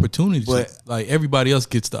him the opportunity. But like everybody else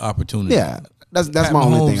gets the opportunity. Yeah. That's my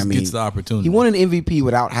only thing. I mean, gets the opportunity. He won an MVP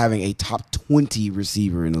without having a top 20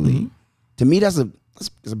 receiver in the league. To me, that's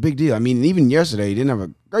a big deal. I mean, even yesterday, he didn't have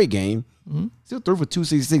a great game. Still threw for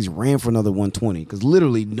 266, ran for another 120, because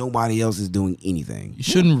literally nobody else is doing anything. You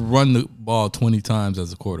shouldn't run the ball 20 times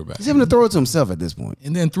as a quarterback. He's having to throw it to himself at this point.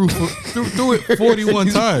 And then threw it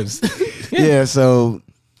 41 times. Yeah. So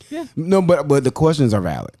no, but the questions are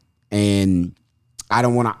valid, and I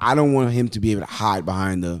don't want him to be able to hide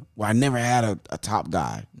behind I never had a top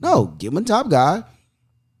guy. No, give him a top guy.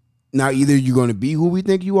 Now, either you're going to be who we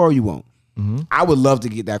think you are or you won't. I would love to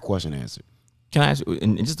get that question answered. Can I ask you,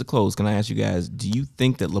 and just to close, can I ask you guys, do you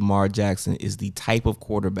think that Lamar Jackson is the type of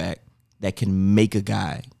quarterback that can make a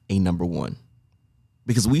guy a number 1?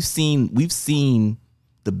 Because we've seen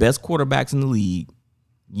the best quarterbacks in the league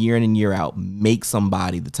year in and year out make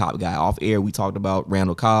somebody the top guy. Off air, we talked about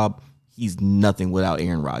Randall Cobb. He's nothing without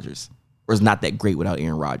Aaron Rodgers, or is not that great without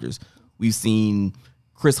Aaron Rodgers. We've seen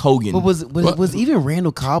Chris Hogan. But was even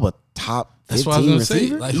Randall Cobb a top 15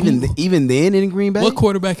 receiver? Like, even then in Green Bay? What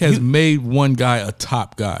quarterback has made one guy a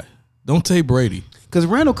top guy? Don't say Brady. Because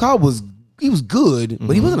Randall Cobb was good,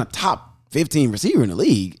 but he wasn't a top 15 receiver in the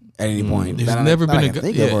league at any point. There's never been a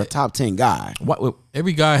guy or a top 10 guy.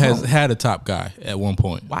 Every guy has had a top guy at one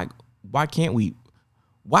point. Why can't we?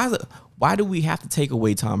 Why do we have to take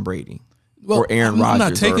away Tom Brady or Aaron Rodgers? I'm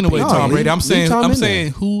not taking away Tom Brady. I'm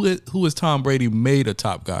saying who is Tom Brady made a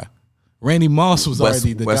top guy? Randy Moss was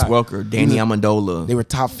already the Wes guy. Welker, Danny Amendola. They were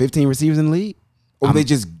top 15 receivers in the league? Or were they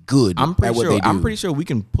just good at what they do? I'm pretty sure we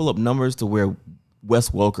can pull up numbers to where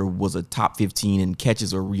Wes Welker was a top 15 in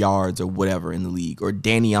catches or yards or whatever in the league, or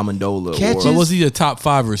Danny Amendola. Or was he a top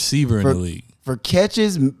 5 receiver in the league? For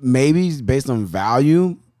catches, maybe based on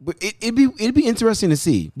value, but it'd be interesting to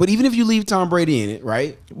see. But even if you leave Tom Brady in it,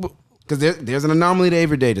 right? Because there's an anomaly to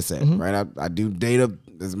every data set, right? I do data.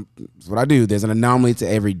 That's what I do. There's an anomaly to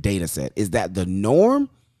every data set. Is that the norm,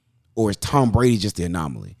 or is Tom Brady just the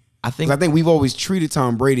anomaly? I think we've always treated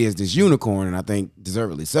Tom Brady as this unicorn, and I think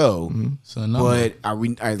deservedly so. Mm-hmm. So no. But are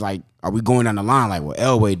we going down the line like, well,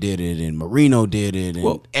 Elway did it and Marino did it,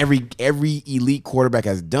 and every elite quarterback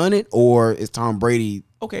has done it, or is Tom Brady?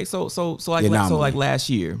 Okay, so like last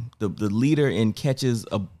year, the leader in catches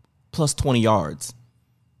of plus 20 yards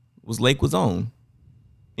was Lake Wazone,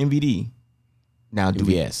 MVD. Now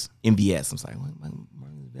MVS. MVS. I'm sorry.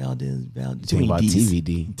 Valdez. Talking about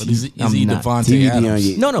TVD. But is he Devontae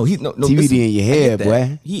Adams? No. TVD listen, in your head,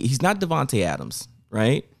 boy. He's not Devontae Adams,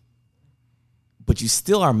 right? But you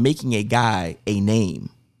still are making a guy a name.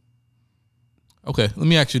 Okay, let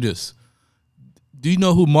me ask you this. Do you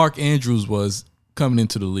know who Mark Andrews was coming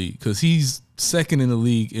into the league? Because he's second in the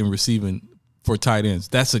league in receiving for tight ends.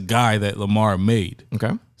 That's a guy that Lamar made.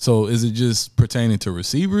 Okay. So is it just pertaining to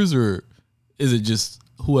receivers, or is it just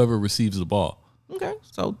whoever receives the ball? Okay,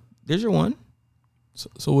 so there's your one.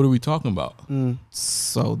 So what are we talking about?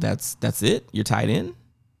 So that's it. You're tied in.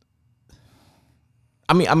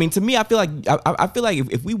 I mean, to me, I feel like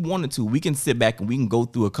if we wanted to, we can sit back and we can go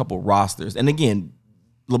through a couple rosters. And again,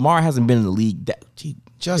 Lamar hasn't been in the league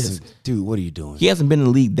Justin, dude, what are you doing? He hasn't been in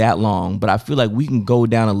the league that long, but I feel like we can go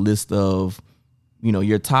down a list of,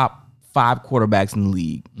 your top 5 quarterbacks in the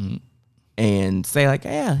league, and say like,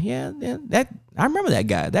 yeah, that I remember that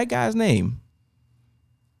guy. That guy's name.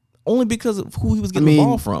 Only because of who he was getting the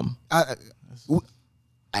ball from.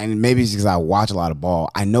 And maybe it's because I watch a lot of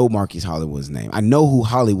ball. I know Marquise Hollywood's name. I know who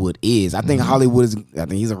Hollywood is. I think I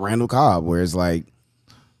think he's a Randall Cobb, where it's like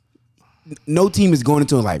no team is going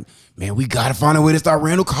into it like, man, we got to find a way to start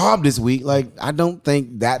Randall Cobb this week. Like, I don't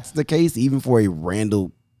think that's the case, even for a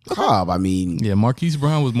Randall Cobb. I mean, yeah, Marquise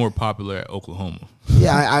Brown was more popular at Oklahoma.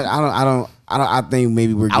 Yeah, I think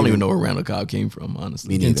maybe I don't even know where Randall Cobb came from,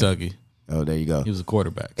 honestly. Kentucky. Oh, there you go. He was a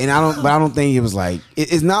quarterback. And I don't think it was like,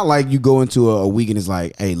 it's not like you go into a week and it's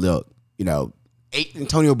like, hey, look,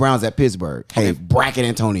 Antonio Brown's at Pittsburgh. Hey, bracket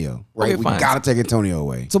Antonio, right? We got to take Antonio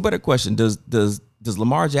away. So, better question: Does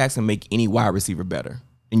Lamar Jackson make any wide receiver better,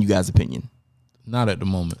 in you guys' opinion? Not at the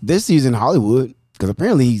moment. This season, Hollywood, because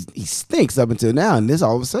apparently he stinks up until now, and this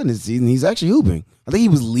all of a sudden this season he's actually hooping. I think he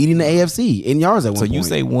was leading the AFC in yards at one point. So you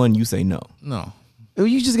say one, you say no. No.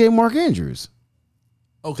 You just gave Mark Andrews.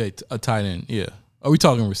 Okay, a tight end. Yeah. Are we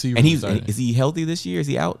talking receiver? And is he healthy this year? Is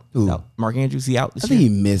he out? Who? Mark Andrews, he out this year? I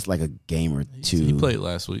think he missed like a game or two. He played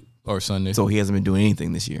last week or Sunday. So he hasn't been doing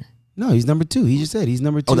anything this year. No, he's number 2. He just said he's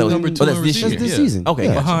number 2. Oh, that was number 2. That's this year. That's this season. Okay,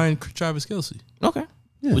 gotcha. Behind Travis Kelce. Okay,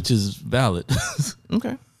 which is valid.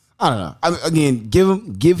 Okay. I don't know. Again,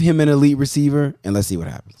 give him an elite receiver and let's see what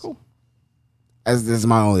happens. Cool. This is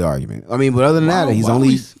my only argument. I mean, but other than that, he's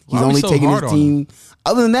only taking his team.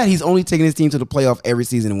 Other than that, he's only taking his team to the playoff every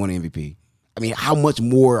season and won MVP. I mean, how much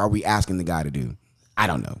more are we asking the guy to do? I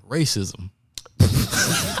don't know. Racism.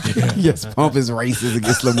 Yes, Pump is racist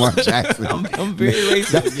against Lamar Jackson. I'm very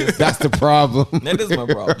racist. That's the problem. That is my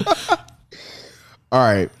problem. All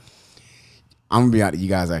right. I'm gonna be honest. You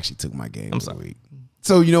guys actually took my game of the week.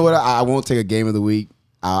 So you know what? I won't take a game of the week.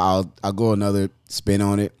 I'll go another spin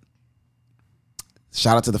on it.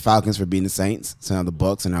 Shout out to the Falcons for beating the Saints. So now the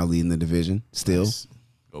Bucs are now leading the division still. Nice.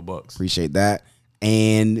 Go Bucs. Appreciate that.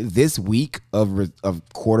 And this week of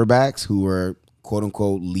quarterbacks who are quote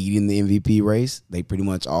unquote leading the MVP race, they pretty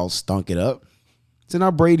much all stunk it up. So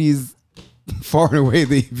now Brady's far and away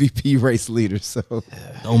the MVP race leader. So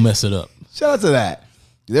don't mess it up. Shout out to that.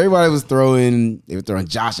 Everybody was throwing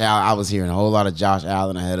Josh Allen. I was hearing a whole lot of Josh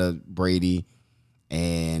Allen ahead of Brady.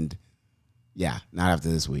 And yeah, not after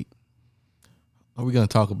this week. Are we going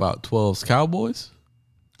to talk about 12's Cowboys?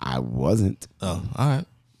 I wasn't. Oh, all right.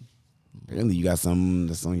 Apparently you got something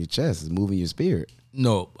that's on your chest. It's moving your spirit.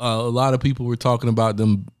 No, a lot of people were talking about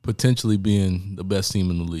them potentially being the best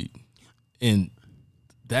team in the league. And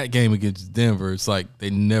that game against Denver, it's like they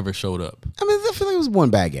never showed up. I mean, I feel like it was one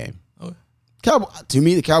bad game. Okay. To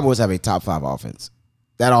me, the Cowboys have a top 5 offense.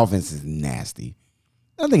 That offense is nasty.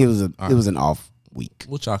 I think it was an off week.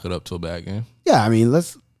 We'll chalk it up to a bad game. Yeah, I mean,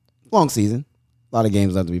 long season. A lot of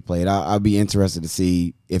games left to be played. I'll be interested to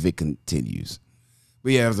see if it continues.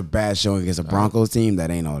 But yeah, it was a bad showing against a Broncos team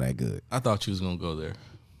that ain't all that good. I thought you was going to go there.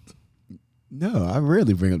 No, I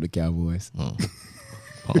rarely bring up the Cowboys. Oh.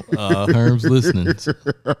 Herm's listening.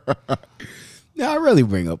 No, I really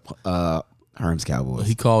bring up Herm's Cowboys.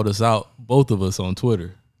 He called us out, both of us, on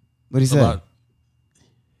Twitter. What'd he say?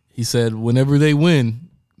 He said, whenever they win,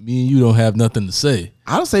 me and you don't have nothing to say.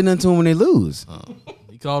 I don't say nothing to him when they lose.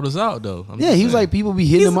 He called us out, though. Yeah, he was like, people be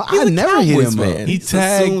hitting him up. I never hit him up. He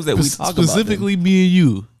tagged that we specifically me and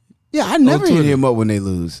you. Yeah, I never hit him up when they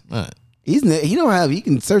lose. All right. He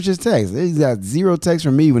can search his text. He's got 0 texts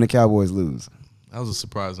from me when the Cowboys lose. That was a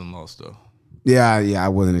surprising loss, though. Yeah, I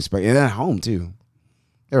wasn't expecting. And at home too.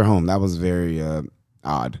 They were home. That was very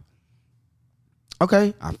odd.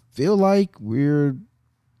 Okay, I feel like we're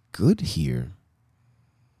good here.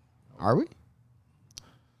 Are we?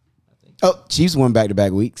 Oh, Chiefs won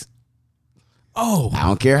back-to-back weeks. Oh, I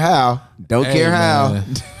don't care how. Don't care how.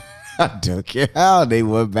 I don't care how they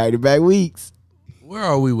won back-to-back weeks. Where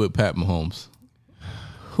are we with Pat Mahomes?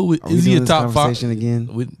 Who Are is we he a doing top this five? conversation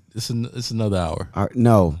again? It's another hour.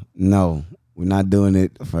 No, we're not doing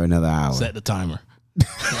it for another hour. Set the timer.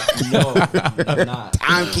 No, not.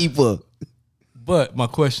 Timekeeper. But my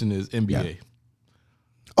question is NBA.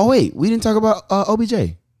 Oh wait, we didn't talk about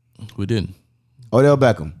OBJ. We didn't. Odell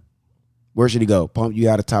Beckham. Where should he go? Pump, you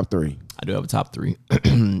got a top 3. I do have a top 3.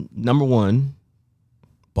 Number 1,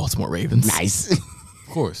 Baltimore Ravens. Nice. Of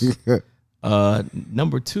course.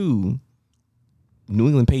 Number 2, New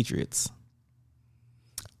England Patriots.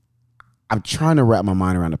 I'm trying to wrap my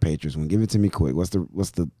mind around the Patriots one. Give it to me quick. What's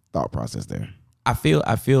the thought process there? I feel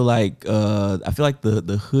like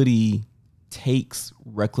the hoodie takes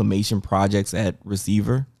reclamation projects at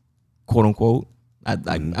receiver, quote unquote. I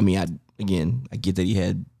get that he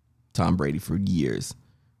had Tom Brady for years,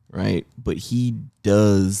 right? But he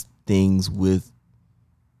does things with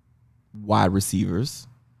wide receivers.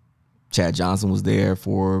 Chad Johnson was there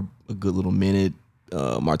for a good little minute.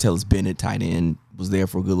 Martellus Bennett, tight end, was there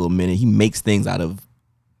for a good little minute. He makes things out of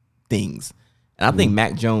things. And I think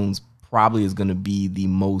Mac Jones probably is going to be the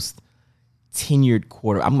most tenured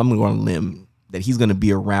quarterback. I'm going to go on a limb that he's going to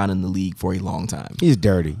be around in the league for a long time. He's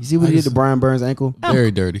dirty. You see what he did to Brian Burns' ankle?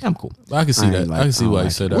 Very dirty. I'm cool. I can see that. I can see why you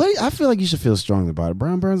said that. What? I feel like you should feel strong about it.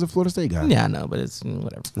 Brian Burns, a Florida State guy. Yeah, I know, but it's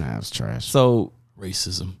whatever. Nah, it's trash. So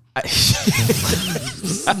Racism.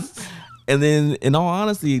 and then, in all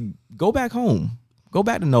honesty, go back home. Go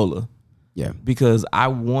back to NOLA. Yeah. Because I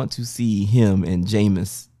want to see him and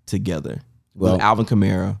Jameis together with Alvin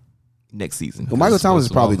Kamara next season. Well, Michael Thomas is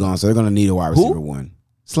probably gone, so they're going to need a wide receiver one.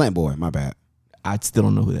 Slant Boy, my bad. I still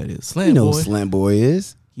don't know who that is. Slant Boy. Boy. Who Slant Boy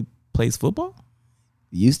is? He plays football?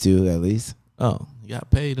 Used to, at least. Oh. He got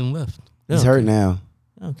paid and left. He's hurt now.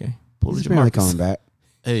 Okay. Pull He's the barely Jamarcus. coming back.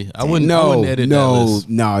 Hey, I wouldn't edit that list.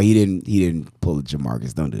 No, he didn't pull a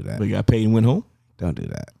Jamarcus. Don't do that. But he got paid and went home? Don't do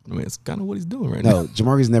that. I mean, it's kind of what he's doing right now. No,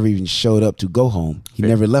 Jamarcus never even showed up to go home. He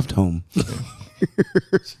never left home.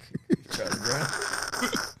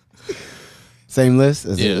 Same list?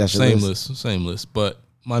 That's same list. Same list. But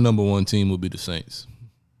my number 1 team would be the Saints.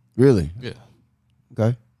 Really? Yeah.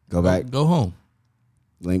 Okay. Go back. Go home.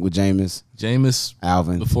 Link with Jameis.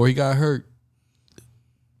 Alvin. Before he got hurt.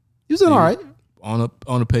 He was doing all right. On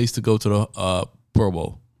a pace to go to the Pro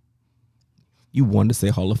Bowl. You wanted to say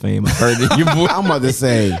Hall of Fame. I heard it. I'm about to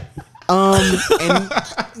say.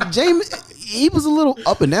 And James, he was a little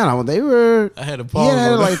up and down. They were. I had a He pause.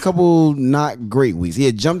 had like a couple not great weeks. He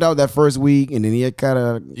had jumped out that first week, and then he had kind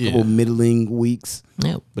of a couple middling weeks.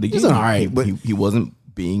 Yeah, but again, He's all right. But he wasn't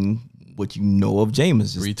being what you know of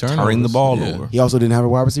Jameis, just Return turning the overs. ball Yeah. over. he also didn't have a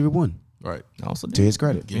wide receiver one. Right. Also, To his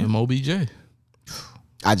credit, Give him OBJ.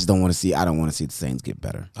 I just don't want to see. I don't want to see the Saints get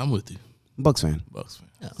better. I'm with you. Bucks fan. Bucks fan.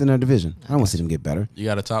 It's in their division. I don't want to see them get better. You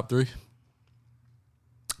got a top 3?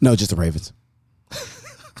 No, just the Ravens.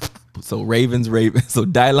 So Ravens. So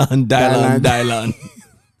Dylon.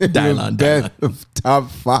 Top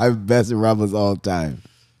 5 best rubbers all time.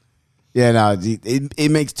 Yeah, no,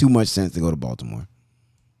 it makes too much sense to go to Baltimore.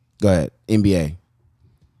 Go ahead. NBA.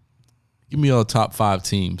 Give me your top 5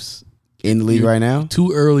 teams. In the league right now?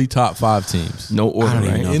 Two early top 5 teams. No order, I don't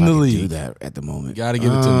even right? know In if the I can league. do that at the moment. Gotta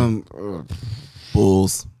give it to me.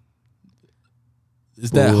 Bulls.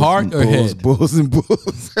 Is that heart or head? Bulls and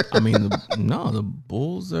Bulls. I mean, the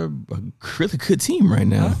Bulls are a really good team right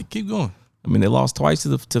now. All right, keep going. I mean, they lost twice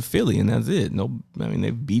to Philly, and that's it. No, I mean,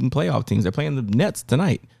 they've beaten playoff teams. They're playing the Nets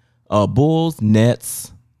tonight. Bulls,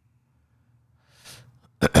 Nets,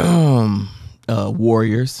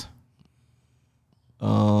 Warriors,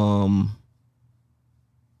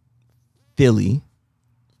 Philly,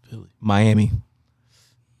 Miami.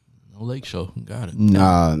 No Lake Show. Got it.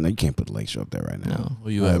 No, you can't put the Lake Show up there right now. No.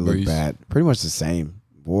 Where you at, look Breeze? bad. Pretty much the same.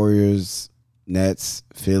 Warriors, Nets,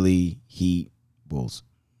 Philly, Heat, Bulls.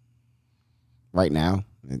 Right now,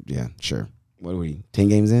 yeah, sure. What are we? 10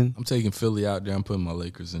 games in? I'm taking Philly out there. I'm putting my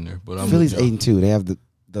Lakers in there. But I'm Philly's with y'all. 8-2. They have the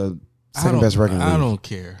second best record in the I league. don't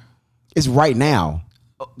care. It's right now.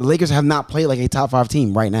 The Lakers have not played like a top 5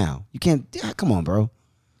 team right now. You can't. Yeah, come on, bro.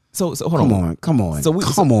 So hold Come on. on. Come on. So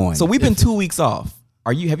come on. So we've been 2 weeks off.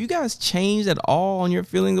 Have you guys changed at all on your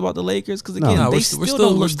feelings about the Lakers? Because again, No, they we're still still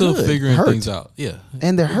don't we're look still good. figuring Hurt. things out. Yeah,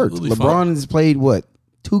 and they're hurt. We'll be LeBron fine. has played what?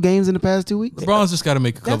 2 games in the past 2 weeks. LeBron's just got to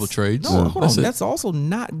make a couple trades. No, hold on. it. That's also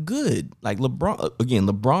not good. Like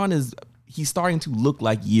LeBron he's starting to look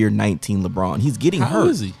like year 19 LeBron. He's getting hurt. How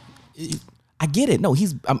is he? I get it. No,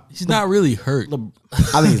 he's not really hurt. I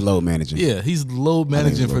think he's load managing. Yeah, he's load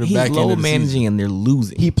managing for the back end of the season. He's load managing and they're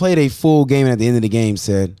losing. He played a full game and at the end of the game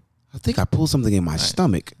said, I think I pulled something in my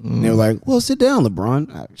stomach. And they were like, well, sit down,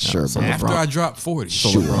 LeBron. Sure, so bro. After I dropped 40. So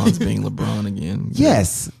LeBron's being LeBron again.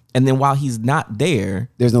 Yes. And then while he's not there,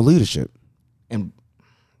 there's no leadership. And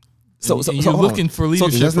you're looking for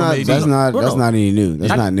leadership from AD. That's not any new.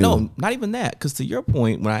 That's not new. No, not even that. Because to your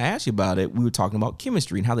point, when I asked you about it, we were talking about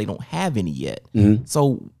chemistry and how they don't have any yet. Mm-hmm.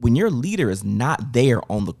 So when your leader is not there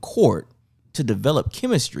on the court to develop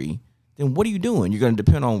chemistry, then what are you doing? You're going to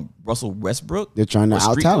depend on Russell Westbrook? They're trying to or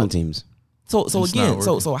Street out-talent Code? teams. So It's again, not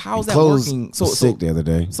so working. how's that Close working? was sick the other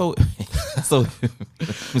day. So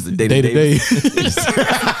was it Day to day.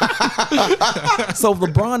 So if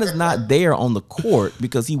LeBron is not there on the court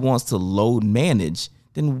because he wants to load manage,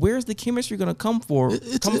 then where's the chemistry going to come from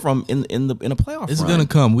in a playoff It's run? going to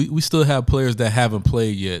come. We still have players that haven't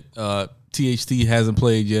played yet. THT hasn't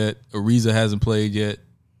played yet. Ariza hasn't played yet.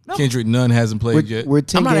 No. Kendrick Nunn hasn't played yet. We're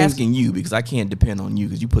 10 I'm not games. asking you because I can't depend on you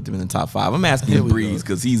because you put them in the top 5. I'm asking Breeze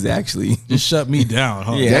because he's actually Just shut me down,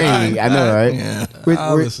 huh? Yeah. Dang, I know, right? Yeah.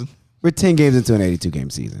 I'll listen. We're 10 games into an 82-game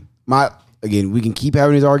season. Again, we can keep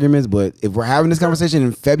having these arguments, but if we're having this conversation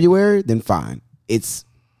in February, then fine. It's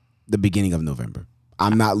the beginning of November.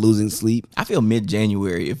 I'm not losing sleep. I feel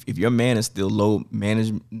mid-January if your man is still low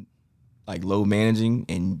managing,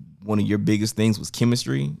 and one of your biggest things was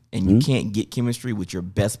chemistry, and you can't get chemistry with your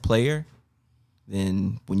best player,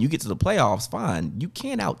 then when you get to the playoffs, fine. You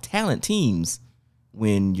can't out-talent teams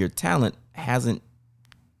when your talent hasn't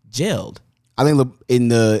gelled. I think in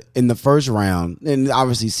the first round, and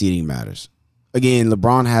obviously seeding matters. Again,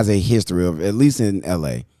 LeBron has a history of, at least in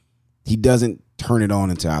LA, he doesn't turn it on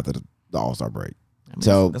until after the All-Star break.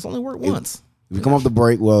 So that's only worked once. If we come off the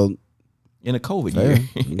break, well, in a COVID year,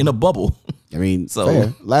 in a bubble. I mean, So-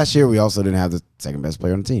 fair. Last year we also didn't have the second best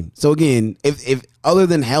player on the team. So again, if other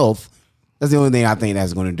than health, that's the only thing I think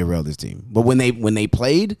that's going to derail this team. But when they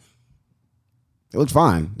played, they looked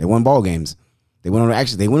fine. They won ball games. They went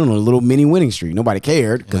on a little mini winning streak. Nobody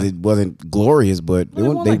cared because it wasn't glorious, but they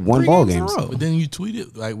won ball games. But then you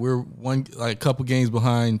tweeted like we're a couple games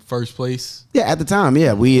behind first place. Yeah, at the time,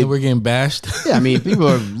 yeah, And we're getting bashed. yeah. I mean, people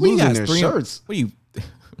are You losing guys their three- shirts. What are you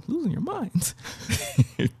losing your minds?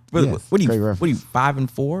 Yes, what are great you? reference. What are you?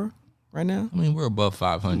 5-4 right now? I mean, we're above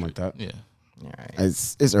 500. like that. Yeah. All right.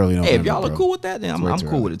 It's early November. Hey, if y'all are bro. cool with that, then I'm way cool too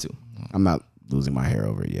early. with it too. I'm not losing my hair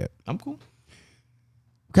over it yet. I'm cool.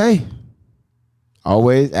 Okay.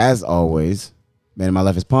 As always, man in my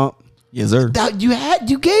left is Pump. Yes, sir.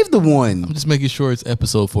 You gave the one. I'm just making sure it's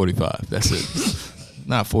episode 45. That's it.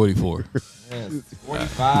 Not 44. It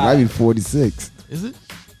might be 46. Is it?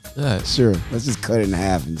 Yeah, Sure. Let's just cut it in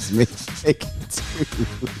half and just make it 2.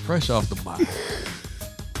 fresh off the box.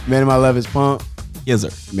 Man in my left is Pump. Yes,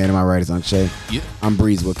 sir. Man in my right is Unshay. Yeah. I'm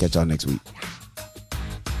Breeze. We'll catch y'all next week.